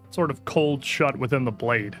hidden sort of cold shut within the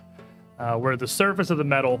blade, where the surface of the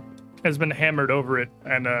metal has been hammered over it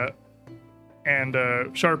and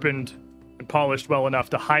sharpened and polished well enough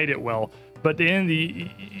to hide it well. But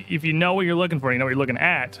if you know what you're looking for, you know what you're looking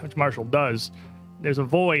at, which Marshall does, there's a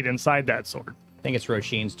void inside that sword. I think it's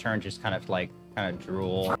Roshin's turn, just kind of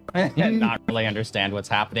drool and not really understand what's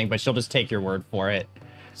happening, but she'll just take your word for it.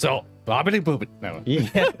 so bobbity boobity. No.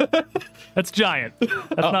 Yeah. That's giant.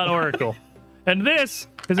 That's not Oracle. And this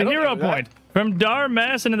is a hero point from Dar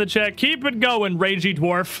Masson in the chat. Keep it going, Ragey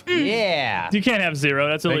Dwarf. Yeah. You can't have 0.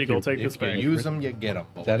 That's illegal. you. Take this If you back. use them, you get them.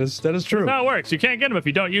 That is true. That's how it works. You can't get them if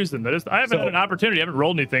you don't use them. I haven't had an opportunity. I haven't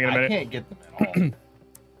rolled anything in a I minute. can't get them at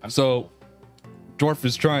all. So, Dwarf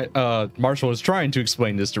is trying. Marshall is trying to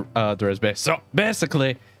explain this to Resbe. So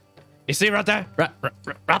basically, you see right there,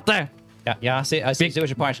 right there, Yeah, I see what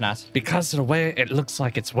you're pointing at. because of the way it looks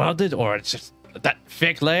like it's welded, or it's just that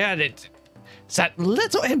fake layer. It's that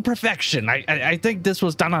little imperfection. I think this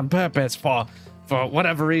was done on purpose for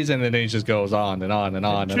whatever reason. And then he just goes on and on and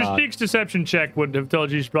on and on. Trishik's deception check would have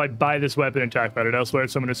told you you should probably buy this weapon and talk about it elsewhere.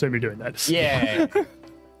 So I'm going to assume you're doing that. Yeah.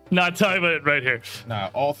 Not talking about it right here. Nah,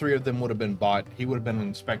 all 3 of them would have been bought. He would have been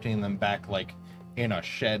inspecting them back, like, in a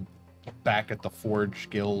shed back at the Forge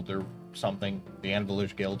Guild or something, the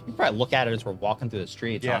Anviler's Guild. You probably look at it as we're walking through the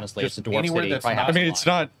streets, Yeah, honestly. It's just a dwarf anywhere city. that's Probably not- has I mean, a it's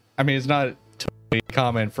lot. not. It's not totally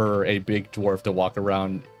common for a big dwarf to walk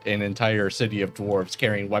around an entire city of dwarves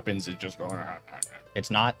carrying weapons and just going.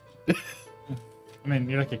 It's not. I mean,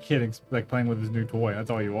 you're like a kid, like playing with his new toy.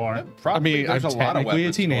 That's all you are. Probably, mean, there's I'm a lot of technically a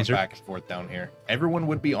weapons going teenager. back and forth down here. Everyone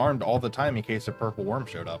would be armed all the time in case a purple worm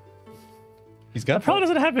showed up. He's got That probably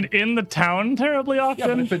doesn't happen in the town terribly Yeah, but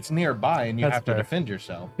often. if it's nearby and you That's have to fair. defend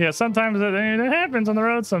yourself. Yeah, sometimes it happens on the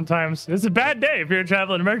road sometimes. It's a bad day if you're a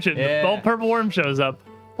traveling merchant. Yeah. The old purple worm shows up.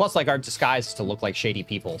 Plus, like, our disguise is to look like shady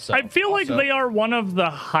people. So I feel like Also- they are one of the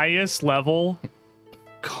highest level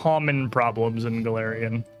common problems in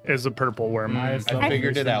Galarian is a purple worm. Highest I level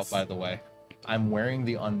figured it out, nuisance. by the way. I'm wearing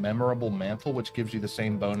the unmemorable mantle, which gives you the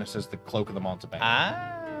same bonus as the cloak of the Mountebank.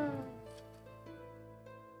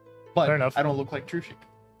 But Fair enough. I don't look like True Sheep.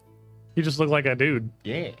 You just look like a dude.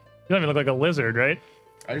 Yeah. You don't even look like a lizard, right?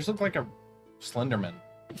 I just look like a Slenderman.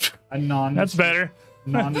 A non. That's better.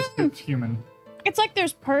 Nondescript human. It's like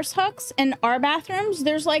there's purse hooks in our bathrooms.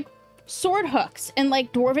 There's like sword hooks in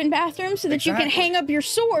like dwarven bathrooms so that you can Exactly. hang up your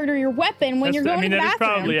sword or your weapon when you're going I mean, to the that is bathroom.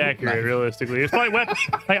 probably accurate, realistically. It's probably weapon.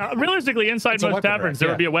 Like, realistically, inside It's a most weapon taverns, rack, there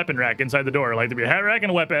yeah. would be a weapon rack inside the door. Like there'd be a hat rack and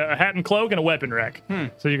a weapon, a hat and cloak and a weapon rack,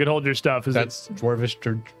 so you could hold your stuff. That's dwarvish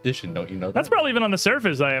tradition, don't you know? That's probably even on the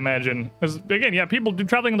surface, I imagine. Because again, yeah, people do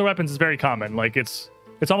traveling with their weapons is very common. Like it's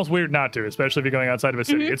almost weird not to, especially if you're going outside of a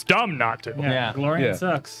city. It's dumb not to. Yeah. Yeah. Glorian Yeah.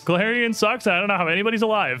 sucks. Galarian sucks. I don't know how anybody's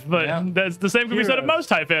alive, but Yeah. that's the same could be said of Heroes. most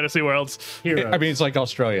high fantasy worlds. Heroes. I mean, it's like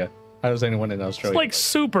Australia. How does anyone in Australia? It's like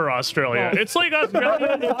super Australia. It's like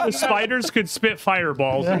Australia if the spiders could spit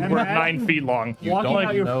fireballs and were 9 feet long. You Walking don't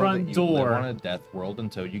out your know front that you live door. on a death world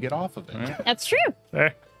until you get off of it. That's true. Eh.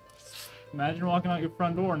 Imagine walking out your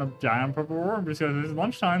front door and a giant purple worm just goes, it's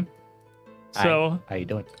lunchtime. So how you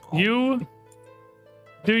doing? you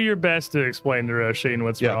do your best to explain to Roisin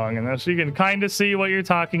what's Yeah. wrong, and then she can kind of see what you're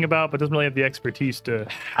talking about, but doesn't really have the expertise to.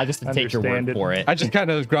 I just take your Understand word it. for it. I just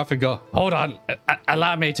kind of gruff and go, Hold on.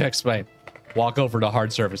 Allow me to explain. walk over to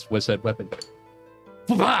hard surface with said weapon.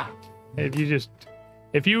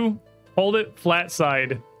 If you hold it flat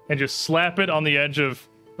side and just slap it on the edge of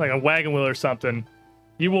like a wagon wheel or something,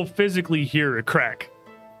 you will physically hear a crack.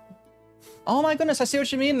 Oh my goodness, I see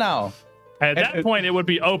what you mean now. At that point, it would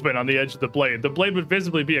be open on the edge of the blade. The blade would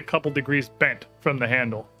visibly be a couple degrees bent from the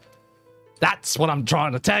handle. That's what I'm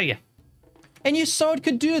trying to tell you. And your sword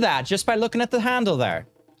could do that just by looking at the handle there.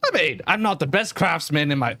 I mean, I'm not the best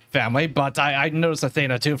craftsman in my family, but I notice a thing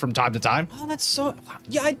or two from time to time. Oh, that's so...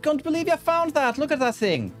 Yeah, I can't believe you found that. Look at that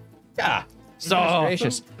thing. Yeah. Goodness So,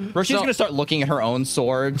 gracious. Roshi's gonna start looking at her own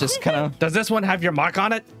sword, just kind of... does this one have your mark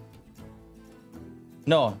on it?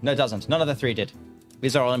 No, it doesn't. None of the three did.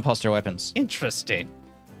 These are all imposter weapons. Interesting.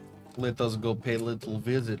 Let us go pay a little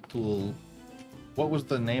visit to. What was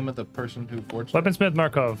the name of the person who forged? Weaponsmith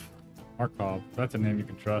Markov. Markov. That's a name you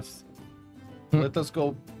can trust. Let us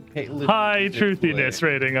go pay a little High visit to truthiness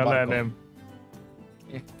rating on that Markov.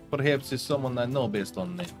 name. Perhaps it's someone I know based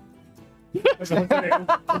on name.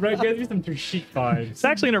 Red gives you some Trishik vibes. It's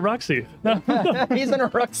actually in a Ruxy. No. He's in a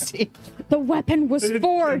Ruxy. The weapon was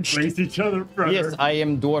forged. Embrace each other, brother. Yes, I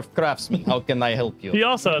am dwarf craftsman. How can I help you? He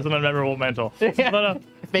also has an unmemorable mental. But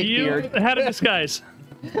Fake you beard. had a disguise.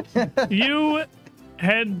 You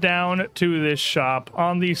head down to this shop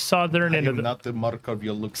on the southern I end of am the not the Markov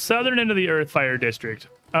you look. southern end of the Earthfire district.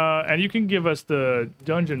 And you can give us the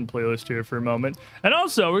dungeon playlist here for a moment. And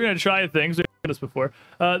also, we're gonna try things. We've done this before.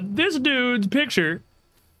 This dude's picture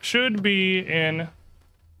should be in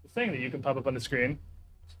the thing that you can pop up on the screen.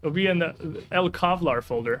 It'll be in the El Kavlar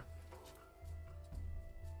folder.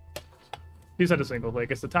 He's not a single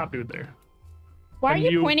click. It's the top dude there. Why are And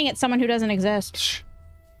you you- pointing at someone who doesn't exist?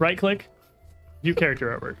 Right click. View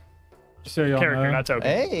character artwork. Just so y'all Character, know, not token.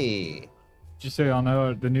 Hey. just so y'all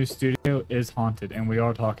know, the new studio is haunted, and we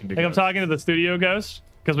are talking to Like I'm ghosts. talking to the studio ghost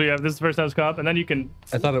because we have this is the first time it's come up, and then you can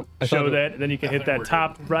I thought it. show that, and then you can hit that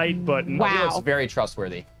top right button. Wow. He looks very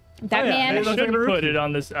trustworthy. That Oh, yeah, man. they look- Should like a put it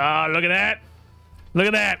on this. Ah, look at that! Look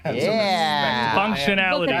at that! Yeah.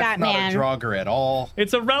 Functionality. Look at that Not man. a Draugr at all.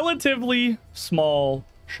 It's a relatively small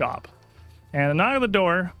shop, and a knock on the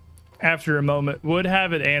door after a moment would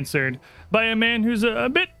have it answered by a man who's a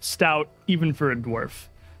bit stout, even for a dwarf.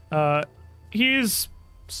 He's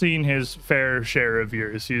seen his fair share of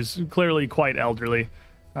years. He's clearly quite elderly.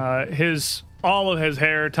 All of his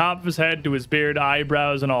hair, top of his head to his beard,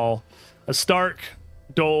 eyebrows and all, a stark,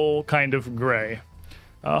 dull kind of gray.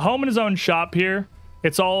 Home in his own shop here,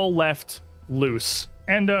 it's all left loose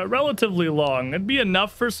and relatively long. It'd be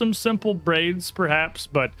enough for some simple braids, perhaps,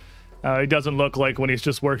 but he doesn't look like when he's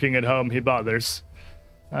just working at home he bothers.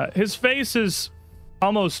 His face is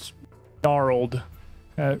almost gnarled,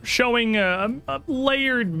 showing a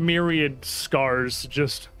layered myriad scars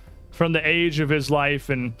just from the age of his life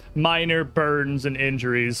and minor burns and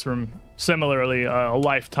injuries from similarly a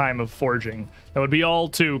lifetime of forging. That would be all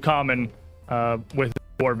too common with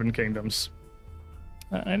dwarven kingdoms.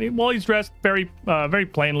 While he's dressed very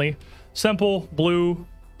plainly, simple blue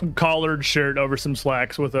collared shirt over some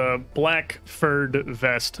slacks with a black furred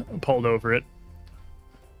vest pulled over it.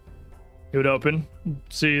 He would open,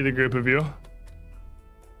 see the group of you.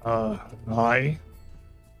 I,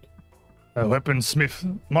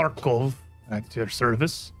 Weaponsmith Markov, at your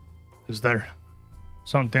service. Is there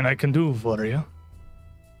something I can do for you?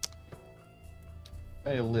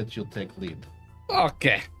 I'll let you take lead.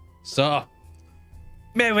 Okay. So,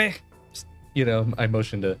 may we? You know, I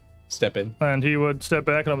motion to step in. And he would step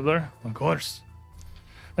back over there. Of course.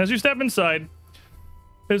 As you step inside,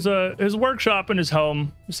 his workshop and his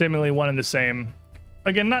home, seemingly one and the same.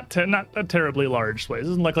 Again, not a terribly large place.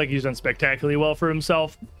 Doesn't look like he's done spectacularly well for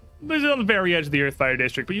himself. He's on the very edge of the Earthfire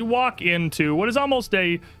District, but you walk into what is almost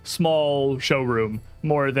a small showroom,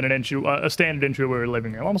 more than a standard entryway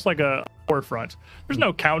living room, almost like a storefront. There's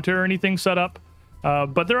no counter or anything set up,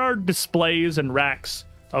 but there are displays and racks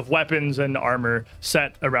of weapons and armor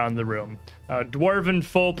set around the room. Dwarven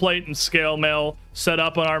full plate and scale mail set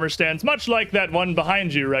up on armor stands, much like that one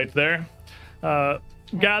behind you right there,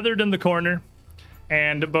 gathered in the corner.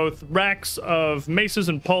 And both racks of maces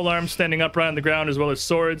and polearms standing upright on the ground, as well as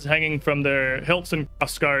swords hanging from their hilts and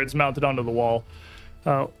crossguards mounted onto the wall.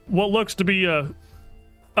 What looks to be a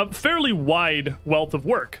fairly wide wealth of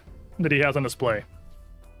work that he has on display.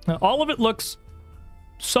 All of it looks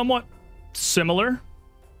somewhat similar.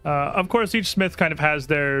 Of course, each smith kind of has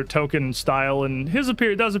their token style, and his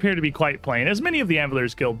does appear to be quite plain, as many of the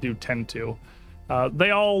Anvilers Guild do tend to.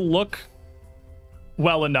 They all look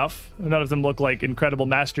well enough. None of them look like incredible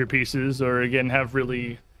masterpieces or, again, have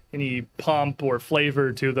really any pomp or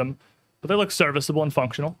flavor to them, but they look serviceable and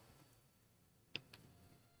functional.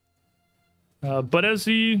 But as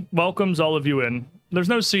he welcomes all of you in, there's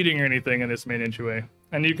no seating or anything in this main entryway,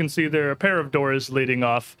 and you can see there are a pair of doors leading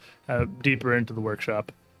off deeper into the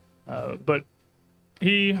workshop. But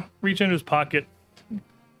he reaches into his pocket,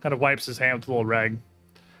 kind of wipes his hand with a little rag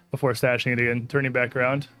before stashing it again, turning back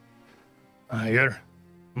around. You're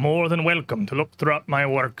more than welcome to look throughout my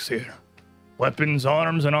works here. Weapons,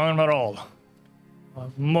 arms, and armor all.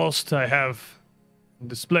 Most I have on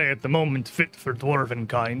display at the moment fit for dwarven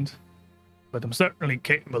kind, but I'm certainly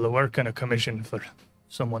capable of working a commission for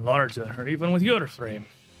someone larger, or even with your frame.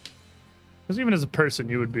 Because even as a person,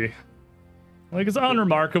 you would be... Like, it's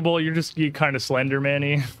unremarkable, you kind of slender,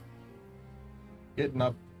 Manny. Getting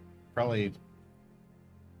up, probably...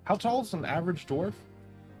 How tall is an average dwarf?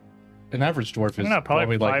 An average dwarf is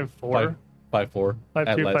probably like 5'4". 5'4".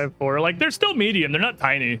 5'2", 5'4". Like, they're still medium. They're not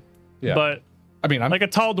tiny. Yeah. But, I mean, like, a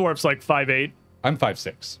tall dwarf's like 5'8". I'm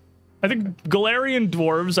 5'6". I think Galarian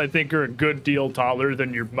dwarves, I think, are a good deal taller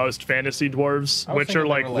than your most fantasy dwarves, which are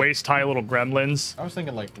like waist-high little gremlins. I was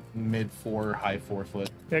thinking like mid-4, high-4 foot.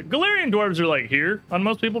 Yeah, Galarian dwarves are like here on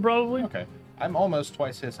most people, probably. Okay. I'm almost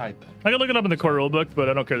twice his height then. I can look it up in the core rulebook, but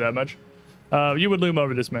I don't care that much. You would loom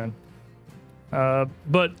over this man.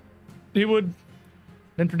 But he would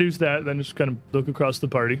introduce that, then just kind of look across the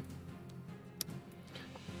party.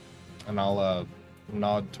 And I'll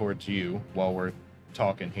nod towards you while we're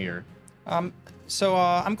talking here. So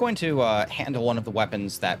I'm going to handle one of the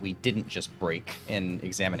weapons that we didn't just break in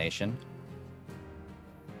examination.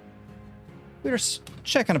 We were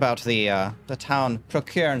checking about the town,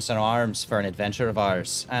 procuring some arms for an adventure of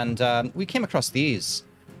ours, and we came across these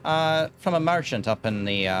from a merchant up in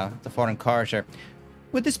the foreign quarter.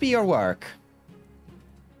 Would this be your work?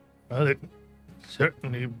 Well, it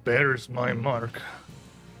certainly bears my mark.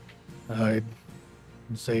 I'd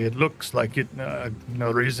say it looks like it.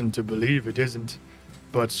 No reason to believe it isn't,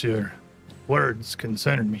 but your words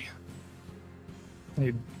concern me.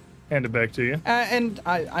 He'd hand it back to you. And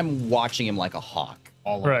I'm watching him like a hawk.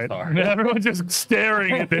 All Right. of us are. Everyone's just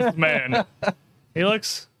staring at this man. He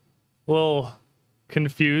looks a little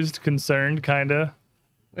confused, concerned, kinda.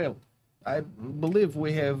 Well, I believe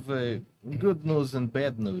we have good news and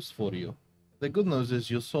bad news for you. The good news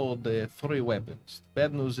is you sold 3 weapons.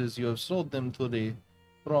 Bad news is you have sold them to the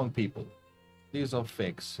wrong people. These are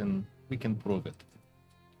fakes, and we can prove it.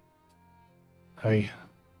 I'm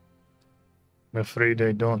afraid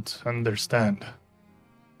I don't understand.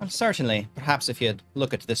 Well, certainly. Perhaps if you'd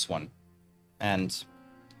look at this one, and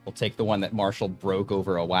we'll take the one that Marshall broke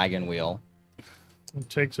over a wagon wheel. He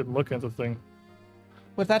takes a look at the thing.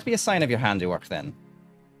 Would that be a sign of your handiwork then?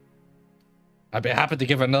 I'd be happy to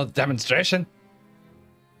give another demonstration.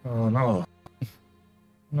 Oh no.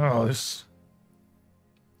 No, this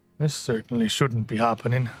certainly shouldn't be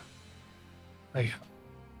happening.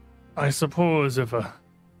 I suppose if a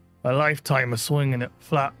lifetime of swinging it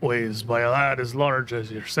flat ways by a lad as large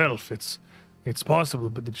as yourself, it's possible,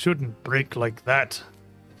 but it shouldn't break like that.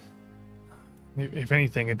 If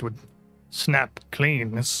anything, it would snap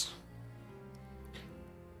clean. This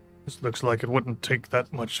looks like it wouldn't take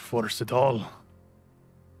that much force at all.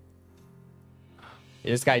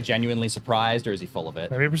 Is this guy genuinely surprised, or is he full of it?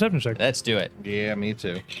 Maybe a perception check. Let's do it. Yeah, me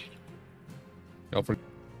too. Go for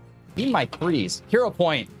Need my threes. Hero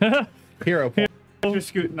point. Hero point. You're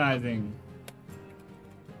scrutinizing.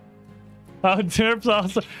 Oh, Derp's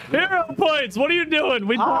awesome. Hero points. What are you doing?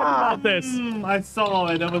 We talked about this. I saw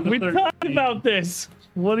it. That was We the talked 13. about this.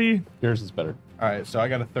 What do you? yours is better. All right, so I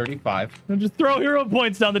got a 35. Just throw hero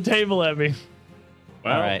points down the table at me.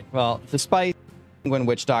 Well, All right. Well, despite Penguin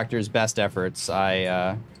Witch Doctor's best efforts,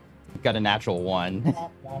 I got a natural 1.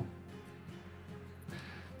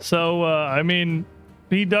 So, I mean,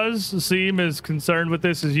 he does seem as concerned with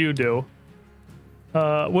this as you do.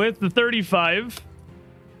 With the 35,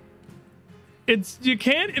 you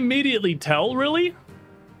can't immediately tell, really.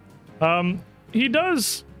 He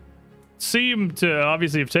does seem to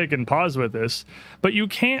obviously have taken pause with this, but you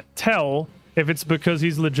can't tell if it's because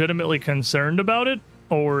he's legitimately concerned about it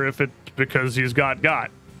or if it's because he's got.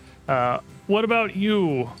 What about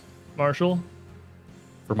you, Marshall?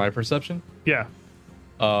 For my perception, Yeah.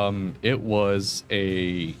 it was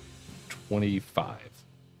a 25.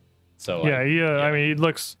 So Yeah, I mean,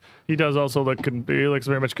 he does also look, he looks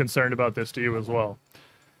very much concerned about this to you as well.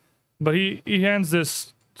 But he hands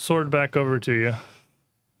this sword back over to you.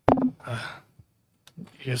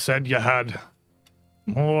 You said you had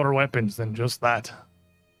more weapons than just that.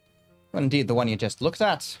 Well, indeed, the one you just looked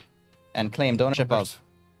at and claimed ownership of.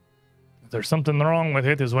 There's something wrong with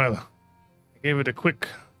it as well. I gave it a quick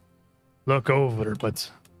look over, but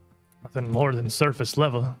nothing more than surface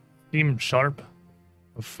level. Seemed sharp,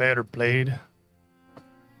 a fair blade.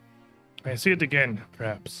 I see it again,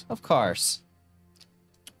 perhaps. Of course.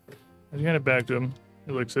 I hand it back to him.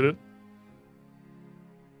 He looks at it.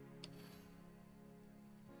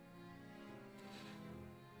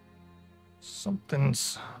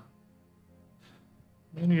 Something's.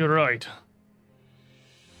 Maybe you're right.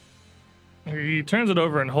 He turns it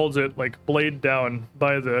over and holds it like blade down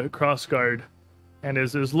by the crossguard, and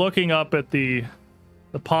is looking up at the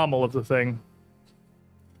pommel of the thing.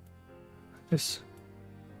 This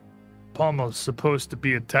pommel's supposed to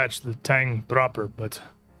be attached to the tang proper, but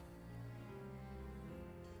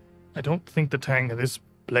I don't think the tang of this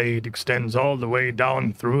blade extends all the way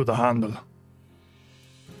down through the handle.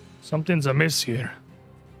 Something's amiss here.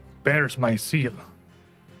 Bears my seal.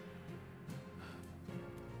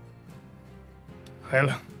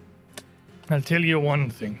 Well, I'll tell you one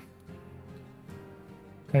thing.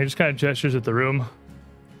 And he just kind of gestures at the room.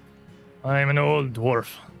 I'm an old dwarf,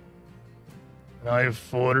 and I've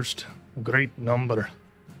forged a great number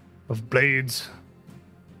of blades,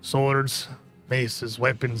 swords, maces,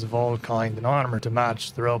 weapons of all kind, and armor to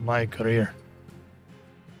match throughout my career.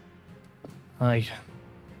 I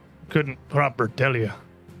couldn't proper tell you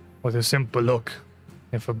with a simple look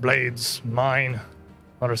if a blade's mine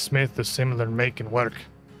or a smith of similar make and work.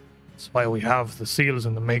 That's why we have the seals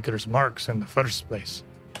and the maker's marks in the first place.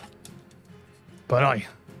 But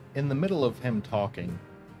In the middle of him talking,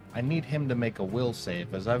 I need him to make a will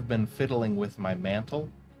save, as I've been fiddling with my mantle,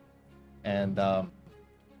 and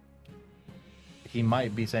he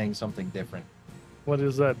might be saying something different. what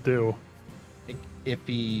does that do? If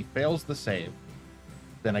he fails the save,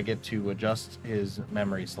 then I get to adjust his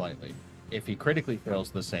memory slightly. If he critically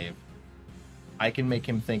fails the save, I can make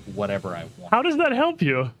him think whatever I want. How does that help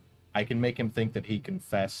you? I can make him think that he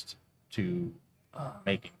confessed to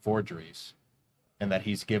making forgeries and that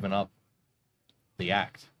he's given up the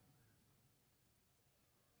act.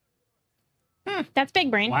 That's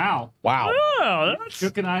big brain. Wow. wow. Oh,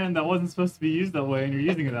 Took an item that wasn't supposed to be used that way, and you're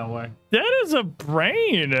using it that way. that is a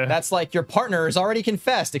brain. That's like your partner has already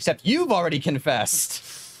confessed, except you've already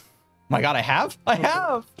confessed. My God, I have? I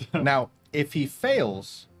have. Now, if he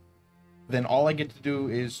fails, then all I get to do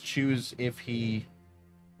is choose if he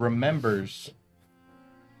remembers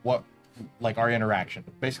what, like, our interaction.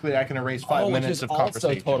 Basically, I can erase 5 which minutes is of also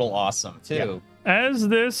conversation. total awesome, too. As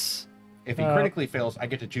this If he critically fails, I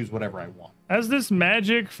get to choose whatever I want. As this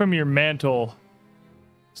magic from your mantle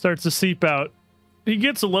starts to seep out, he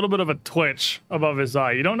gets a little bit of a twitch above his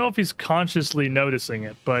eye. You don't know if he's consciously noticing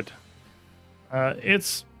it, but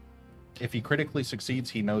it's If he critically succeeds,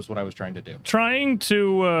 he knows what I was trying to do. trying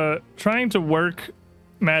to work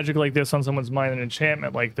magic like this on someone's mind, an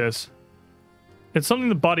enchantment like this. It's something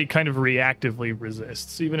the body kind of reactively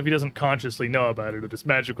resists, even if he doesn't consciously know about it. This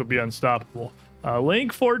magic would be unstoppable.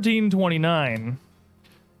 Link 1429.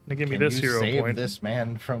 Gonna give me Can this you hero save point. this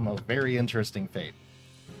man from a very interesting fate?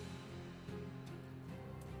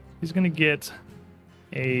 He's gonna get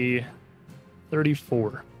a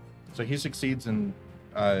 34. So he succeeds, and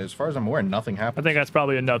as far as I'm aware, nothing I happens. think that's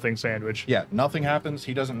probably a nothing sandwich. Yeah, nothing happens.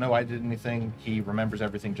 He doesn't know I did anything. He remembers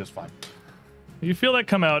everything just fine. You feel that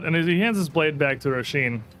come out, and as he hands his blade back to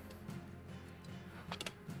Roshin,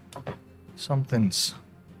 something's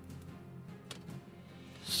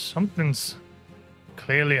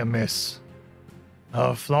clearly amiss.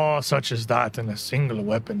 A flaw such as that in a single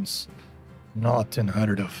weapon's not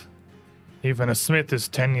unheard of. Even a smith as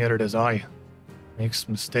tenured as I makes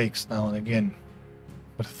mistakes now and again.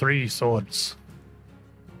 But 3 swords.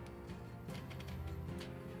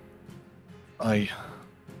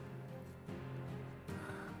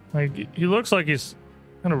 He looks like he's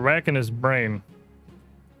kind of racking his brain.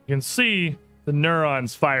 You can see the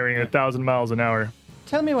neurons firing at 1,000 miles an hour.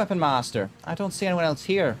 Tell me, Weapon Master. I don't see anyone else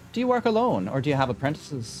here. Do you work alone, or do you have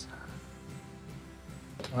apprentices?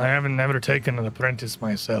 I haven't never taken an apprentice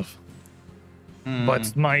myself.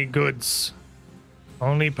 But my goods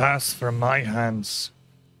only pass from my hands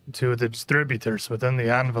to the distributors within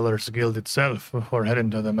the Anvilers Guild itself before heading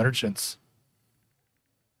to the merchants.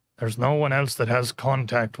 There's no one else that has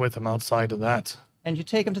contact with them outside of that. And you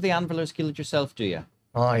take him to the Anvilers Guild yourself, do you?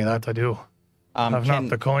 Aye, that I do. I've not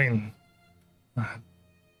the coin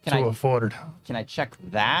to afford. Can I check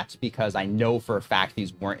that? Because I know for a fact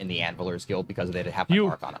these weren't in the Anvilers Guild because they didn't have my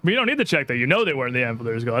mark on them. You don't need to check that. You know they were in the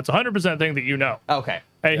Anvilers Guild. That's a 100% thing that you know. Okay.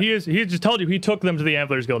 Hey, he just told you he took them to the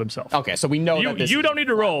Anvilers Guild himself. Okay, so we know that this you don't is need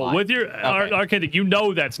to roll flat with your line. arcade that you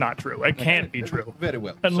know that's not true. It can't be true. Very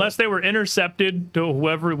well. Unless they were intercepted to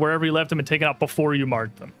wherever you left them and taken out before you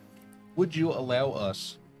marked them. Would you allow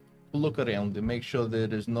us to look around and make sure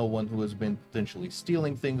there is no one who has been potentially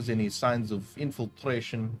stealing things, any signs of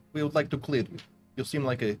infiltration? We would like to clear you. You seem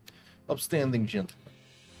like a upstanding gentleman.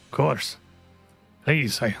 Of course.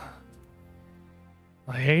 Please, I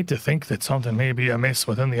hate to think that something may be amiss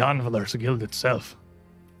within the Anvilers Guild itself.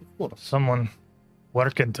 Of course. Someone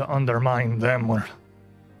working to undermine them, or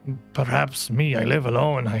perhaps me. I live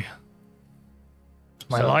alone. My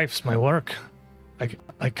So- life's my work.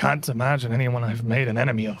 I can't imagine anyone I've made an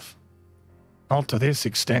enemy of. Not to this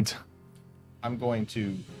extent. I'm going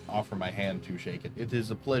to offer my hand to shake it. It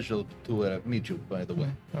is a pleasure to meet you, by the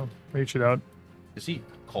way. I'll reach it out. Is he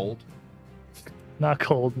cold? Not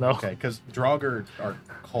cold, no. Okay, because Draugr are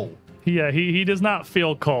cold. Yeah, he does not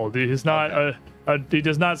feel cold. He's not he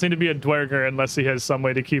does not seem to be a dwerger unless he has some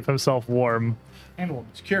way to keep himself warm. And we'll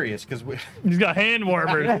It's curious because He's got hand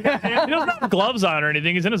warmers. He doesn't have gloves on or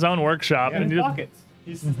anything. He's in his own workshop. in And his he doesn't- pockets.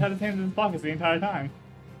 He's had his hands in his pockets the entire time.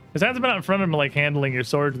 his hands have been out in front of him, like handling your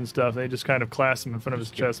swords and stuff. They just kind of clasp him in front of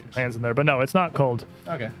his chest, with hands in there. But no, it's not cold.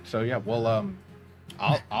 okay, so yeah, well,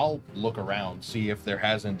 I'll look around, see if there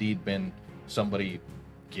has indeed been somebody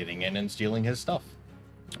getting in and stealing his stuff.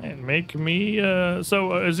 And make me.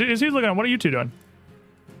 So is he looking at? What are you two doing?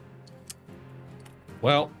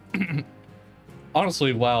 Well,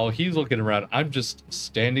 honestly, while he's looking around, I'm just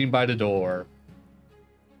standing by the door,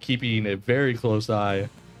 keeping a very close eye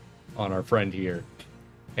on our friend here,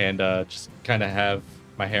 and just kind of have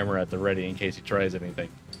my hammer at the ready in case he tries anything.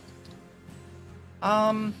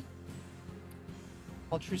 While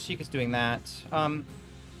Trusik is doing that,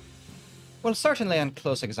 well, certainly on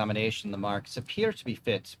close examination, the marks appear to be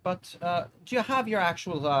fit. But do you have your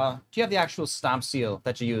actual? Do you have the actual stamp seal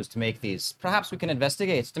that you use to make these? Perhaps we can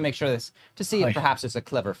investigate to make sure this to see if perhaps it's a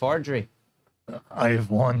clever forgery. I have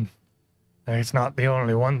one. It's not the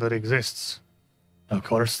only one that exists. Of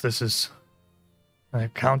course, this is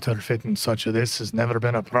counterfeiting such as this has never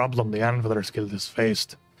been a problem the Anvilers Guild has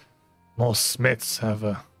faced. Most smiths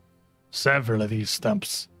have several of these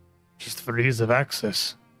stamps, just for ease of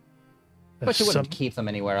access. But you wouldn't keep them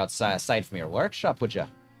anywhere outside aside from your workshop, would you?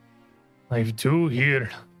 I do here.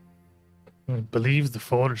 I believe the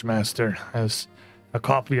Forge Master has a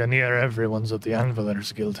copy of near everyone's of the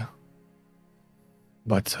Anvilers Guild.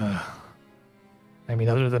 But, I mean,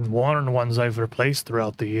 other than worn ones I've replaced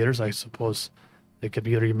throughout the years, I suppose they could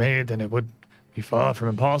be remade and it would be far from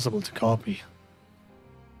impossible to copy.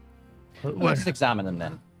 But Well, let's examine them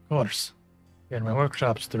then. of course. Yeah, my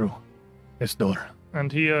workshop's through this door.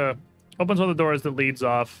 And he opens one of the doors that leads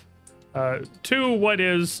off to what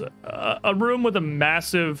is a room with a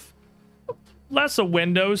massive, less a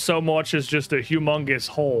window so much as just a humongous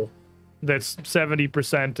hole that's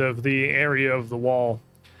 70% of the area of the wall,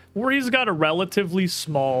 where he's got a relatively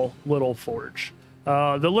small little forge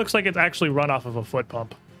that looks like it's actually run off of a foot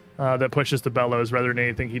pump that pushes the bellows rather than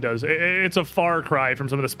anything he does. It's a far cry from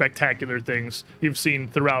some of the spectacular things you've seen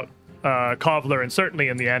throughout Kovler and certainly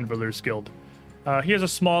in the Anvilers Guild. He has a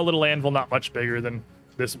small little anvil, not much bigger than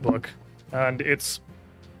this book, and it's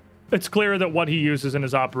it's clear that what he uses in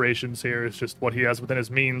his operations here is just what he has within his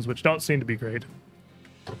means, which don't seem to be great.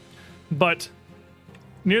 But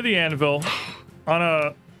near the anvil, on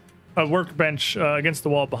a workbench against the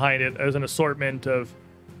wall behind it, is an assortment of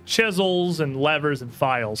chisels and levers and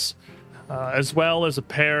files, as well as a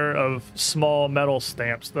pair of small metal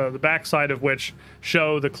stamps, the backside of which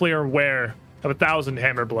show the clear wear of 1,000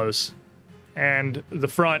 hammer blows, and the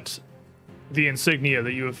front, the insignia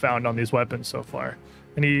that you have found on these weapons so far.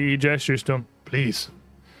 And he gestures to him, please.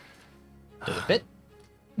 Does it fit?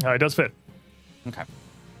 It does fit. Okay.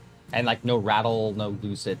 And like no rattle, no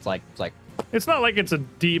loose. It's like It's not like it's a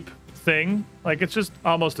deep thing. Like it's just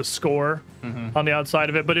almost a score on the outside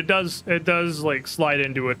of it, but it does like slide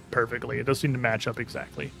into it perfectly. It does seem to match up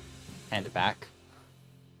exactly. hand it back.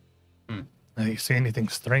 Do you see anything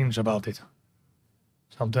strange about it?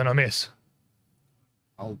 Something amiss?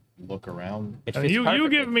 I'll look around. It fits You perfectly.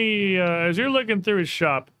 give me as you're looking through his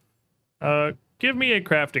shop. Give me a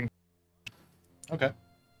crafting. Okay.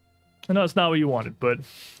 I know it's not what you wanted, but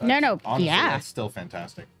No, Honestly, yeah. that's still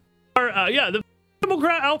fantastic. the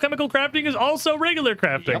alchemical crafting is also regular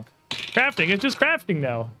crafting. Crafting, it's just crafting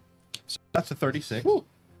now. That's a 36.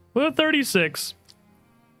 With a 36,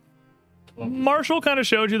 Marshall kind of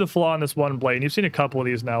showed you the flaw in this one blade, and you've seen a couple of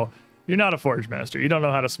these now. You're not a forge master. You don't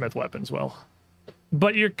know how to smith weapons well.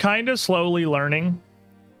 But you're kind of slowly learning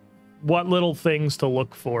what little things to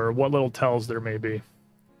look for, what little tells there may be.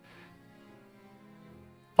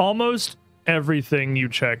 Almost everything you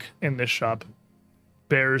check in this shop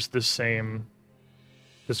bears the same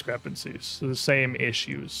discrepancies, the same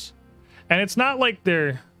issues. And it's not like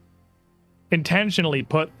they're intentionally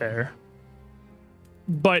put there,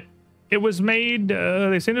 but it was made,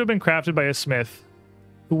 they seem to have been crafted by a smith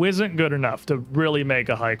who isn't good enough to really make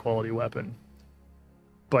a high quality weapon,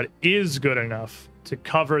 but is good enough to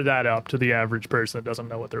cover that up to the average person that doesn't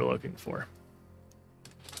know what they're looking for.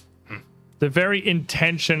 They're very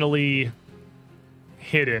intentionally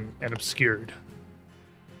hidden and obscured,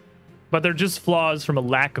 but they're just flaws from a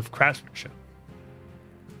lack of craftsmanship.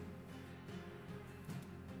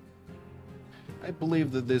 I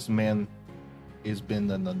believe that this man has been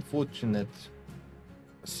an unfortunate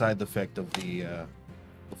side effect of the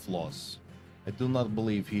flaws. I do not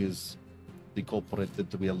believe he is the culprit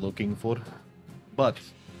that we are looking for, but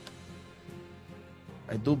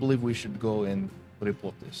I do believe we should go and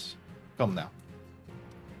report this. Come now.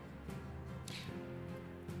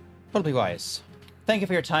 Probably wise. Thank you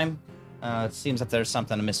for your time. It seems that there's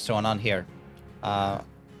something amiss going on here. I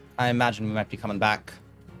imagine we might be coming back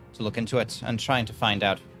to look into it and trying to find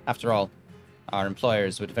out. After all, our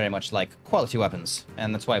employers would very much like quality weapons,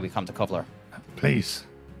 and that's why we come to Kovler. Please,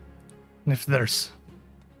 if there's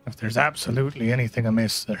absolutely anything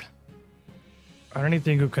amiss there, or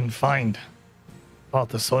anything you can find about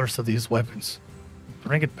the source of these weapons,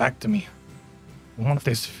 bring it back to me. I want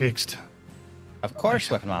this fixed. Of course,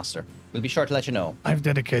 Weapon Master. We'll be sure to let you know. I've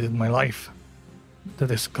dedicated my life to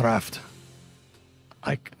this craft.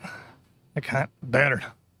 I can't bear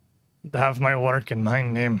to have my work and my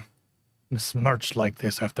name besmirched like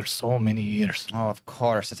this after so many years. Oh, of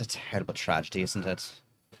course. It's a terrible tragedy, isn't it?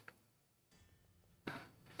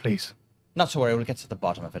 Please, Not to worry. We'll get to the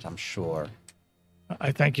bottom of it, I'm sure.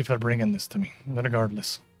 I thank you for bringing this to me,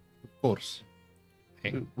 regardless. Of course.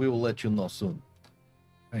 We will let you know soon.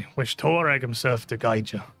 I wish Torag himself to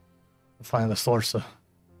guide you to find the source of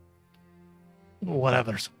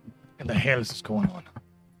whatever's in the hell is going on.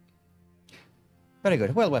 Very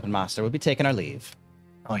good. Well, Weapon Master, we'll be taking our leave.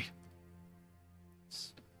 Aye.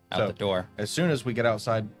 Out So- the door. As soon as we get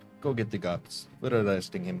outside, go get the guards. We're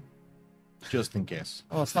arresting him. Just in case.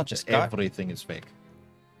 Oh, it's not just guard. Everything is fake.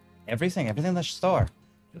 Everything in the store.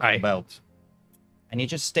 Just Aye. about. And you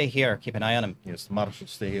just stay here, keep an eye on him. Yes, Marshall,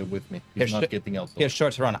 stay here with me. Here, He's not sh- getting out. Here's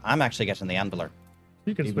short to run. I'm actually getting the Anviler.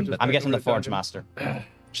 You can Even switch better. I'm back getting over the to Forge Dungeon. Master.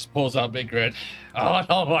 Just pulls out Big Red. Oh,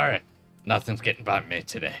 don't worry. Nothing's getting by me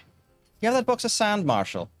today. You have that box of sand,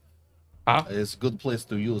 Marshall. It's a good place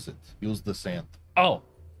to use it. Use the sand. Oh,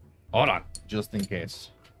 hold on. Just in case.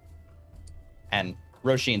 And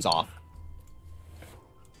Roshin's off.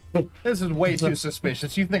 This is way too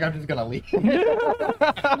suspicious. You think I'm just gonna leave?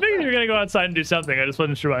 I figured you were gonna go outside and do something. I just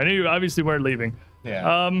wasn't sure. I knew you obviously weren't leaving.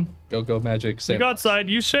 Yeah. Go magic. You Same. go outside,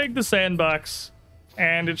 you shake the sandbox,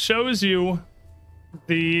 and it shows you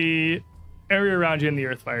the area around you in the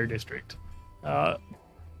Earthfire District. A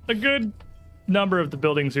good number of the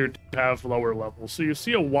buildings here have lower levels, so you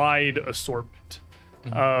see a wide assortment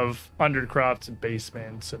of undercrofts and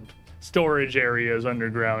basements and storage areas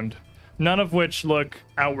underground, none of which look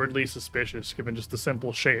outwardly suspicious given just the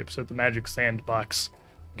simple shapes that the magic sandbox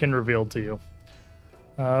can reveal to you.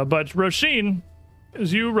 But Roshin,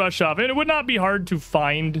 as you rush up, and it would not be hard to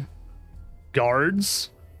find guards.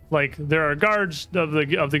 Like, there are guards of the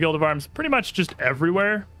Guild of Arms pretty much just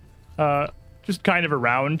everywhere, just kind of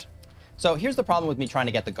around. So here's the problem with me trying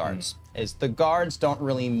to get the guards, is the guards don't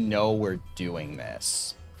really know we're doing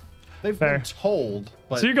this. They've Fair. been told,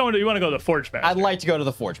 but So you want to go to the Forge Master. I'd like to go to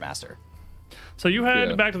the Forge Master. So you head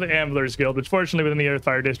Yeah. back to the Anvilers Guild, which fortunately within the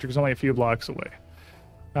Earthfire District is only a few blocks away.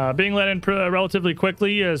 Being let in relatively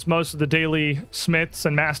quickly, as most of the daily smiths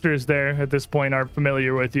and masters there at this point are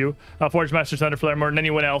familiar with you. Forge Master Thunderflare, more than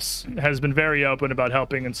anyone else, has been very open about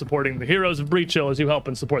helping and supporting the heroes of Breach Hill as you help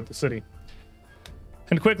and support the city.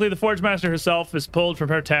 And quickly, the Forge Master herself is pulled from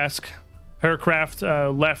her task, her craft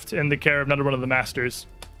left in the care of another one of the masters,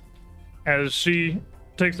 as she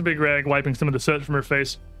takes a big rag, wiping some of the soot from her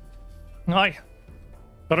face. Aye.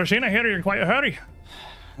 But Roshin, I hear you're in quite a hurry.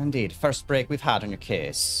 Indeed, first break we've had on your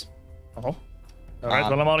case. Oh. Alright,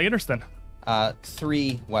 well, I'm all ears then.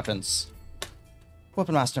 3 weapons.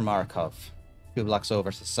 Weapon Master Markov, 2 blocks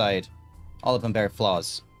over to the side. All of them bear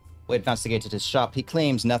flaws. We investigated his shop. He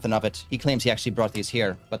claims nothing of it. He claims he actually brought these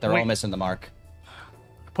here, but they're all Wait. missing the mark.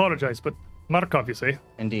 Apologize, but Markov, you say?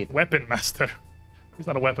 Indeed. Weapon Master. He's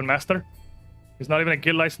not a weapon master. He's not even a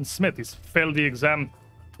guild licensed smith. He's failed the exam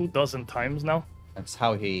 24 times now. That's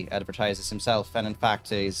how he advertises himself, and in fact,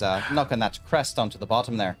 he's knocking that crest onto the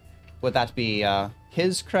bottom there. Would that be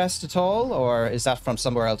his crest at all, or is that from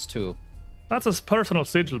somewhere else too? That's his personal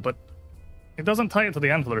sigil, but it doesn't tie it to the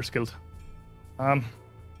Anvilers Guild. That's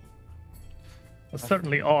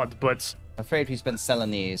certainly odd, but I'm afraid he's been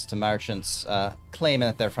selling these to merchants, claiming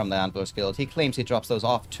that they're from the Anvilers Guild. He claims he drops those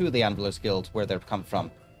off to the Anvilers Guild, where they've come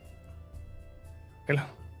from. well,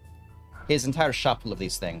 His entire shop full of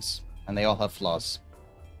these things, and they all have flaws.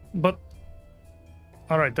 but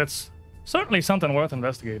all right, that's certainly something worth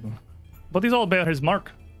investigating. But these all bear his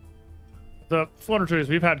mark. The forgeries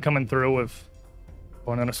we've had coming through have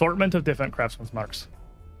on an assortment of different craftsman's marks.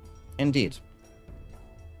 Indeed.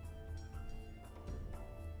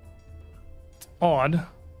 Odd,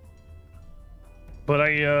 but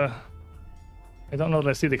I don't know that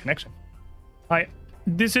I see the connection.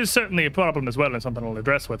 This is certainly a problem as well, and something I'll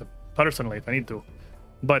address with it personally if I need to.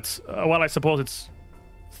 But while I suppose it's,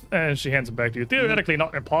 and she hands it back to you, theoretically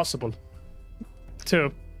not impossible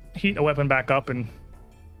to heat a weapon back up and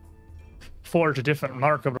forge a different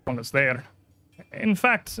mark of the one that's there. In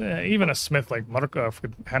fact, even a smith like Markov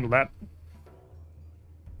could handle that.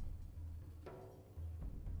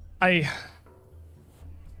 I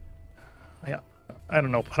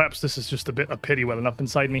don't know, perhaps this is just a bit of pity welling up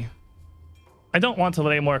inside me. I don't want to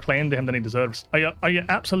lay more claim to him than he deserves. Are you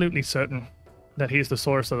absolutely certain that he's the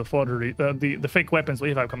source of the forgery, the fake weapons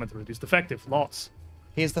we have coming through, these defective lots?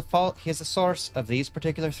 He is the source of these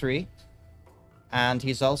particular 3, and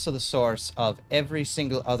he's also the source of every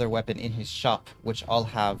single other weapon in his shop, which all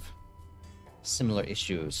have similar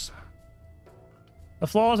issues. The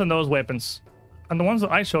flaws in those weapons, and the ones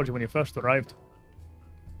that I showed you when you first arrived,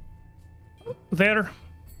 they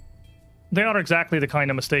are exactly the kind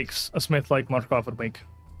of mistakes a smith like Markov would make.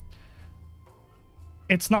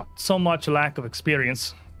 It's not so much a lack of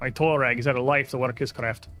experience. My Torag is out of life to work his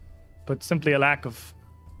craft, but simply a lack of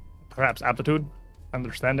perhaps aptitude,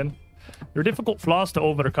 understanding. They're difficult flaws to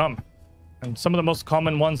overcome, and some of the most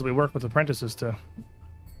common ones that we work with apprentices to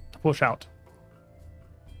push out.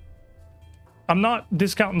 I'm not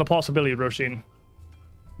discounting the possibility, Roshin.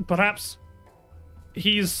 Perhaps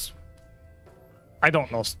he's, I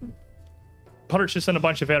don't know, purchasing a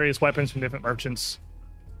bunch of various weapons from different merchants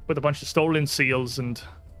with a bunch of stolen seals and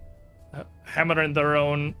hammering their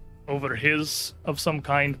own over his of some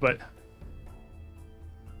kind, but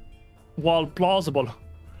while plausible,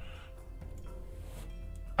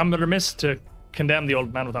 I'm remiss to condemn the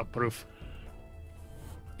old man without proof.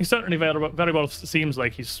 He certainly very well seems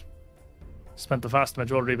like he's spent the vast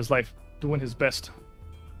majority of his life doing his best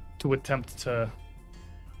to attempt to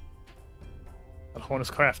hone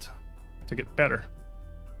his craft, to get better.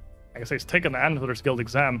 Like I say, he's taken the Anvilers Guild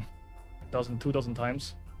exam 2 dozen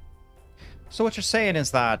times. So what you're saying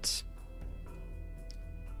is that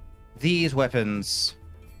these weapons,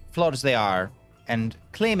 flawed as they are, and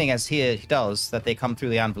claiming as he does that they come through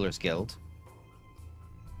the Anvilers Guild,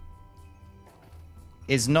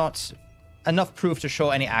 is not enough proof to show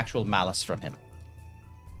any actual malice from him.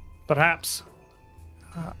 Perhaps.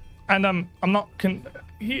 And I'm not...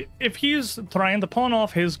 if he's trying to pawn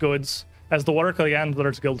off his goods as the work of the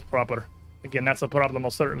Anvilers Guild proper, again, that's a problem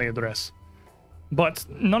I'll certainly address. But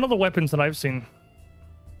none of the weapons that I've seen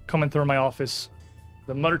coming through my office,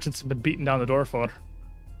 the merchants have been beating down the door for,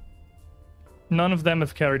 none of them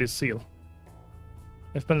have carried his seal.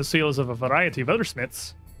 There's been the seals of a variety of other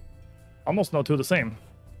smiths. Almost no two the same.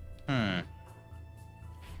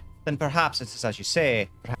 Then perhaps it's as you say,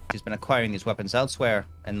 perhaps he's been acquiring these weapons elsewhere,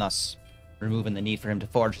 and thus removing the need for him to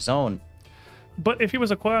forge his own. But if he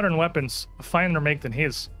was acquiring weapons of finer make than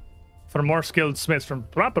his, for more skilled smiths from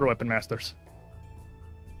proper weapon masters,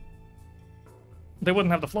 they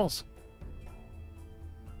wouldn't have the flaws.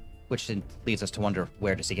 Which then leads us to wonder,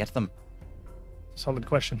 where does he get them? Solid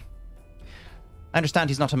question. I understand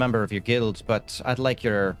he's not a member of your guild, but I'd like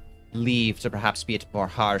your leave to perhaps be a bit more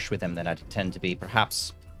harsh with him than I'd intend to be.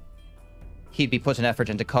 Perhaps he'd be putting effort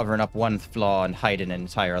into covering up one flaw and hiding an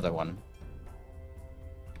entire other one.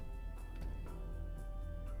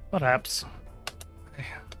 Perhaps.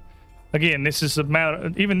 Again, this is a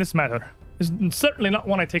matter. Even this matter is certainly not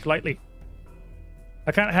one I take lightly.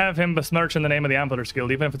 I can't have him besmirch in the name of the Ambulance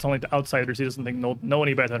Guild, even if it's only to outsiders. He doesn't think know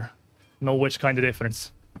any better, know which kind of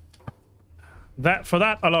difference. For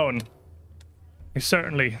that alone, he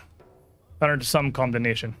certainly earned some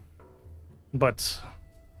condemnation. But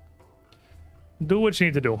do what you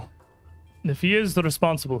need to do. If he is the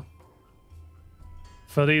responsible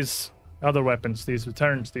for these other weapons, these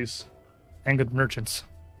returns, these angered merchants,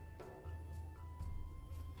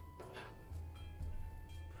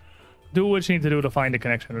 do what you need to do to find a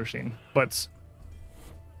connection machine. But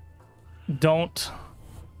don't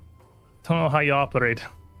know how you operate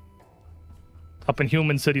up in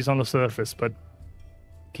human cities on the surface, but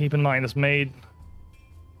keep in mind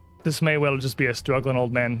this may well just be a struggling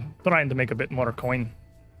old man trying to make a bit more coin,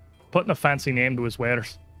 putting a fancy name to his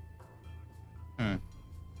wares. You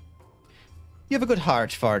have a good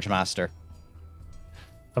heart, Forge Master.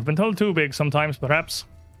 I've been told too big sometimes, perhaps.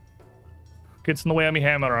 Gets in the way of me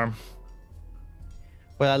hammer arm.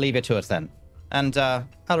 Well, I'll leave you to it then. And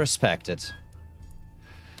I'll respect it.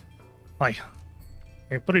 I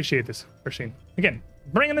appreciate this, Rasheen. Again,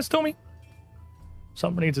 bringing this to me.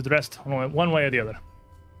 Something needs addressed one way or the other.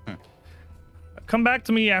 Come back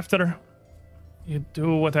to me after you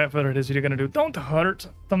do whatever it is you're gonna do. Don't hurt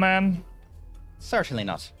the man. Certainly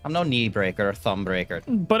not. I'm no knee breaker or thumb breaker.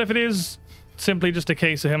 But if it is simply just a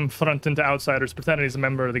case of him fronting to outsiders, pretending he's a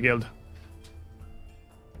member of the guild,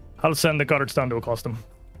 I'll send the guards down to accost him.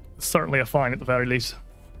 It's certainly a fine at the very least.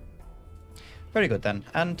 Very good then.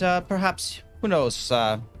 And perhaps, who knows,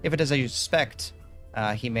 if it is as you suspect,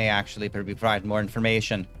 he may actually provide more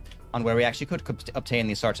information on where we actually could obtain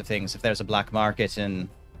these sorts of things if there's a black market in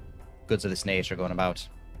goods of this nature going about.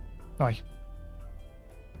 Aye.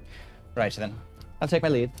 Right then. I'll take my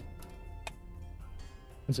lead.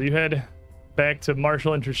 And so you head back to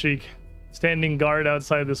Marshall and Trishik, standing guard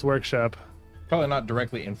outside this workshop. Probably not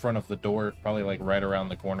directly in front of the door, probably like right around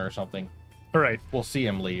the corner or something. All right. We'll see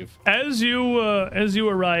him leave. As you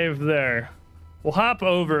arrive there, we'll hop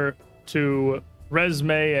over to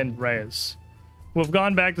Resme and Reyes. We've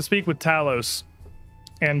gone back to speak with Talos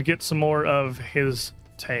and get some more of his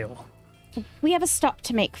tale. We have a stop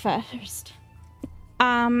to make first.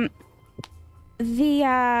 The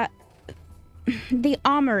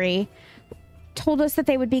armory told us that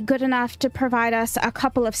they would be good enough to provide us a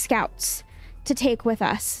couple of scouts to take with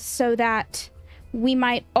us so that we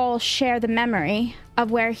might all share the memory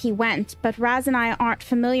of where he went. But Raz and I aren't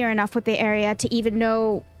familiar enough with the area to even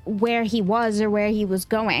know where he was or where he was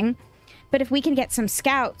going. But if we can get some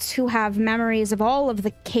scouts who have memories of all of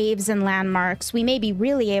the caves and landmarks, we may be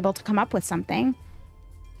really able to come up with something.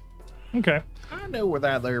 Okay. I know where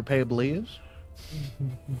that there pebble is.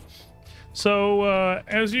 So,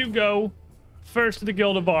 as you go first to the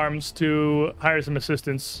Guild of Arms to hire some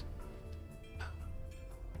assistance,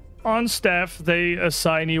 on staff, they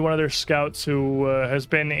assign you one of their scouts who has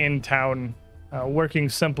been in town working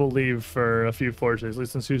simple leave for a few forges, at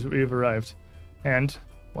least since you've arrived. And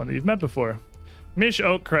one that you've met before. Mish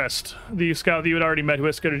Oakcrest, the scout that you had already met who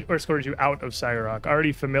escorted you out of Sagarok,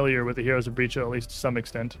 already familiar with the Heroes of Breach, at least to some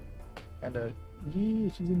extent. And, yeah,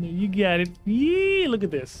 she's in there. You got it. Yeah, look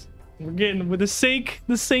at this. We're getting with the sync.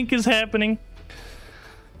 The sync is happening.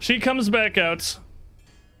 She comes back out,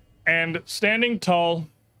 and standing tall,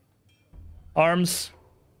 arms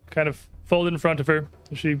kind of folded in front of her,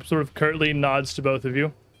 she sort of curtly nods to both of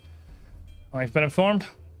you. I've been informed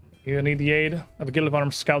you need the aid of a Guild of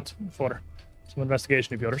Arms scout for some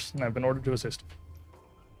investigation of yours, and I've been ordered to assist.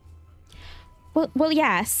 Well,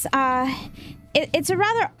 yes. It's a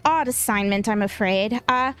rather odd assignment, I'm afraid.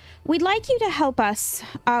 We'd like you to help us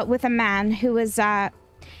with a man who was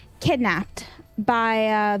kidnapped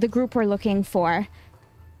by the group we're looking for.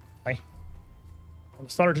 Hi. Well,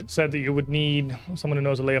 the sergeant said that you would need someone who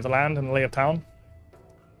knows the lay of the land and the lay of town.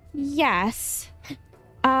 Yes.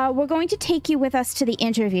 We're going to take you with us to the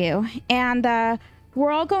interview, and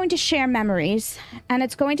we're all going to share memories, and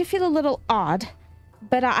it's going to feel a little odd,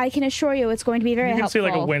 but I can assure you it's going to be very You can helpful. see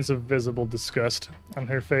like a wince of visible disgust on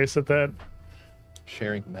her face at that.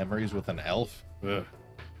 Sharing memories with an elf. Ugh.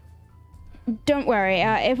 Don't worry,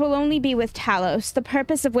 it will only be with Talos, the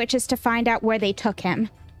purpose of which is to find out where they took him.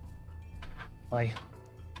 Aye.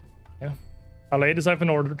 Yeah. I'll late as I've been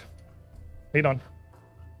ordered. Lead on.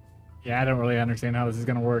 Yeah, I don't really understand how this is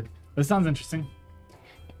gonna work. This sounds interesting.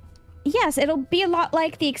 Yes, it'll be a lot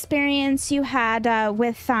like the experience you had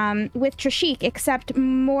with Trishik, except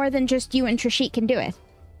more than just you and Trishik can do it.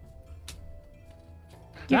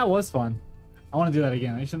 That was fun. I want to do that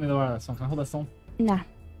again. I shouldn't know that song. Can I hold that song? No.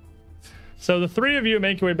 So the three of you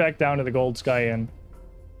make your way back down to the Gold Sky Inn.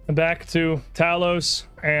 And back to Talos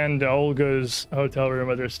and Olga's hotel room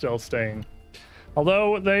where they're still staying.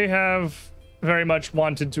 Although they have very much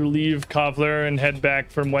wanted to leave Kovler and head back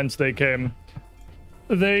from whence they came,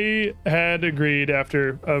 they had agreed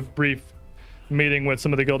after a brief meeting with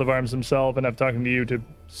some of the Guild of Arms themselves and after talking to you to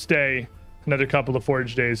stay another couple of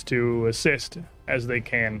forge days to assist as they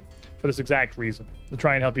can for this exact reason, to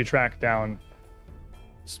try and help you track down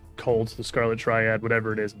Colt, the Scarlet Triad,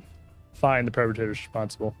 whatever it is, and find the perpetrators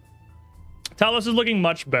responsible. Talos is looking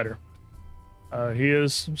much better. He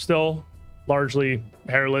is still largely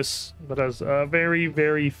hairless, but has very,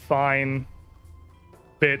 very fine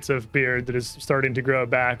bits of beard that is starting to grow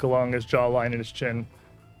back along his jawline and his chin.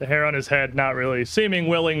 The hair on his head not really seeming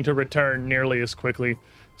willing to return nearly as quickly,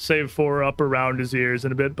 save for up around his ears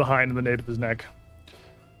and a bit behind the nape of his neck.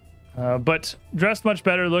 But dressed much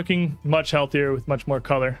better, looking much healthier with much more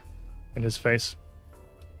color in his face.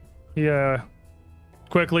 He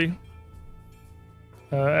quickly,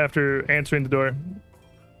 after answering the door,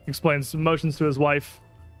 explains motions to his wife,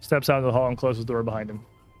 steps out of the hall and closes the door behind him.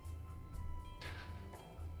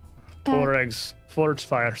 Four eggs, forge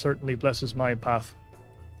fire certainly blesses my path.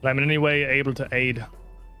 But I'm in any way able to aid,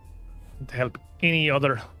 to help any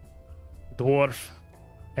other dwarf,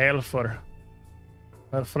 elf, or,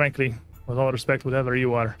 well, frankly, with all respect, whatever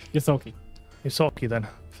you are. Yosoki. Yosoki, then,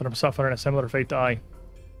 for I'm suffering a similar fate to I.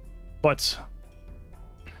 But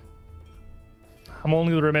I'm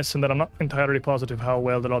only remiss in that I'm not entirely positive how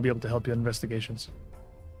well that I'll be able to help you in investigations.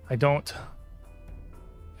 I don't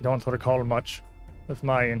recall much of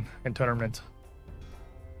my internment.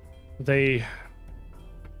 It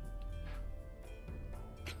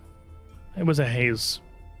was a haze.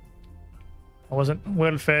 I wasn't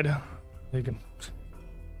well fed. You can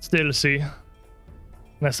still see.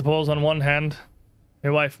 And I suppose on one hand, my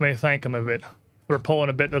wife may thank him a bit for pulling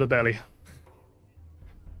a bit of the belly.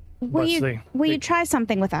 Will you try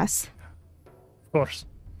something with us? Of course.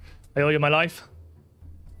 I owe you my life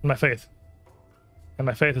and my faith. And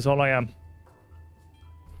my faith is all I am.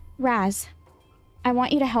 Raz, I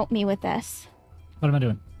want you to help me with this. What am I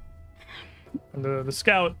doing? And the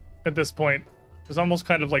scout at this point is almost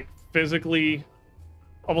kind of like physically,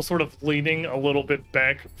 almost sort of leaning a little bit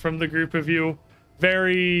back from the group of you.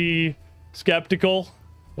 Very skeptical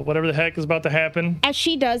of whatever the heck is about to happen. As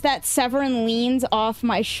she does that, Severin leans off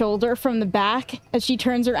my shoulder from the back as she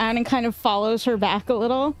turns around and kind of follows her back a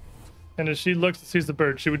little. And as she looks and sees the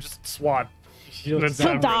bird, she would just swat. She looks To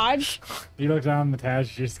Sound good. dodge. You look down, Natasha,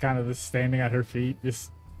 she's kind of just standing at her feet,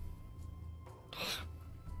 just,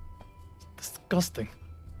 Disgusting.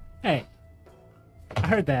 hey, I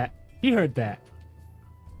heard that. He heard that.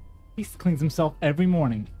 He cleans himself every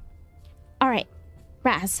morning. All right,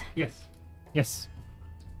 Raz. Yes. Yes.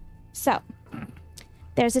 So,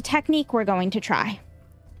 there's a technique we're going to try.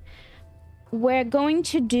 We're going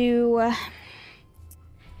to do...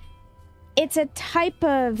 It's a type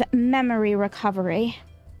of memory recovery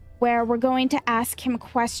where we're going to ask him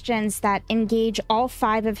questions that engage all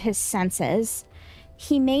 5 of his senses.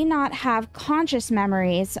 He may not have conscious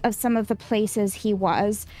memories of some of the places he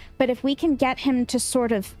was, but if we can get him to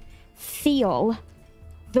sort of feel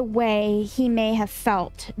the way he may have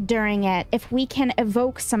felt during it, if we can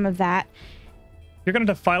evoke some of that. You're going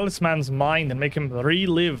to defile this man's mind and make him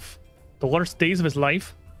relive the worst days of his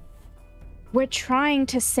life? We're trying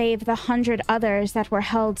to save the 100 others that were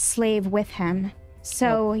held slave with him.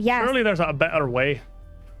 So, yes, Surely there's a better way.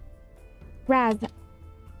 Raz,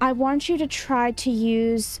 I want you to try to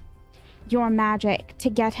use your magic to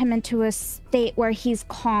get him into a state where he's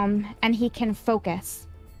calm and he can focus.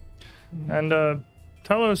 And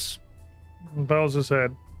Talos bows his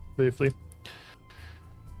head briefly.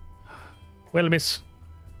 Well, miss,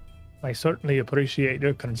 I certainly appreciate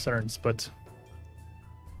your concerns, but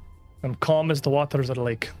I'm calm as the waters of the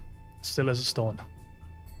lake, still as a stone.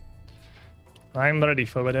 I'm ready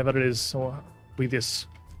for whatever it is, so with this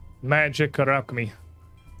magic or alchemy.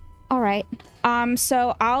 All right.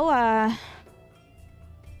 So I'll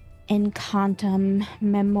incantum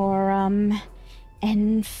memorum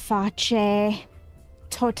in face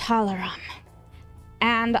totalarum.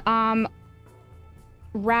 And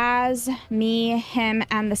Raz, me, him,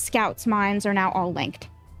 and the scouts' minds are now all linked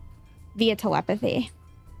via telepathy.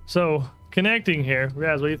 So, connecting here,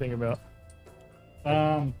 Raz, what do you think about?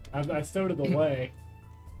 I stowed it away.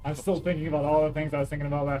 I'm still thinking about all the things I was thinking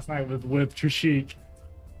about last night with Trishik.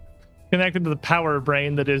 Connected to the power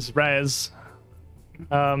brain that is Raz.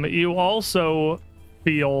 You also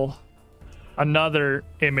feel another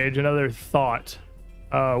image, another thought,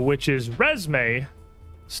 which is Resme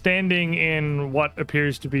standing in what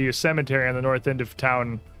appears to be a cemetery on the north end of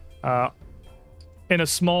town, in a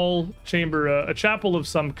small chamber, a chapel of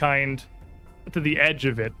some kind, to the edge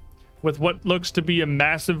of it, with what looks to be a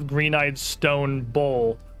massive green-eyed stone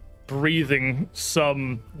bull breathing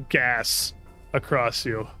some gas across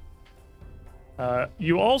you.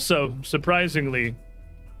 You also, surprisingly,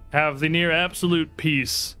 have the near absolute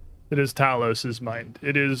peace that is Talos's mind.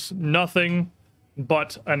 It is nothing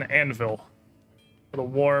but an anvil with a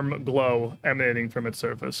warm glow emanating from its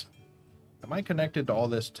surface. Am I connected to all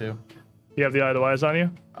this too? You have the Eye of the Wise on you?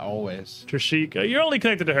 Always. Trishik, you're only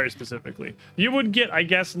connected to her specifically. You would get, I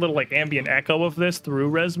guess, a little like ambient echo of this through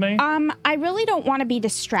Resme. I really don't want to be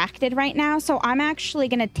distracted right now, so I'm actually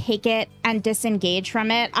going to take it and disengage from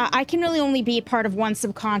it. I can really only be part of one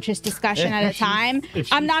subconscious discussion at a time.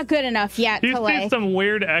 I'm not good enough yet You to see like... some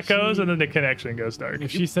weird echoes, and then the connection goes dark.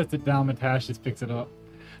 If she sets it down, Matash just picks it up.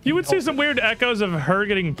 You would see some weird echoes of her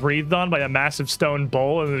getting breathed on by a massive stone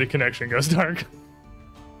bull, and then the connection goes dark.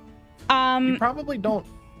 You probably don't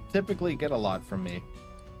typically get a lot from me.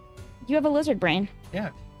 You have a lizard brain. Yeah.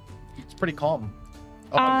 It's pretty calm.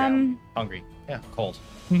 Oh, I'm hungry. Yeah, cold.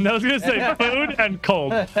 I was gonna say food and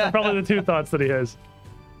cold. Are probably the two thoughts that he has.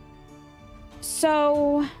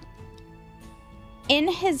 So, in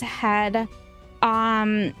his head,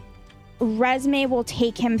 Resme will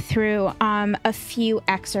take him through a few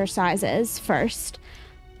exercises first.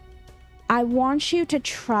 I want you to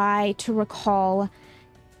try to recall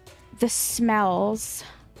the smells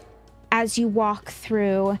as you walk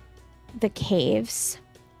through the caves.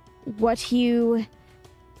 What you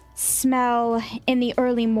smell in the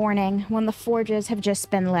early morning when the forges have just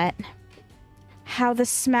been lit. How the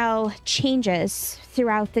smell changes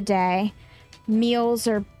throughout the day. Meals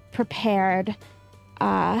are prepared.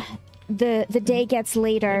 The day gets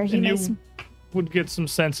later. And you would get some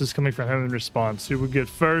senses coming from him in response. You would get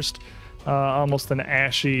first almost an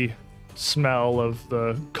ashy smell of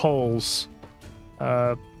the coals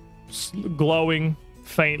glowing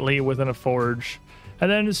faintly within a forge.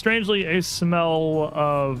 And then strangely a smell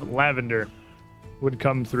of lavender would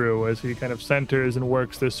come through as he kind of centers and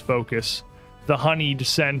works this focus. The honeyed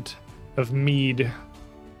scent of mead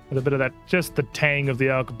with a bit of that, just the tang of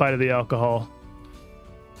the bite of the alcohol.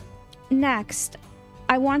 Next,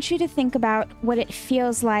 I want you to think about what it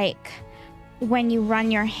feels like when you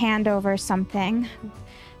run your hand over something.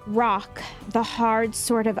 Rock, the hard,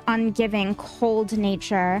 sort of ungiving, cold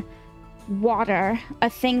nature. Water, a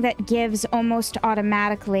thing that gives almost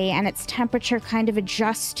automatically, and its temperature kind of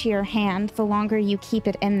adjusts to your hand the longer you keep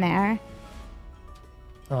it in there.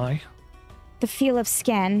 Aye. The feel of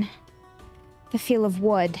skin. The feel of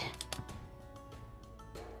wood.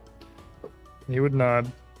 You would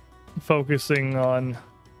nod, focusing on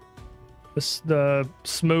the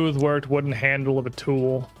smooth worked wooden handle of a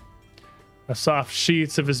tool, the soft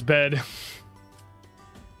sheets of his bed.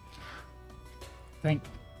 Think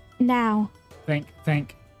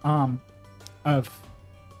of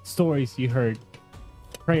stories you heard,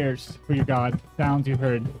 prayers for your God, sounds you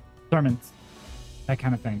heard, sermons, that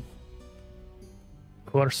kind of thing.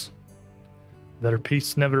 Of course. Their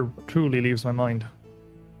peace never truly leaves my mind.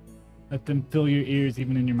 Let them fill your ears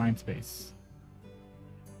even in your mind space.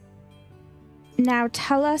 Now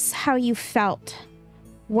tell us how you felt,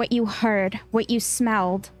 what you heard, what you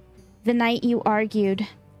smelled, the night you argued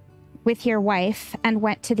with your wife and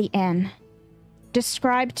went to the inn.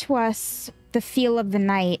 Describe to us the feel of the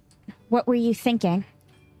night. What were you thinking?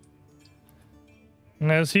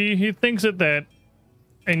 And as he thinks at that,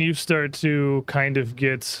 and you start to kind of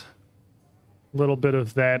get a little bit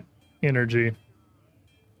of that energy,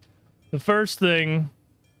 the first thing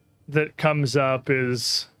that comes up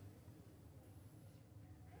is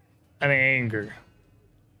an anger.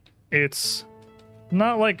 It's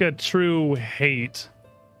not like a true hate,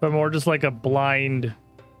 but more just like a blind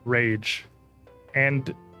rage.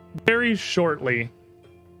 And very shortly,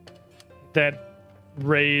 that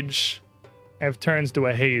rage turns to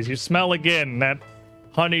a haze. You smell again that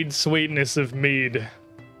honeyed sweetness of mead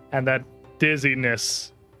and that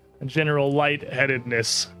dizziness and general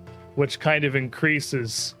lightheadedness, which kind of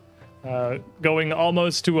increases, going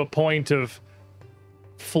almost to a point of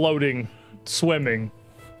floating, swimming.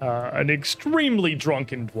 An extremely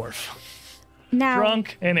drunken dwarf. Now,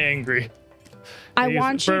 Drunk and angry.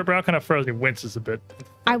 Brow kind of frozen. He winces a bit.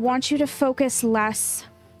 I want you to focus less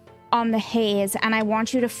on the haze, and I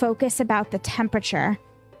want you to focus about the temperature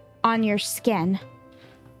on your skin.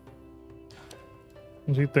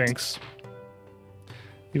 As he thinks,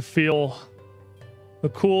 you feel the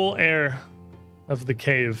cool air of the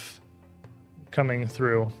cave coming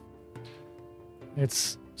through.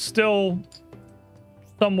 It's still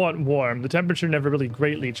somewhat warm. The temperature never really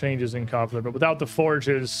greatly changes in Kovler, but without the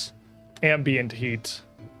forge's ambient heat,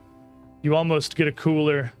 you almost get a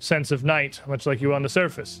cooler sense of night, much like you on the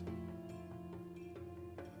surface.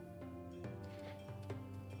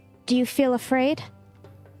 Do you feel afraid?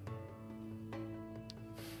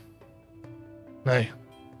 Nay.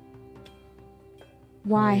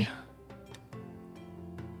 Why?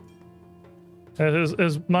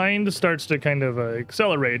 His mind starts to kind of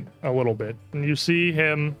accelerate a little bit, and you see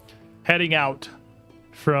him heading out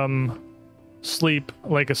from Sleep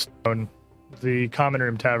Like a Stone, the common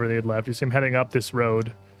room tavern they had left. You see him heading up this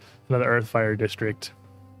road into the Earthfire district.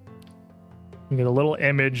 You get a little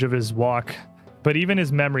image of his walk, but even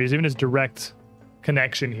his memories, even his direct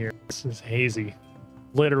connection here is hazy,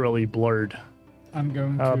 literally blurred. I'm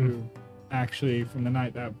going to actually, from the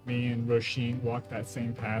night that me and Roshin walked that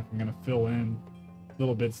same path, I'm going to fill in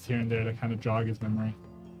little bits here and there to kind of jog his memory.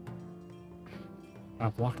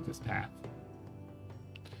 I've walked this path.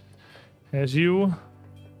 As you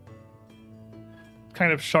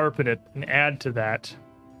kind of sharpen it and add to that,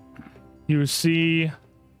 you see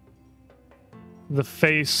the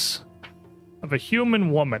face of a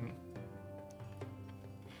human woman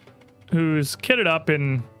who's kitted up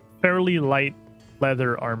in fairly light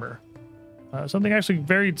leather armor. Something actually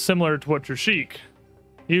very similar to what Trishik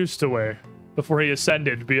used to wear before he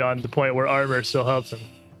ascended beyond the point where armor still helps him.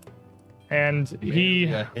 And he...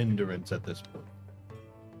 a hindrance at this point.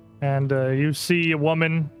 And you see a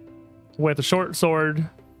woman with a short sword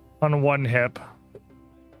on one hip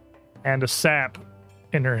and a sap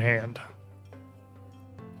in her hand.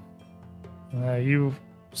 You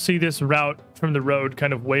see this route from the road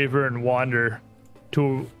kind of waver and wander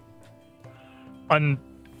to a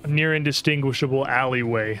near indistinguishable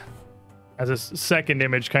alleyway as a second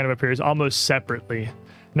image kind of appears almost separately.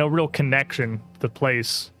 No real connection to the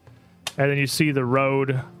place. And then you see the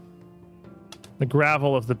road, the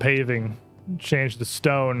gravel of the paving change the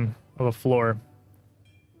stone of a floor.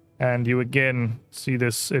 And you again see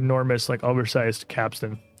this enormous, like oversized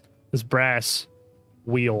capstan, this brass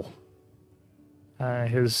wheel.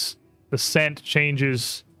 The scent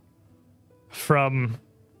changes from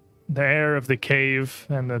the air of the cave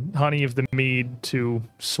and the honey of the mead to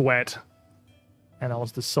sweat and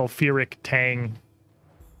almost the sulfuric tang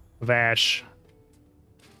of ash.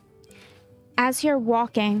 As you're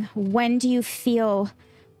walking, when do you feel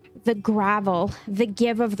the gravel, the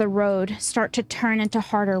give of the road, start to turn into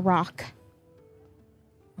harder rock?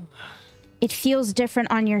 It feels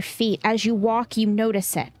different on your feet. As you walk, you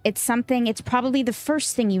notice it. It's probably the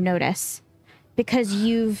first thing you notice because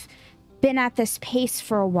you've been at this pace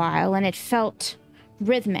for a while and it felt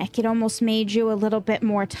rhythmic. It almost made you a little bit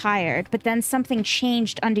more tired, but then something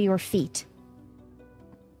changed under your feet.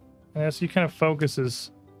 And as he kind of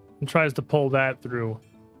focuses and tries to pull that through,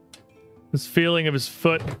 this feeling of his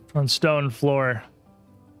foot on stone floor,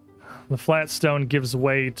 the flat stone gives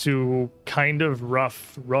way to kind of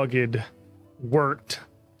rough, rugged, worked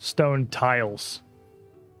stone tiles,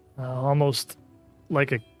 almost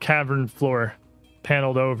like a cavern floor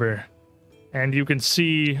paneled over. And you can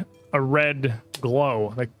see a red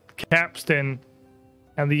glow, like capstan,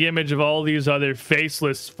 and the image of all these other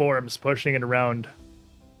faceless forms pushing it around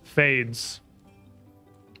fades.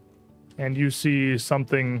 And you see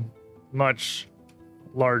something much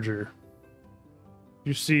larger.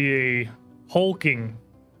 You see a hulking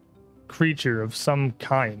creature of some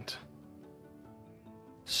kind,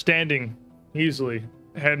 standing easily,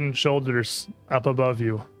 head and shoulders up above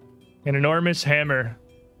you, an enormous hammer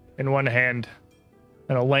in one hand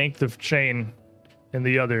and a length of chain in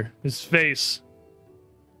the other. His face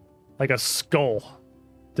like a skull,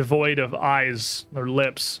 devoid of eyes or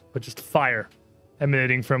lips, but just fire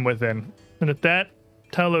emanating from within. And at that,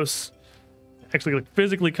 Talos actually like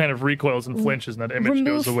physically kind of recoils and flinches, and that image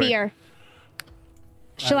goes away. Remove fear.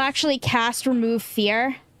 She'll actually cast Remove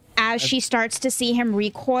Fear. As she starts to see him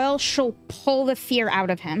recoil, she'll pull the fear out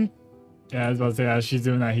of him. Yeah, I was about to say, as she's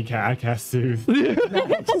doing that, I cast Soothe.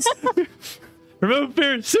 Remove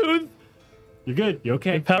fear, soothe. You're good. You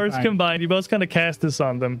okay? Your powers Fine. combined. You both kind of cast this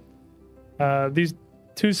on them. These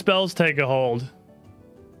two spells take a hold.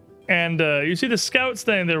 And you see the scout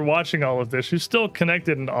standing there watching all of this. She's still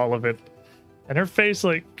connected in all of it. And her face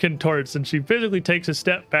like contorts and she physically takes a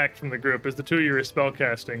step back from the group as the two of you are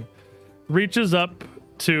spellcasting. Reaches up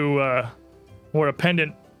to where a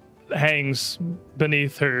pendant hangs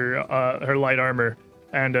beneath her her light armor.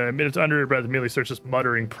 And it's under her breath immediately starts just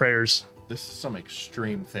muttering prayers. This is some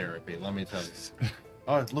extreme therapy, let me tell you.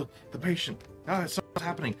 Oh, look, the patient. Oh, something's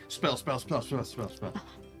happening. Spell.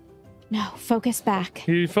 No, focus back.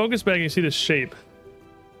 You focus back and you see this shape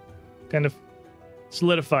kind of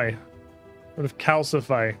solidify, sort of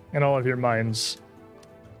calcify in all of your minds.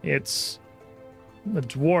 It's a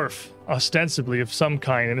dwarf, ostensibly of some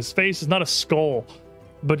kind, and his face is not a skull,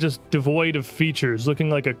 but just devoid of features, looking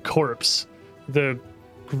like a corpse. The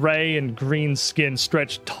gray and green skin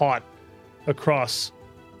stretched taut across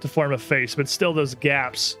to form a face, but still those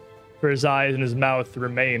gaps for his eyes and his mouth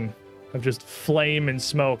remain of just flame and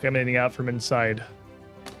smoke emanating out from inside.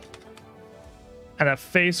 And that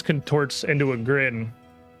face contorts into a grin,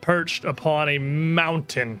 perched upon a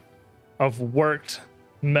mountain of worked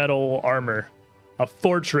metal armor, a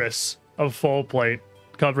fortress of full plate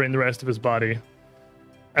covering the rest of his body.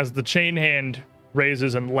 As the chain hand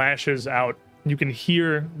raises and lashes out, you can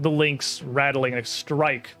hear the links rattling and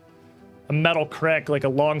strike. A metal crack like a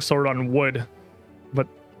longsword on wood, but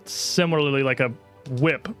similarly like a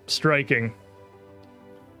whip striking.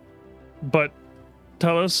 But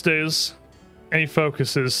Talos stays and he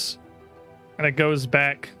focuses, and it goes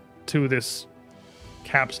back to this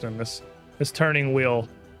capstan, this turning wheel.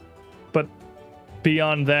 But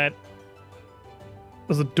beyond that,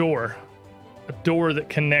 there's a door that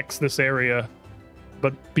connects this area,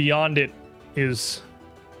 but beyond it is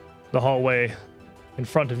the hallway in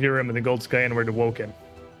front of your room in the Gold Sky Inward Awoken.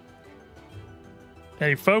 And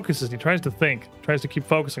he focuses, he tries to think, tries to keep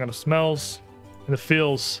focusing on the smells and the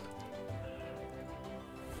feels,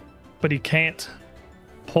 but he can't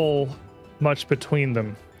pull much between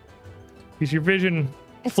them. Your vision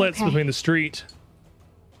It's flits okay. between the street,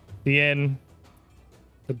 the inn,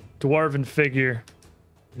 the dwarven figure,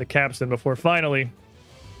 and the capstan before finally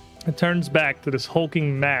it turns back to this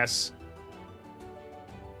hulking mass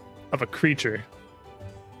of a creature.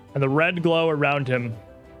 And the red glow around him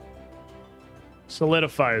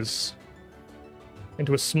solidifies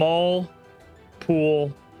into a small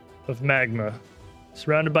pool of magma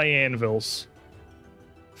surrounded by anvils,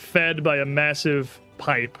 fed by a massive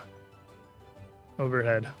pipe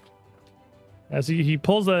overhead. As he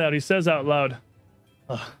pulls that out, he says out loud,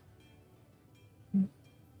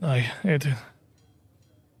 it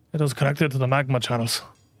was connected to the magma channels.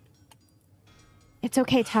 It's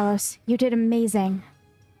okay, Talos. You did amazing.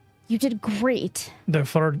 You did great. They're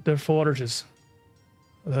forges.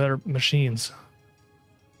 They're machines.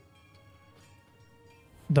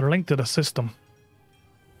 They're linked to the system.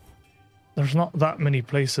 There's not that many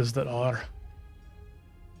places that are.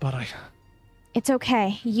 But It's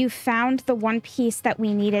okay. You found the one piece that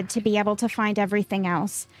we needed to be able to find everything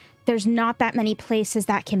else. There's not that many places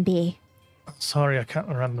that can be. sorry, I can't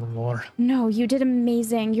remember more. No, you did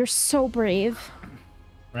amazing. You're so brave.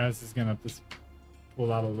 Raz is gonna just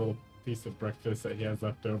pull out a little piece of breakfast that he has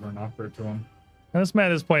left over and offer it to him. And this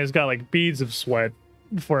man at this point has got like beads of sweat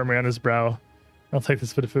forming on his brow. I'll take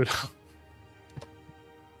this bit of food.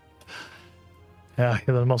 Yeah,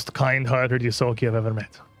 you're the most kind-hearted Yosoki I've ever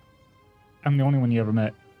met. I'm the only one you ever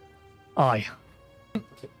met. Aye,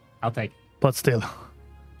 I'll take it. but still.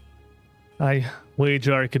 I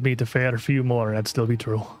wager I could meet a fair few more and that'd still be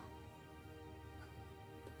true.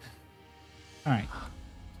 Alright.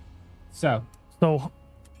 So, So,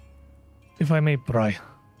 if I may pry,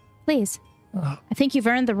 Please. I think you've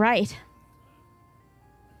earned the right.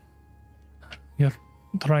 you're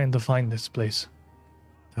trying to find this place.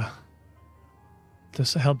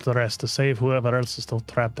 To help the rest, to save whoever else is still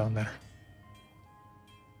trapped down there.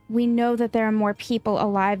 We know that there are more people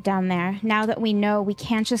alive down there. Now that we know, we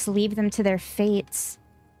can't just leave them to their fates.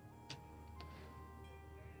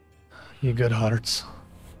 You good hearts.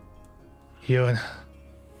 You and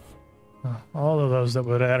all of those that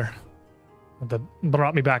were there, that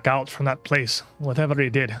brought me back out from that place, whatever he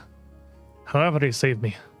did, however he saved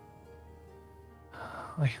me.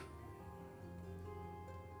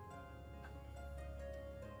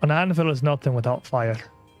 An anvil is nothing without fire.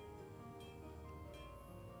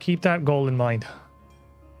 Keep that goal in mind.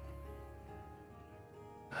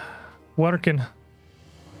 Working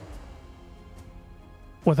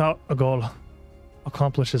without a goal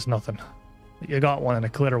accomplishes nothing. You got one and a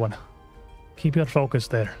clear one. Keep your focus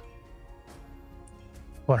there.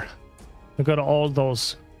 where we got all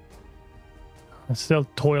those still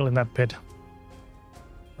toil in that pit.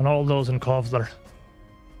 And all those in Kovler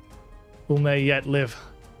who may yet live,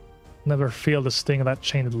 never feel the sting of that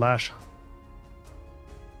chained lash.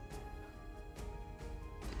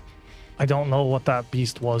 I don't know what that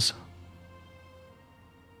beast was.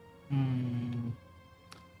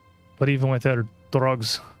 But even with their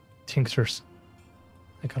drugs, tinctures,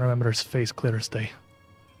 I can remember his face clear as day.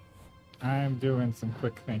 I'm doing some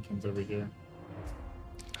quick thinkings over here.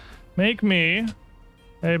 Make me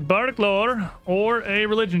a bardic lore or a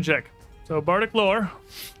religion check. So bardic lore.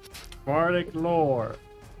 Bardic lore.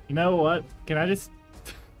 You know what? Can I just...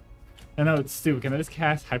 I know it's stupid. Can I just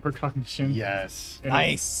cast hypercognition? Yes. And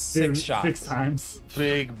Nice. do 6 shots. 6 times.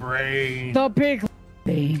 Big brain. The big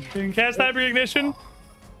You can cast hyperignition.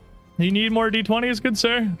 You need more d20s, good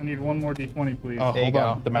sir? I need one more d20, please. Oh, There you hold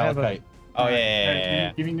on. go. The I have a- malachite. Oh, yeah,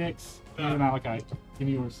 Hey, give me Nyx. Give me the Malachite. Give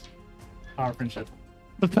me yours. Power friendship.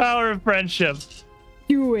 The power of friendship.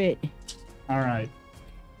 do it. All right.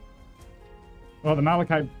 Well, the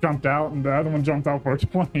Malachite jumped out, and the other one jumped out for a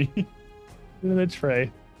 20. The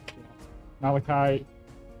tray. Malachite.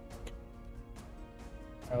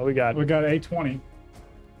 Oh, we got We got a 20.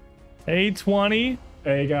 a 20.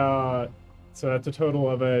 A so that's a total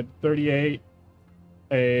of a 38,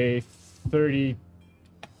 a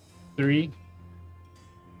 33,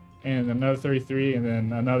 and another 33, and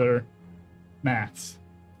then another maths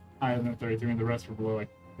higher than 33, and the rest were below like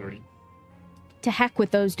 30, To heck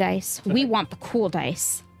with those dice. We want the cool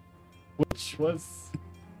dice. which was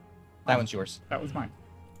That one's yours. that was mine.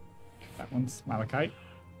 That one's Malachite.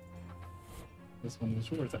 This one was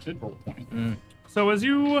yours. That did roll a 20. So as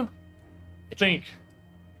you think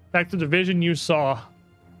back to the vision you saw,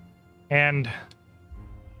 and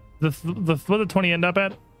what did the 20 end up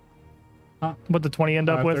at? Huh? What the 20 end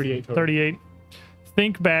up with? 38 total. 38.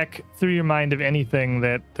 Think back through your mind of anything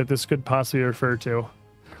that this could possibly refer to.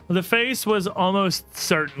 The face was almost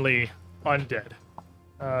certainly undead.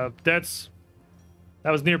 That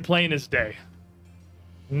was near plain as day.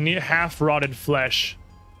 Half rotted flesh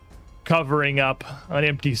covering up an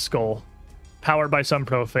empty skull, powered by some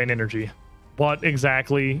profane energy. What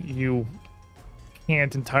exactly, you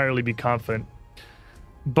can't entirely be confident.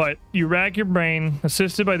 But you rack your brain,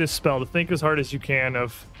 assisted by this spell, to think as hard as you can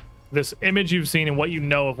of this image you've seen and what you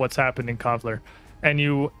know of what's happened in Kovler. And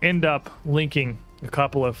you end up linking a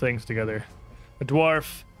couple of things together. A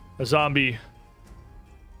dwarf, a zombie,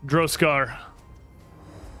 Droskar.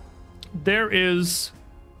 There is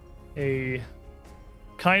a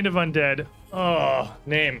kind of undead,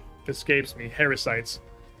 name escapes me, Heresites,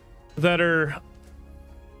 that are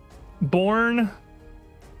born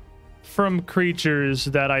from creatures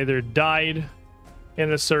that either died in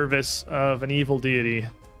the service of an evil deity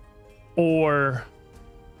or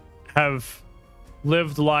have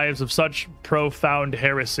lived lives of such profound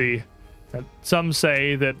heresy that some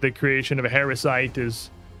say that the creation of a Heresite is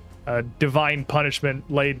a divine punishment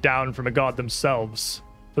laid down from a god themselves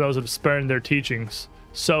for those who have spurned their teachings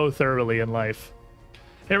so thoroughly in life.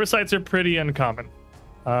 Heresites are pretty uncommon.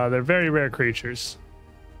 They're very rare creatures,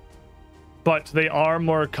 but they are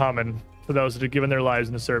more common for those that have given their lives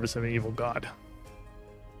in the service of an evil god.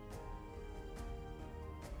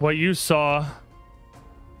 What you saw,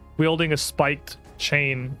 wielding a spiked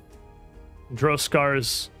chain,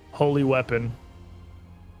 Droskar's holy weapon,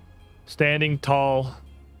 standing tall,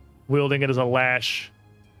 wielding it as a lash,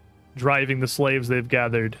 driving the slaves they've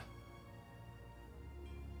gathered.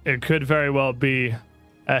 It could very well be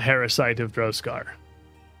a Heresite of Droskar,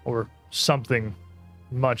 or something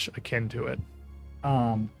much akin to it.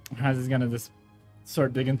 Hans is gonna just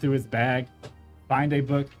start digging through his bag, find a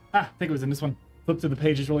book. I think it was in this one. Flip through the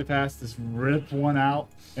pages really fast, just rip one out,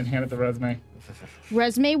 and hand it to Resume.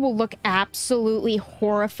 Resme will look absolutely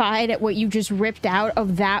horrified at what you just ripped out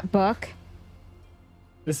of that book.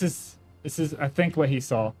 This is I think what he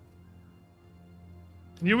saw.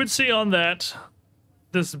 You would see on that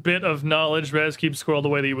this bit of knowledge Rez keeps scrolled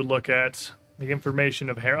away that you would look at, the information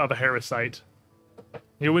of a Heresite.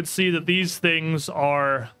 You would see that these things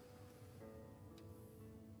are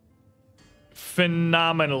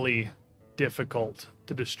phenomenally difficult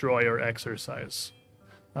to destroy or exercise.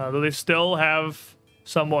 Though they still have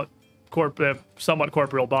somewhat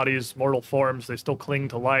corporeal bodies, mortal forms, they still cling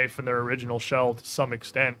to life in their original shell to some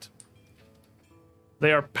extent.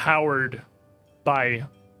 They are powered by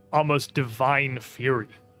almost divine fury,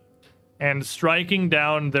 and striking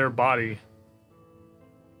down their body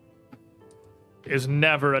is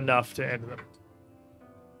never enough to end them.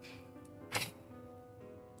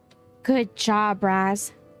 Good job,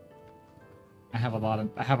 Raz. I have a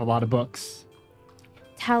lot of books.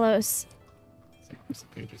 Talos, Some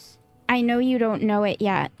pages. I know you don't know it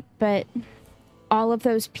yet, but all of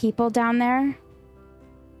those people down there,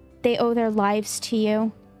 they owe their lives to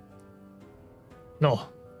you. No.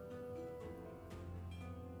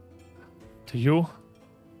 To you.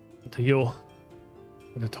 To you.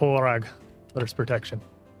 And to Torag for his protection.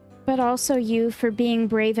 But also you for being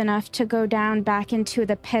brave enough to go down back into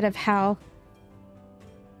the pit of hell.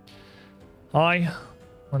 I,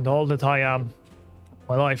 and all that I am,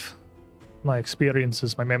 my life, my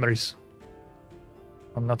experiences, my memories.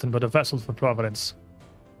 I'm nothing but a vessel for Providence.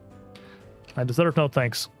 I deserve no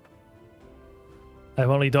thanks. I've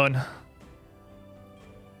only done,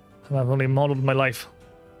 and I've only modeled my life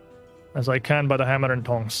as I can by the hammer and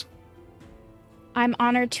tongs. I'm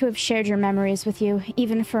honored to have shared your memories with you,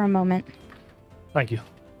 even for a moment. Thank you.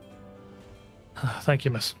 Thank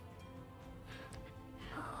you, miss.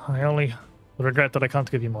 I only regret that I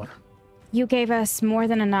can't give you more. You gave us more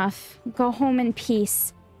than enough. Go home in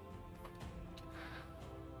peace.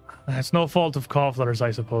 It's no fault of Kovler's,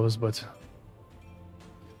 I suppose, but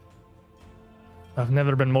I've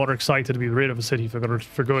never been more excited to be rid of a city for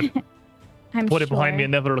good. I'm Put sure. it behind me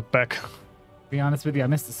and never look back. To be honest with you, I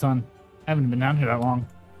missed the sun. I haven't been down here that long.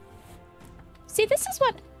 See, this is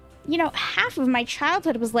what, half of my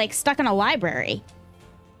childhood was like stuck in a library.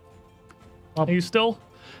 You still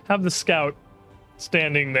have the scout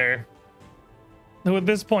standing there, who at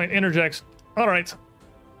this point interjects, all right,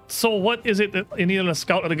 so what is it that you need a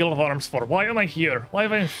scout of the Guild of Arms for? Why am I here? Why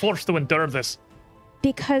have I been forced to endure this?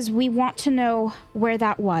 Because we want to know where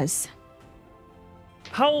that was.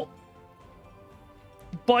 How,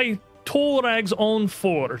 by Torag's own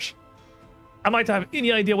forge, am I to have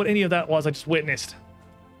any idea what any of that was I just witnessed?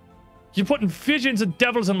 You're putting visions of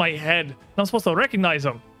devils in my head. I'm supposed to recognize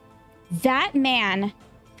them. That man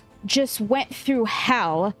just went through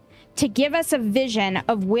hell to give us a vision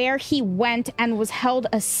of where he went and was held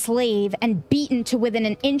a slave and beaten to within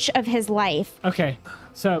an inch of his life. Okay,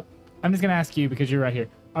 so I'm just gonna ask you because you're right here.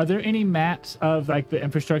 Are there any maps of like the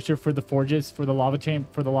infrastructure for the forges, for the lava chamber,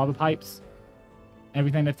 for the lava pipes,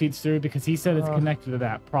 everything that feeds through? Because he said it's connected to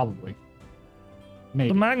that, probably. Maybe.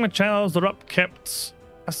 The magma channels are upkept.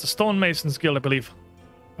 That's the Stonemasons Guild, I believe.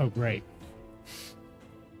 Oh, great.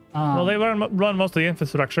 Well, they run most of the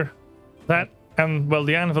infrastructure. That, and, well,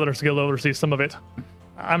 the Anvilers Guild oversees some of it.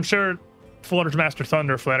 I'm sure Forge Master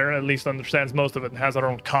Thunderflatter at least understands most of it and has their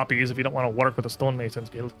own copies if you don't want to work with the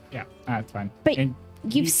Stonemasons Guild. Yeah, that's fine. But And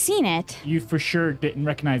you've seen it. you for sure didn't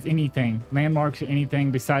recognize anything, landmarks or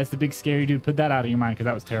anything besides the big scary dude. Put that out of your mind because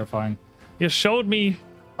that was terrifying. You showed me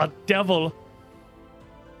a devil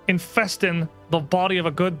infesting the body of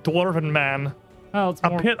a good dwarven man, Oh, it's a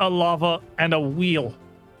more... pit of lava, and a wheel.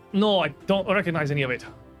 No, I don't recognize any of it.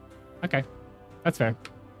 Okay, that's fair.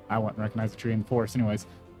 I wouldn't recognize the tree in the forest anyways.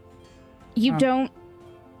 You don't.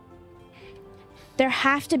 There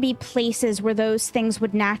have to be places where those things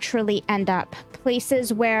would naturally end up.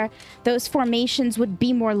 Places where those formations would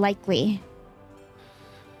be more likely.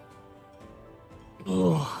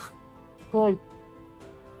 Ugh. My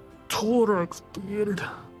Torag's beard.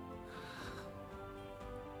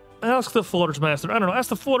 Ask the Forge Master. I don't know. Ask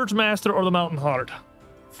the Forge Master or the Mountain Heart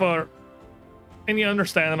for any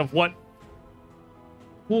understanding of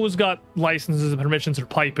who's got licenses and permissions or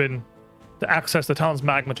piping to access the town's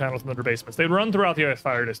magma channels in their basements. They run throughout the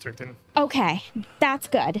Fire District, and Okay, that's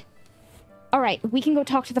good. All right, we can go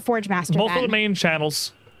talk to the Forge Master both then. of the main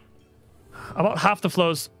channels, about half the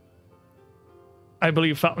flows, I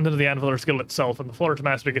believe, fountain into the Anvilers Guild itself, and the Forge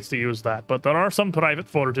Master gets to use that. But there are some private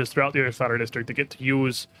forges throughout the Fire District that get to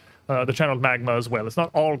use the channeled magma as well. It's not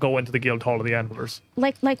all go into the Guild Hall of the Anvilers.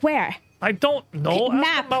 Like where? I don't know. Okay, Ask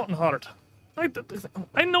map. the Mountain Heart.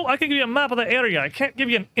 I know I can give you a map of the area. I can't give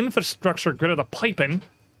you an infrastructure grid of the piping.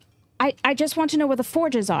 I just want to know where the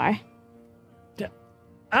forges are.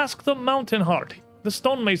 Ask the Mountain Heart. The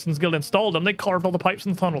Stonemasons Guild installed them. They carved all the pipes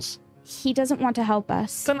and tunnels. He doesn't want to help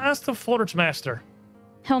us. Then ask the Forge Master.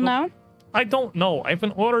 He'll know? I don't know. I've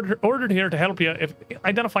been ordered here to help you if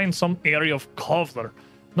identifying some area of Kovler.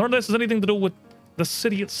 Nor this has anything to do with the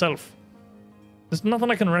city itself. There's nothing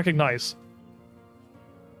I can recognize.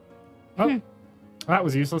 Oh, that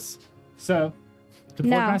was useless. So, to the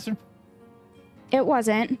No. Forge Master? It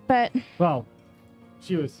wasn't, but Well,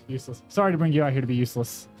 she was useless. Sorry to bring you out here to be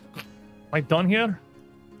useless. Am I done here?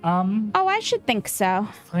 oh, I should think so.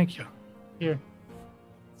 Thank you. Here.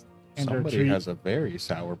 And her Somebody treat. has a very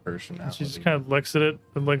sour personality. She just kind of looks at it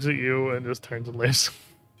and looks at you and just turns and leaves.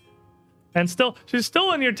 And she's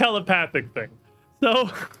still in your telepathic thing. So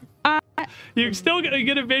You still get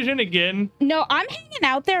a vision again. No, I'm hanging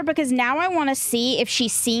out there because now I want to see if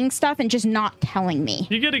she's seeing stuff and just not telling me.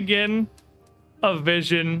 You get again a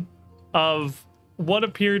vision of what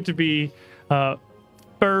appeared to be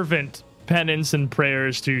fervent penance and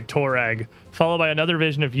prayers to Torag, followed by another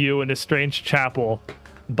vision of you in a strange chapel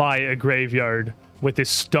by a graveyard with this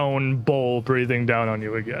stone bowl breathing down on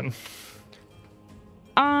you again.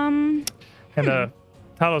 And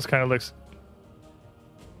Talos kind of looks,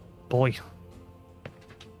 boy,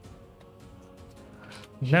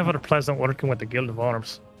 never pleasant working with the Guild of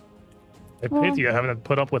Arms. I pity you having to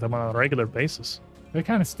put up with them on a regular basis. They're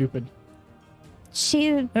kind of stupid.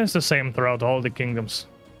 It's the same throughout all the kingdoms.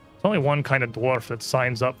 There's only one kind of dwarf that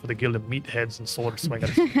signs up for the Guild of Meatheads and Sword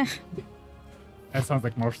Swingers. That sounds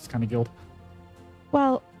like Marshall's kind of guild.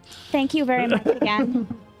 Well, thank you very much again.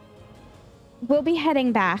 We'll be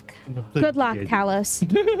heading back. Good luck, Talos.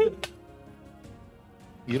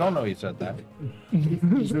 You don't know he said that.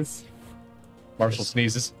 Jesus. Marshall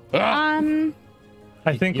sneezes. I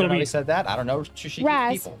think You we'll know be. he said that? I don't know. Shishiki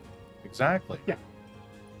Raz. people. Exactly. Yeah.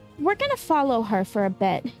 We're gonna follow her for a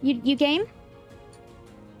bit. You game?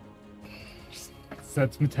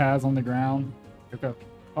 Sets Mataz on the ground. Okay.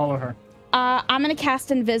 Follow her. I'm gonna cast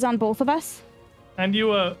Invis on both of us. And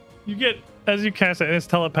you get, as you cast it, this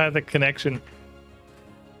telepathic connection.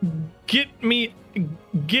 Get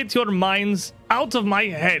your minds out of my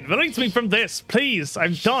head. Release me from this, please.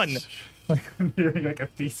 I'm done. I'm hearing like a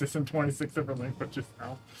thesis in 26 different languages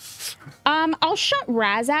now. I'll shut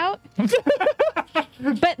Raz out.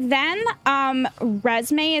 But then,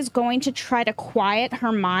 Resme is going to try to quiet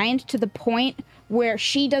her mind to the point where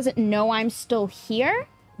she doesn't know I'm still here,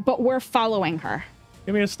 but we're following her.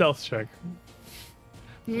 Give me a stealth check.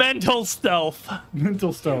 Mental stealth.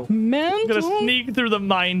 Mental stealth. I'm gonna sneak through the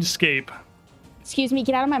mindscape. Excuse me,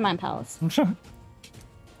 get out of my mind palace.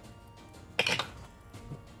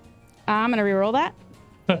 I'm gonna reroll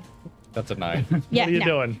that. That's a 9. Yeah, What are you no.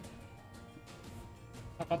 doing?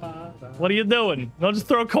 What are you doing? Don't just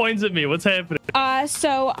throw coins at me. What's happening?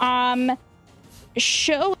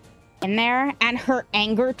 She'll in there, and her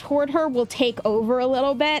anger toward her will take over a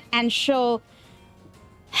little bit, and she'll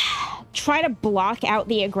try to block out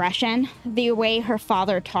the aggression the way her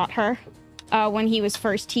father taught her when he was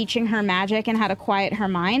first teaching her magic and how to quiet her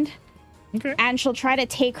mind. Okay. And she'll try to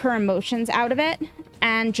take her emotions out of it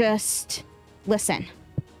and just listen.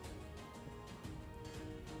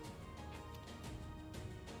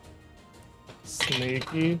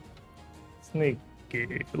 Sneaky.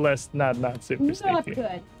 Less, not super Not sneaky.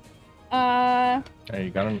 good. Hey,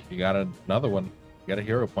 you got another one. You got a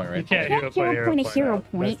hero point right You can't there. hero point, Hero point, a hero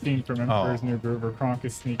point. That scene from Emperor's New Groove where Kronk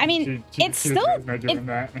is sneaking. I mean, it's she still- does no doing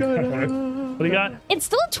that. What do you got? It's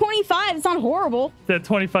still a 25. It's not horrible. That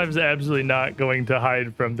 25 is absolutely not going to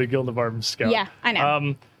hide from the Guild of Arms Scout. Yeah, I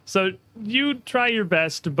know. So you try your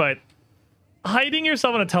best, but hiding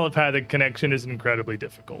yourself in a telepathic connection is incredibly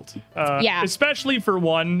difficult. Yeah. Especially for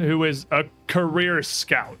one who is a career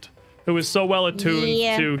scout, who is so well attuned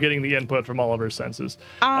Yeah. to getting the input from all of her senses.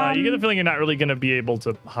 You get the feeling you're not really going to be able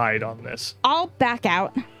to hide on this. I'll back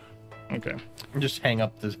out. Okay. Just hang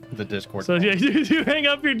up the Discord. So yeah, you hang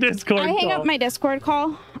up your Discord. I hang call. up my Discord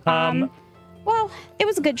call. Well, it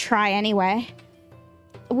was a good try anyway.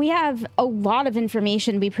 We have a lot of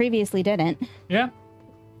information we previously didn't. Yeah.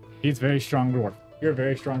 He's a very strong dwarf. You're a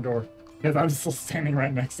very strong dwarf. Because I was still standing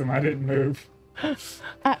right next to him. I didn't move.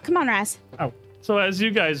 Come on, Raz. Oh. So as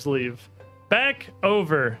you guys leave, back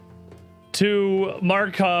over to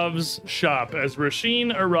Markov's shop as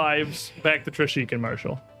Rasheen arrives back to Trishik and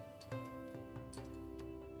Marshall.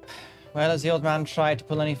 Well, has the old man tried to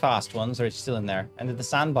pull any fast ones, or is he still in there? And did the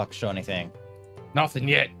sandbox show anything? Nothing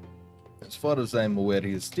yet. As far as I'm aware,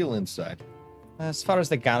 he is still inside. As far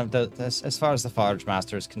as as far as the Forge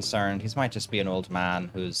Master is concerned, he might just be an old man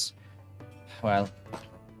who's, well,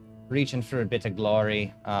 reaching for a bit of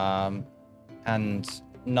glory, and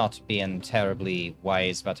not being terribly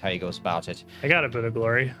wise about how he goes about it. I got a bit of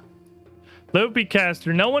glory. Lopi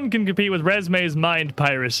Caster, no one can compete with Resme's mind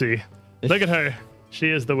piracy. Look at her. She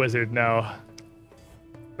is the wizard now.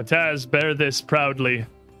 Mataz, bear this proudly.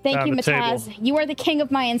 Thank Down you, the table. Mataz. You are the king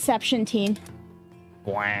of my Inception team.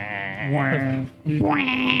 Wah. Wah.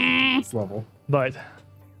 This level. But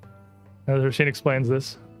as Rasheen explains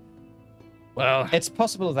this, Well, It's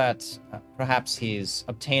possible that perhaps he's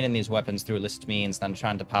obtaining these weapons through illicit means and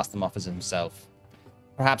trying to pass them off as himself.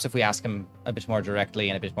 Perhaps if we ask him a bit more directly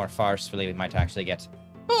and a bit more forcefully, we might actually get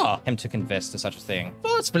him to confess to such a thing.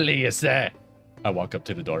 forcefully is that. I walk up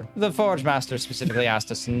to the door. The Forge Master specifically asked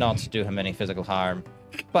us not to do him any physical harm.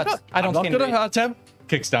 But I don't I'm think not gonna hurt him.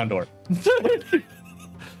 Kicks down door.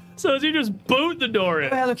 So as you just boot the door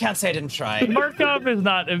in, Well, I can't say I didn't try. Markov is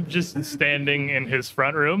not just standing in his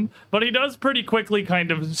front room, but he does pretty quickly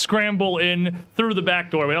kind of scramble in through the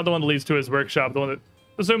back doorway, not the one that leads to his workshop, the one that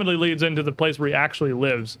assumedly leads into the place where he actually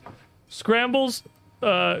lives. Scrambles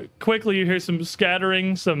quickly. You hear some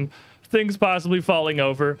scattering, some things possibly falling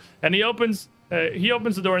over, and he opens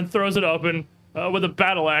the door and throws it open with a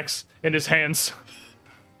battle axe in his hands.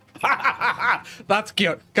 That's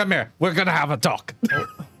cute. Come here. We're gonna have a talk.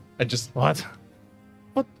 I just What?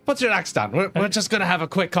 put your axe down. We're just gonna have a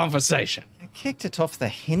quick conversation. I kicked it off the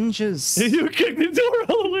hinges. You kicked the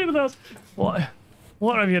door all the way to the house.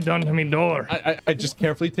 What have you done to me door? I just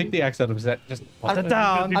carefully take the axe out of his head. Just put it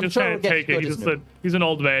down. He just can't take it. He just said, he's an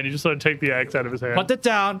old man. He just said, take the axe out of his hand. Put it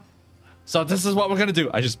down. So this is what we're gonna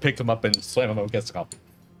do. I just picked him up and slam him against the cup.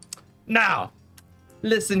 Now,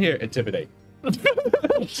 listen here, intimidate.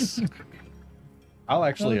 I'll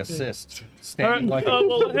actually assist. All right, Standing like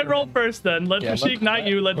well, hit roll first then. Let Yeah, Rashik, not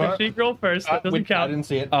you. Let Rashik roll first. That doesn't I count. didn't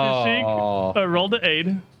see it. Rashik, roll to aid.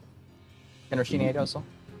 Can Roshini aid also?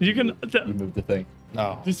 You can. You moved the thing.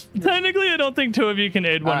 No. Just, technically, I don't think two of you can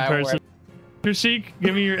aid one Alright, person. Rashik,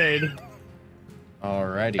 give me your aid.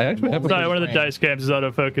 Alrighty. I actually have Sorry, one of the dice cams is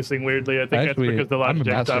auto-focusing weirdly. I think that's because the I'm a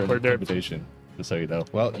logic master of software derps. intimidation, just so you know.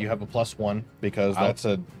 Well, you have a +1 because that's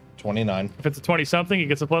a 29. If it's a 20-something, he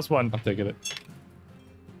gets a +1. I'm taking it.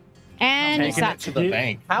 And Taking it such. to the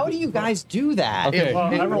bank. How do you guys do that? Okay.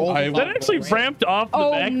 It rolls I- That actually ramped off the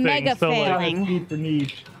Oh, back thing. mega So like, failing. Need for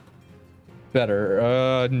need.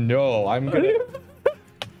 Better. No, I'm gonna.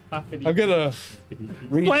 I'm gonna.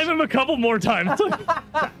 slam him a couple more times.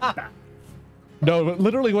 No, but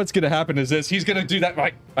literally, what's gonna happen is this: he's gonna do that.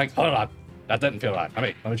 Like, hold on, that didn't feel right.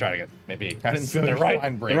 Let me try it again. Maybe I didn't feel the your right,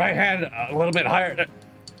 spine the break. right hand a little bit higher.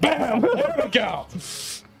 Bam! There we go.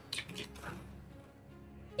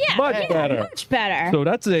 Yeah, Much better. much better. So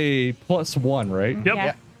that's a +1, right?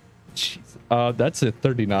 Yep. Yeah. That's a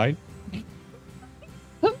 39.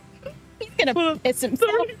 He's gonna piss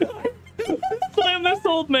himself. Slam this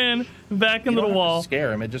old man back into the wall.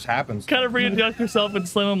 Scare him. It just happens. Kind of readjust yourself and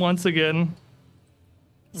slam him once again.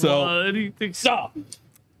 So, So,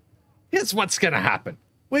 here's what's gonna happen.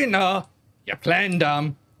 We know you're playing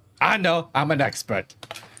dumb. I know I'm an expert.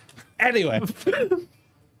 Anyway,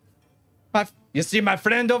 you see my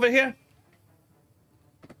friend over here?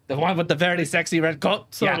 The one with the very sexy red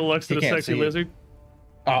coat? sort of looks he at the can't sexy see it. lizard.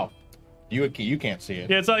 Oh. You can't see it.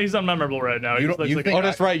 Yeah, he's unmemorable right now. He You just don't- looks you like think Oh,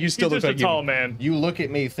 that's right. You still he's look just a like tall him. man. You look at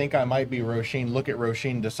me, think I might be Roshin, look at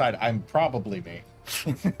Roshin, decide I'm probably me.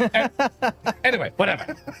 Anyway,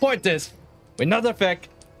 whatever. Point is, we know the fic,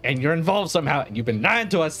 and you're involved somehow, and you've been lying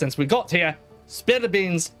to us since we got here. Spill the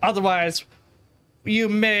beans. Otherwise, you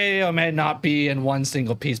may or may not be in one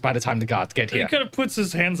single piece by the time the guards get He here. kind of puts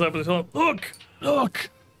his hands up and says, look.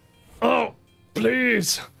 Oh,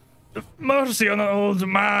 please. Have mercy on an old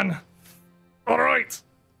man. All right.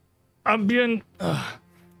 I've been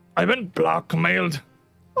blackmailed.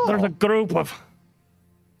 There's a group of...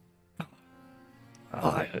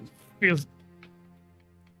 it feels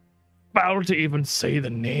foul to even say the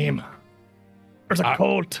name. There's a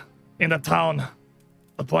cult in the town.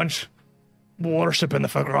 A bunch worshiping the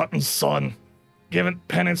Forgotten Sun. Giving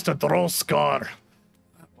penance to Droskar.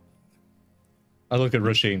 I look at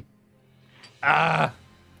Rasheen.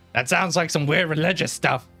 That sounds like some weird religious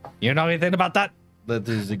stuff. You know anything about that? That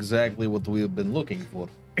is exactly what we have been looking for.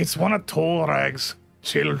 It's one of Torag's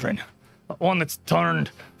children. One that's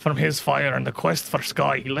turned from his fire in the quest for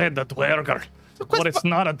Sky. He led the Dwerger. But it's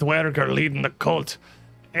not a Dwerger leading the cult.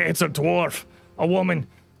 It's a dwarf. A woman.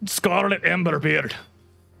 Scarlet Emberbeard.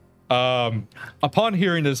 Upon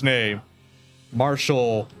hearing his name,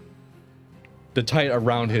 Marshall, the tight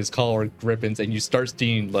around his collar grippins, and you start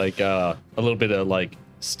seeing like a little bit of like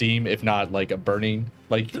steam, if not like a burning.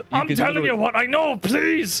 Like I'm telling you what I know,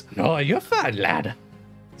 please! No, you're fine, lad.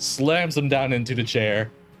 Slams him down into the chair.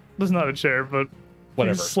 There's not a chair, but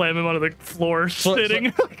Whatever. you slam him onto the floor,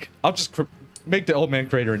 sitting. I'll just make the old man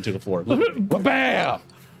crater into the floor. Bam!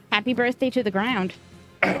 Happy birthday to the ground.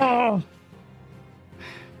 Oh,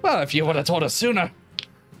 Well, if you would have told us sooner,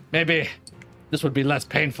 maybe this would be less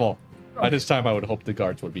painful. By this time, I would hope the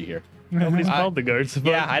guards would be here. nobody's called the guards. But,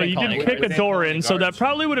 yeah, I but didn't you call did any kick a guards. door They in, didn't so call the that guards.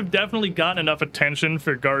 probably would have definitely gotten enough attention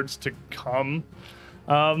for guards to come.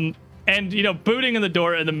 And, you know, booting in the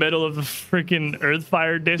door in the middle of the freaking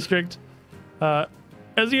Earthfire district.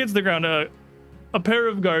 As he hits the ground, a pair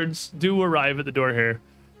of guards do arrive at the door here.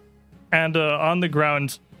 And on the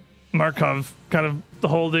ground, Markov kind of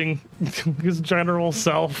holding his general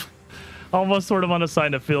self, almost sort of on a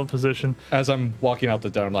sign of field position. As I'm walking out the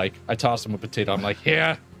door, I'm like, I toss him a potato. I'm like,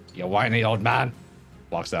 here, you whiny old man.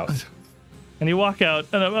 Walks out. And you walk out,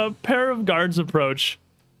 and a pair of guards approach.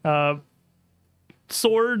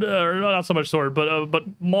 Sword, or not so much sword, but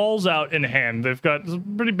mauls out in hand. They've got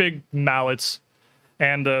pretty big mallets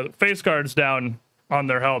and face guards down on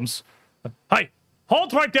their helms. Hi,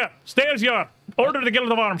 halt right there! Stay as you are. Order the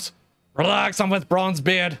Guild of Arms. Relax, I'm with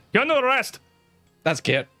Bronzebeard. You're under arrest. That's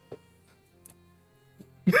Kit.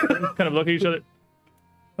 Kind of look at each other.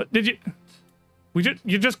 What, did you?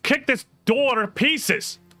 You just kicked this door to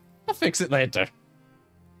pieces. I'll fix it later.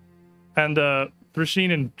 And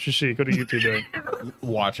Rasheen and Trishik, what are you two doing?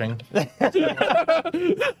 Watching.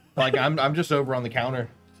 Like I'm just over on the counter.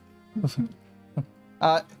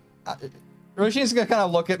 Roshin's gonna kind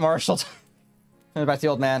of look at Marshall. Turn back to the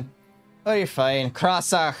old man. Oh, you're fine.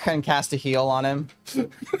 Cross and cast a heal on him.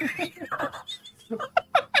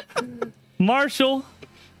 Marshall,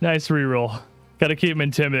 nice reroll. Got to keep him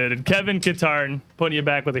intimidated. Kevin Katarn, putting you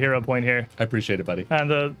back with a hero point here. I appreciate it, buddy. And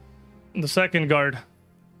the second guard.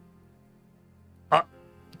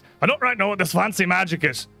 I don't right know what this fancy magic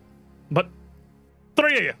is, but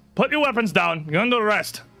three of you, put your weapons down. You're under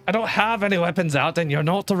arrest. I don't have any weapons out and you're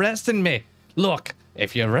not arresting me. Look,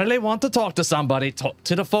 if you really want to talk to somebody, talk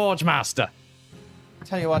to the Forge Master.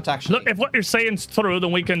 Tell you what, actually. Look, if what you're saying's true,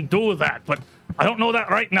 then we can do that, but I don't know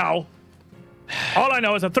that right now. All I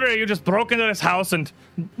know is the three of you just broke into this house and,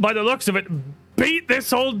 by the looks of it, beat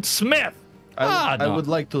this old Smith. I no. would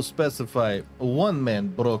like to specify one man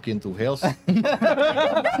broke into house. And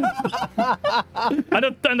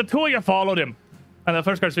the two of you followed him. And the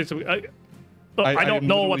first guard speaks to me. I don't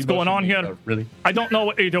know what's going on here. Really? I don't know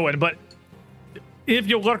what you're doing, but if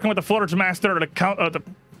you're working with the Forge Master or the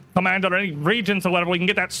commander or any regents or whatever, we can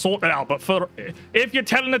get that sorted out. But if you're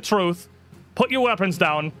telling the truth, put your weapons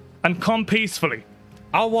down and come peacefully.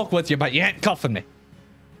 I'll walk with you, but you ain't cuffing me.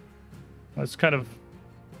 Let's kind of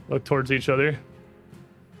look towards each other.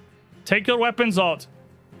 Take your weapons out.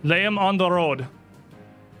 Lay them on the road.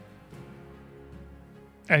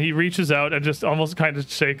 And he reaches out and just almost kind of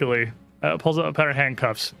shakily pulls out a pair of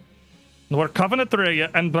handcuffs. We're cuffing the three of you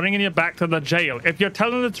and bringing you back to the jail. If you're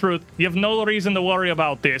telling the truth, you have no reason to worry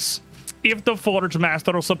about this. If the Forge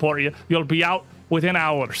Master will support you, you'll be out within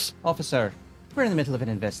hours. Officer, we're in the middle of an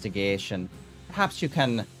investigation. Perhaps you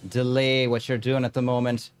can delay what you're doing at the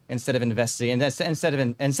moment instead of investigating,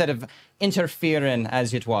 instead of interfering,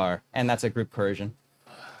 as it were. And that's a group coercion.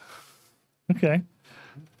 Okay.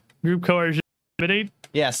 Group coercion.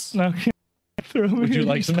 Yes. Okay. Would you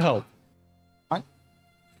like some help?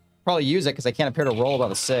 Probably use it because I can't appear to roll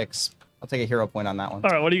above a 6. I'll take a hero point on that one.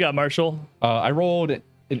 All right, what do you got, Marshall? I rolled an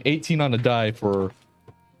 18 on a die for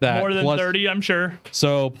that. More than plus- 30, I'm sure.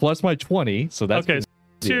 So plus my 20. So that's Okay.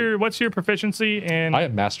 So what's your proficiency in? I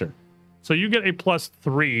am master. So you get a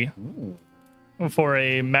 +3 for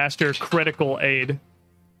a master critical aid.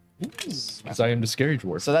 Because I am the scary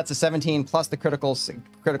dwarf. So that's a 17 plus the critical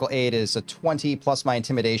aid is a 20 plus my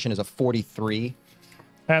intimidation is a 43.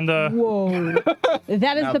 And Whoa.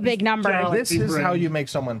 That is the big number. This is how you make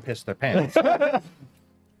someone piss their pants.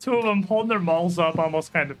 two of them holding their mauls up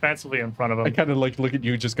almost kind of defensively in front of them. I kind of like look at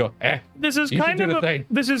you, just go, This is You should kind do of the a, thing.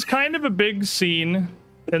 this is kind of a big scene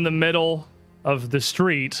in the middle of the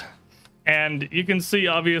street. And you can see,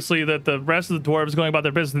 obviously, that the rest of the dwarves going about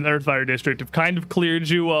their business in the Earthfire District have kind of cleared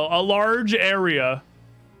you a large area.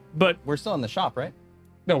 But We're still in the shop, right?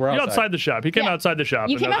 No, we're you're outside. outside the shop. You came Yeah. outside the shop.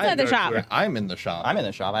 You and came then- outside the shop. I'm in the shop. I'm in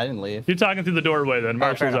the shop. I didn't leave. You're talking through the doorway then.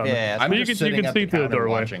 Marshall's enough. on Yeah, there. yeah, I'm But you just can sitting at see the through the counter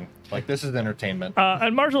doorway. watching. Like, this is entertainment.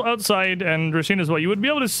 And Marshall outside and Racine as well, you would be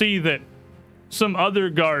able to see that some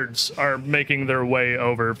other guards are making their way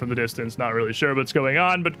over from the distance. Not really sure what's going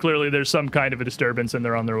on, but clearly there's some kind of a disturbance and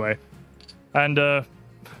they're on their way. And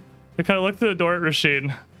they kind of look through the door at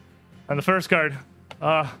Rasheen. And the first guard,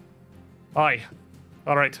 aye.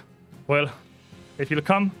 All right. Well, if you'll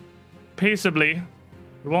come peaceably,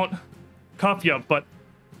 we won't cuff you, but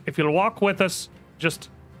if you'll walk with us just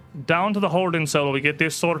down to the holding cell while we get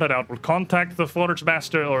this sorted out, we'll contact the Forge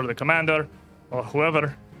Master or the commander or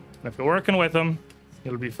whoever. And if you're working with him,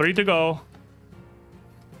 you'll be free to go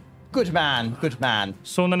Good man. Good man.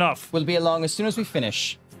 soon enough. We'll be along as soon as we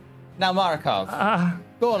finish. Now, Markov,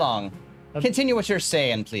 go along. Continue what you're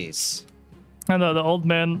saying, please. And the old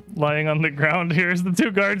man lying on the ground here as the two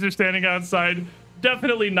guards are standing outside,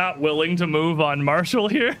 definitely not willing to move on Marshall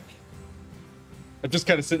here. I'm just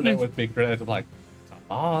kind of sitting there with big grin. I'm like, come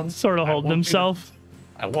on. Sort of holding himself.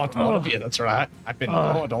 I want one of you, that's right. I've been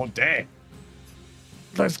alone all day.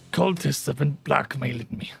 Those cultists have been blackmailing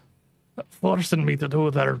me, forcing me to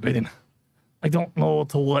do their bidding. I don't know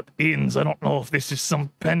to what ends. I don't know if this is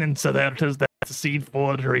some penance of theirs that's the seed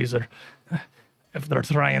forgeries or if they're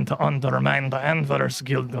trying to undermine the Anvilers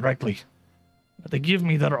Guild directly. But they give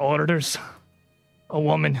me their orders. A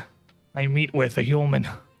woman I meet with, a human.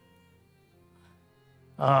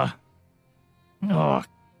 Oh,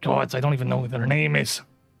 gods, I don't even know what their name is.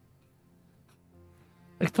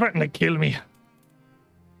 They threaten to kill me.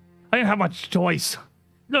 I didn't have much choice.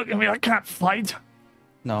 Look at me, I can't fight.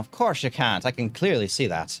 No, of course you can't. I can clearly see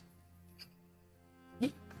that.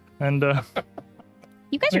 And,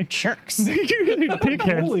 You guys are jerks.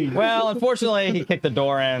 dickhead. Well, unfortunately, he kicked the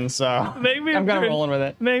door in, so Maybe I'm kind of rolling with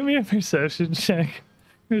it. Make me a perception check.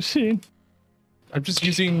 Machine. I'm just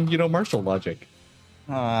using, martial logic.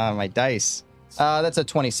 My dice. That's a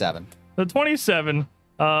 27. The 27.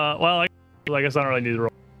 Well, I guess I don't really need to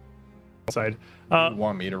roll inside. You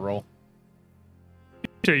want me to roll?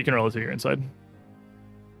 Sure, you can roll it to your inside.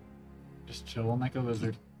 Just chilling like a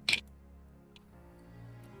lizard.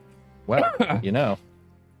 Well, I don't know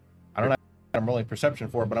what I'm rolling perception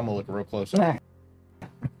for, but I'm gonna look real close. You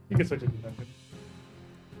can switch it to dimension.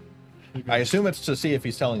 I assume it's to see if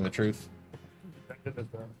he's telling the truth.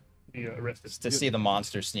 The arrested. To see the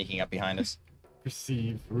monster sneaking up behind us.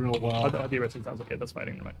 Perceive real well. The arrested sounds okay. That's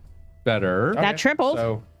fighting. Never mind. Better. That tripled.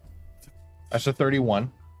 So that's a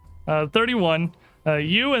 31. 31.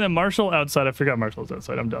 You and then Marshall outside. I forgot Marshall's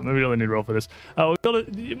outside. I'm dumb. We really need to roll for this.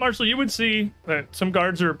 Marshall, you would see that some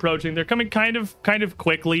guards are approaching. They're coming kind of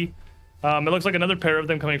quickly. It looks like another pair of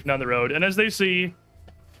them coming from down the road. And as they see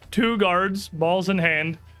two guards, balls in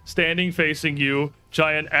hand, standing facing you,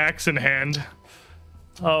 giant axe in hand,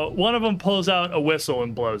 one of them pulls out a whistle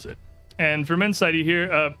and blows it. And from inside, you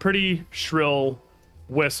hear a pretty shrill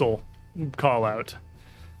whistle call out.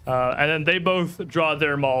 And then they both draw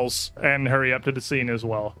their mauls and hurry up to the scene as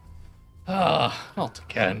well. Not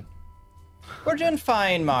again. We're doing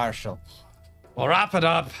fine, Marshal. Well, wrap it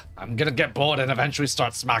up. I'm gonna get bored and eventually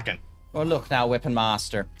start smacking. Well, look now, Weapon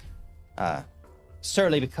Master.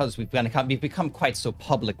 Certainly because we've become quite so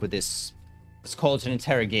public with this. It's called an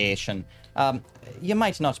interrogation. You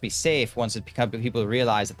might not be safe once people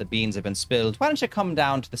realize that the beans have been spilled. Why don't you come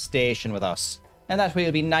down to the station with us? And that way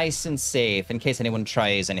you'll be nice and safe in case anyone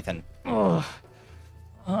tries anything. Oh,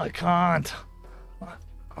 I can't.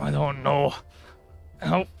 I don't know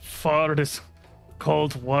how far this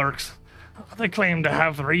cult works. They claim to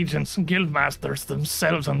have regents and guildmasters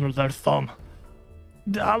themselves under their thumb.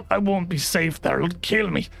 I won't be safe there. It'll kill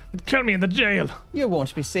me. It'll kill me in the jail. You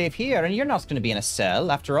won't be safe here, and you're not going to be in a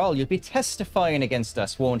cell. After all, you'll be testifying against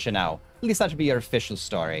us, won't you now? At least that'll be your official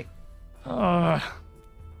story. All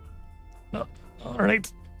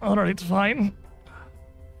right, fine.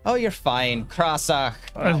 Oh, you're fine. Crossach.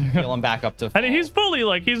 I'll heal him back up to full. And he's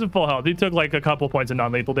he's in full health. He took like a couple points of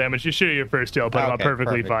non-lethal damage. You shoot your first heal, put him up Okay,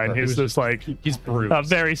 perfectly perfect, fine. perfect. He's just like He's bruised. a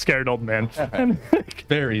very scared old man.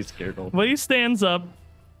 Very scared old. Well, he stands up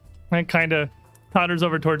and kind of totters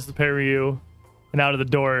over towards the pair of you and out of the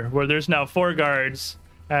door, where there's now 4 guards.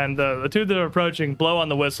 And the two that are approaching blow on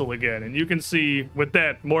the whistle again. And you can see with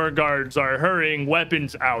that, more guards are hurrying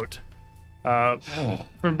weapons out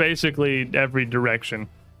from basically every direction.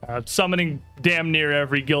 Summoning damn near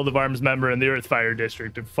every Guild of Arms member in the Earthfire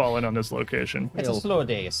District have fallen on this location. It's a slow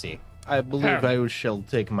day, you see. I believe I shall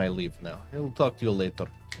take my leave now. I'll talk to you later.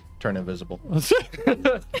 Turn invisible.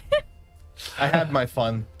 I had my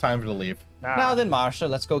fun. Time to leave. Now then, Marshal,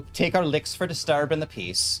 let's go take our licks for disturbing the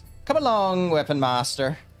peace. Come along, Weapon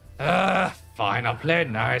Master. Fine, I'll play it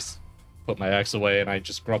nice. Put my axe away and I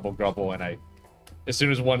just grumble, and as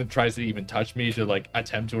soon as one tries to even touch me to like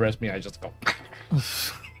attempt to arrest me, I just go.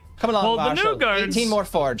 Come along, Well, the Marshal. new guards- 18 more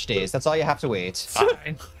forge days. That's all you have to wait.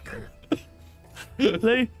 Fine.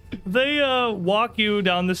 They walk you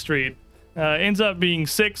down the street. Ends up being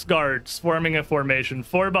 6 guards forming a formation,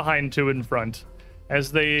 4 behind, 2 in front,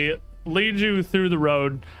 as they lead you through the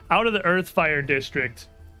road out of the Earthfire District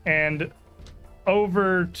and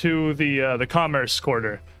over to the Commerce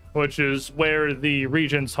Quarter, which is where the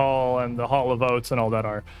Regent's Hall and the Hall of Oaths and all that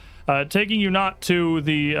are. Taking you not to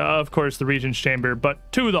the, of course, the Regent's Chamber, but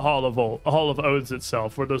to the Hall of Oaths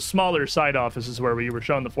itself, where those smaller side offices where we were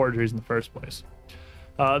shown the forgeries in the first place.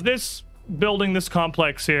 This building, this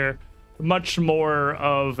complex here, much more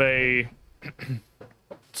of a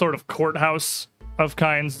sort of courthouse of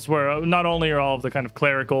kinds. It's where not only are all of the kind of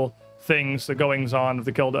clerical things, the goings on of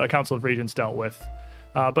the Council of Regents dealt with,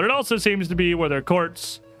 but it also seems to be where their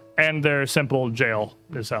courts and their simple jail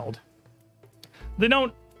is held. They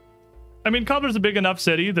don't. I mean, Cobbler's a big enough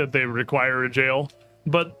city that they require a jail,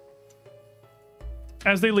 but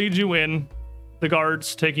as they lead you in, the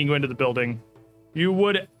guards taking you into the building, you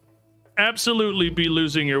would absolutely be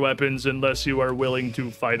losing your weapons unless you are willing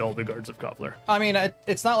to fight all the guards of Kovlar. I mean,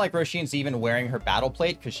 it's not like Roshin's even wearing her battle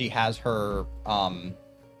plate because she has her,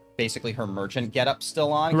 basically her merchant getup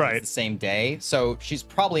still on. 'Cause Right. It's the same day. So she's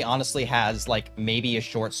probably honestly has like maybe a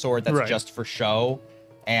short sword that's Right. just for show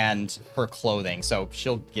and her clothing. So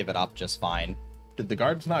she'll give it up just fine. Did the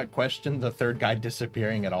guards not question the third guy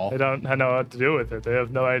disappearing at all? They don't know what to do with it. They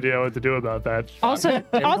have no idea what to do about that. Also, you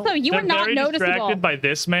They're were not very noticeable. distracted by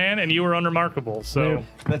this man, and you were unremarkable. So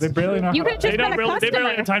They barely know. You how could to- just they been don't a really, they barely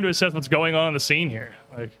customer. have time to assess what's going on in the scene here.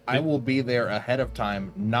 Like I will be there ahead of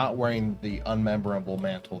time, not wearing the unmemorable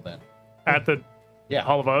mantle then. at the Yeah.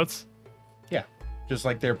 Hall of Oaths. Yeah. Just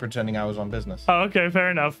like they're pretending I was on business. Oh, okay,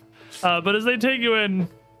 fair enough. But as they take you in,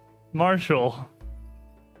 Marshall,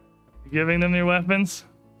 you giving them your weapons?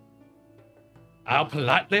 I'll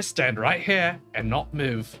politely stand right here and not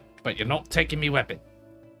move, but you're not taking me weapon.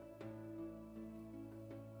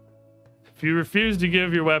 If you refuse to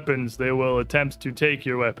give your weapons, they will attempt to take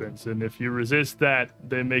your weapons, and if you resist that,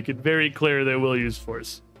 they make it very clear they will use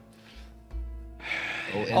force.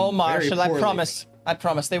 And Oh, very Marshall, I poorly.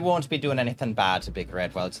 promise they won't be doing anything bad to Big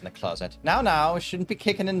Red while it's in the closet. Now, it shouldn't be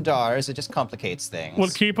kicking in doors. It just complicates things. We'll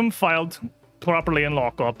keep them filed properly in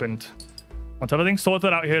lockup, and once everything's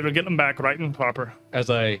sorted out here, we'll get them back right and proper. As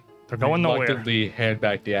I They're going nowhere. reluctantly hand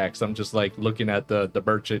back the axe, I'm just like looking at the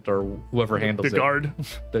merchant or whoever handles The it. guard.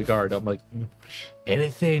 The guard. I'm like,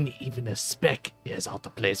 Anything, even a speck, is out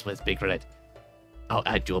of place with Big Red. I'll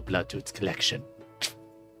add your blood to its collection.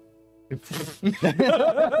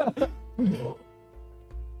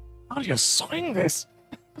 How are you sewing this?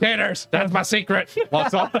 Taters, that's my secret.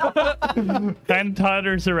 Walks off. And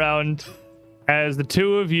totters around as the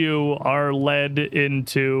two of you are led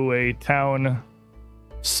into a town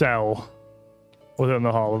cell within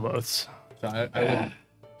the Hall of Oaths. So I would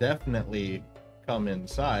definitely come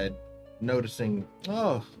inside, noticing,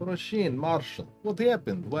 oh, Roshin, Marshall, what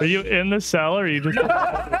happened? What, Are you in the cell, or are you just?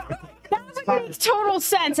 Makes total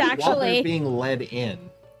sense, while they're actually. being led in,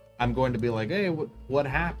 I'm going to be like, hey, what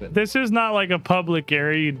happened? This is not like a public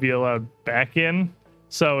area you'd be allowed back in.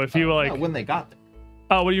 So if you like, No, when they got there.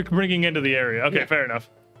 oh, well, you're bringing into the area. Okay, Yeah. fair enough.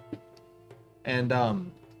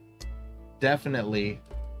 And definitely,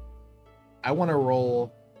 I want to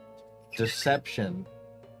roll deception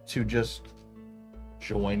to just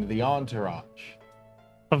join the entourage.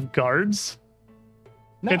 Of guards.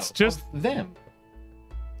 No, It's just- of them.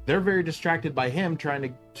 They're very distracted by him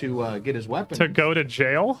trying to get his weapon. To go to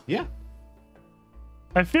jail? Yeah.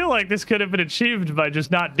 I feel like this could have been achieved by just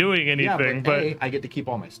not doing Yeah, anything, but but A, I get to keep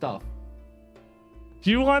all my stuff. do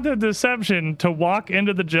you want the deception to walk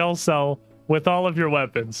into the jail cell with all of your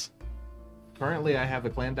weapons? Currently, I have a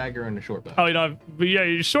clan dagger and a short bow. Oh, you know, but yeah,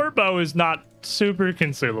 your short bow is not super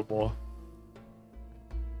concealable.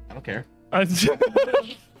 I don't care. Uh,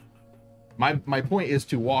 My point is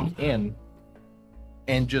to walk in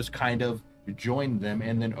and just kind of join them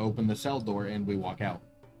and then open the cell door and we walk out.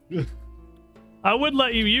 I would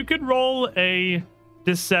let you could roll a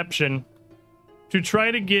deception to try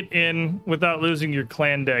to get in without losing your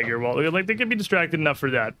clan dagger. Well, like they could be distracted enough for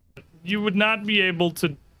that. You would not be able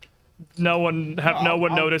to no one I'll-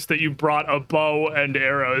 notice that you brought a bow and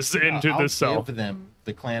arrows into I'll the cell. give them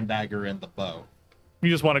the clan dagger and the bow. You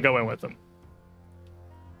just want to go in with them.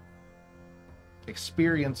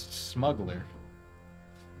 Experienced smuggler.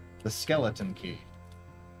 The skeleton key.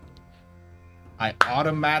 I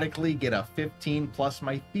automatically get a 15 plus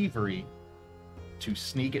my thievery to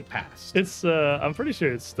sneak it past. It's I'm pretty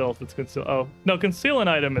sure it's stealth. It's conceal. Oh no, conceal an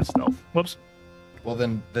item is stealth. Whoops, Well,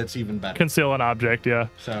 then that's even better. conceal an object. Yeah.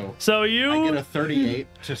 So So I get you a 38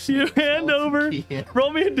 to you sneak the hand skeleton over. key in.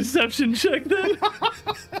 Roll me a deception check then.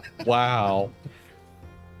 wow.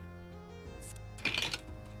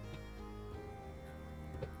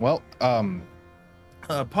 Well,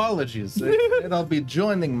 apologies. And I'll be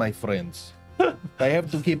joining my friends. I have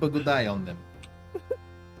to keep a good eye on them.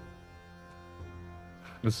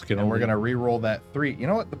 This is gonna And we're gonna re-roll that 3. You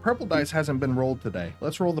know what? The purple dice hasn't been rolled today.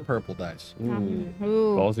 Let's roll the purple dice. Ooh,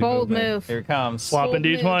 Ballsy bold move, man. move. Here it comes. Swapping Bold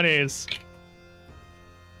move. d20s.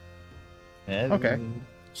 Okay.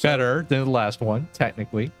 better than the last one,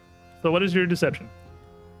 technically. So what is your deception?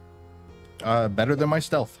 Better than my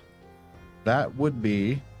stealth. That would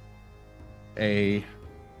be a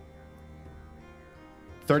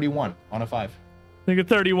 31 on a 5. I think a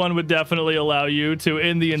 31 would definitely allow you to,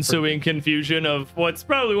 in the ensuing confusion of what's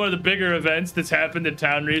probably one of the bigger events that's happened in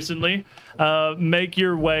town recently, make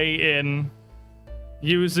your way in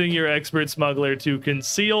using your expert smuggler to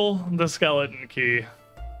conceal the skeleton key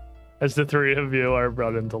as the three of you are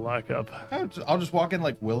brought into lockup. I'll just walk in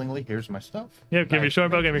like willingly. Here's my stuff. Yeah, give me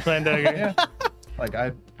short bow, give me clan dagger. Yeah. Like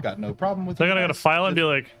I got no problem with. They're you gonna guys. file and be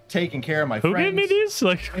like, Taking care of my "Who friends. gave me these?"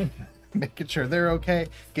 Like, Making sure they're okay.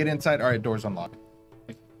 Get inside. All right, doors unlocked.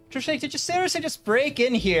 Trishnik, did you seriously just break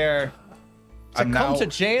in here to I'm come now- to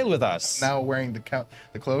jail with us? Now wearing the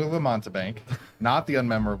cloak of the Montebank, not the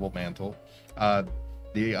unmemorable mantle.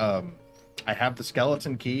 I have the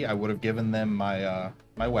skeleton key. I would have given them my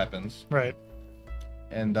my weapons, right.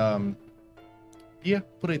 and yeah,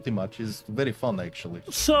 pretty much is very fun actually.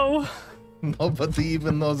 So Nobody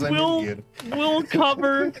even knows I'm in here. we'll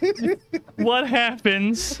cover what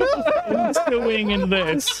happens ensuing in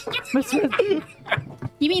this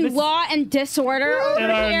You mean law and disorder over in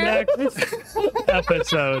our here? next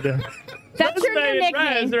episode. That's your May new and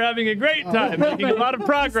Raz nickname. are having a great time, making a lot of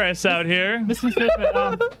progress out here. Mr. Smith,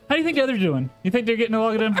 how do you think the others doing? You think they're getting a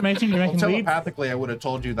lot of good information? You're Well, making leads? telepathically, I would have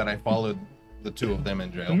told you that I followed the two of them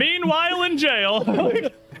in jail. Meanwhile, in jail.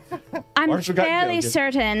 I'm Marshall got fairly killed.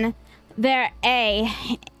 certain they're A,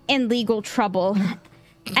 in legal trouble,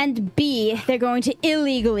 and B, they're going to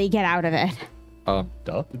illegally get out of it.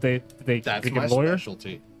 Duh. Did they That's get my a lawyer?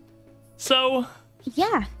 specialty. So,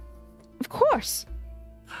 Yeah, of course.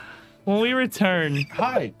 when we return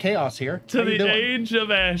Hi, Chaos here. to How you the doing? Age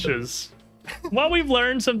of Ashes, while we've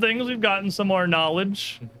learned some things, we've gotten some more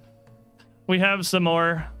knowledge. We have some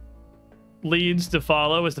more leads to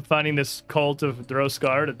follow as to finding this cult of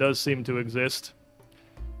Droskar that does seem to exist.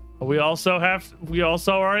 We also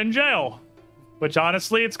are in jail, which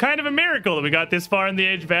honestly, it's kind of a miracle that we got this far in the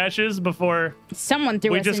Age of Ashes before Someone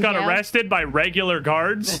threw we us just in got jail. arrested by regular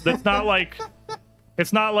guards. That's not like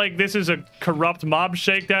it's not like this is a corrupt mob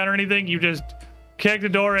shakedown or anything. You just kicked the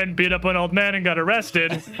door in, beat up an old man, and got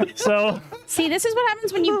arrested. So See, this is what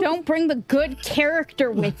happens when you don't bring the good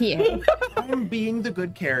character with you. I'm being the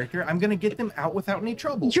good character. I'm gonna get them out without any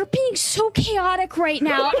trouble. You're being so chaotic right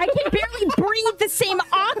now. I can barely breathe the same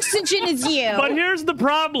oxygen as you. but here's the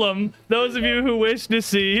problem. Those of you who wish to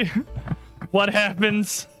see what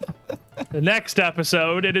happens the next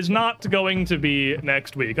episode, it is not going to be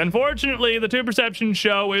next week. Unfortunately, the Two Perception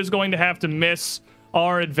show is going to have to miss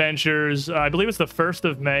our adventures. I believe it's the 1st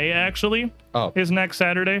of May, actually. Oh. Is next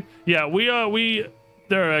Saturday. Yeah,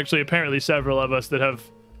 there are actually apparently several of us that have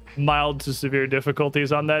mild to severe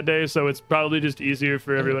difficulties on that day, so it's probably just easier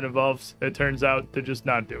for everyone involved, it turns out, to just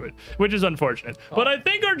not do it, which is unfortunate. But I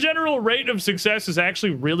think our general rate of success is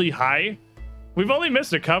actually really high. We've only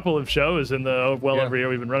missed a couple of shows in the over year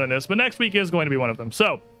we've been running this, but next week is going to be one of them.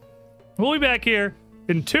 So we'll be back here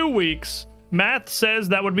in 2 weeks. Math says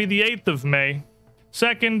that would be the 8th of May,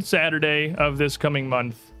 second Saturday of this coming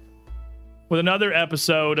month, with another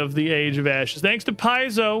episode of the Age of Ashes. Thanks to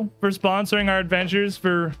Paizo for sponsoring our adventures,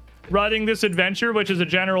 for running this adventure, which is a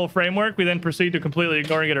general framework. We then proceed to completely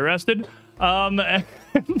ignore and get arrested. And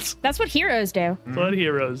That's what heroes do. that's what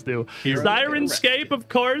heroes do. Sirenscape, of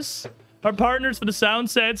course, our partners for the sound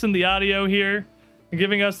sets and the audio here, and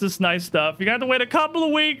giving us this nice stuff. You're gonna have to wait a couple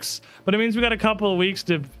of weeks, but it means we got a couple of weeks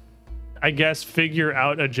to, I guess, figure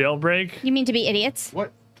out a jailbreak. You mean to be idiots?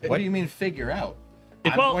 What do you mean figure out?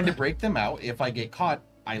 I'm well- going to break them out. If I get caught,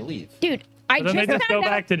 I leave. Dude, I Then they just just go found out.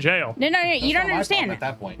 back to jail. No, That's you don't not my problem understand. at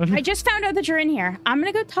that point. I just found out that you're in here. I'm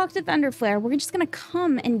gonna go talk to Thunderflare. We're just gonna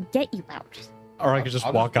come and get you out. Or I could just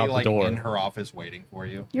I'll walk be, out the like, door. in her office waiting for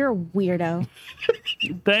you. You're a weirdo.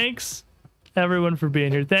 Thanks, everyone, for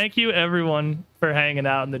being here. Thank you, everyone, for hanging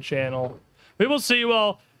out in the channel. We will see you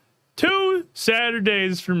all 2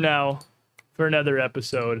 Saturdays from now for another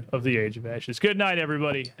episode of the Age of Ashes. Good night,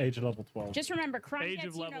 everybody. Age level 12. Just remember, crime Age gets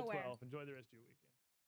of you level nowhere. 12. Enjoy the rest of your week.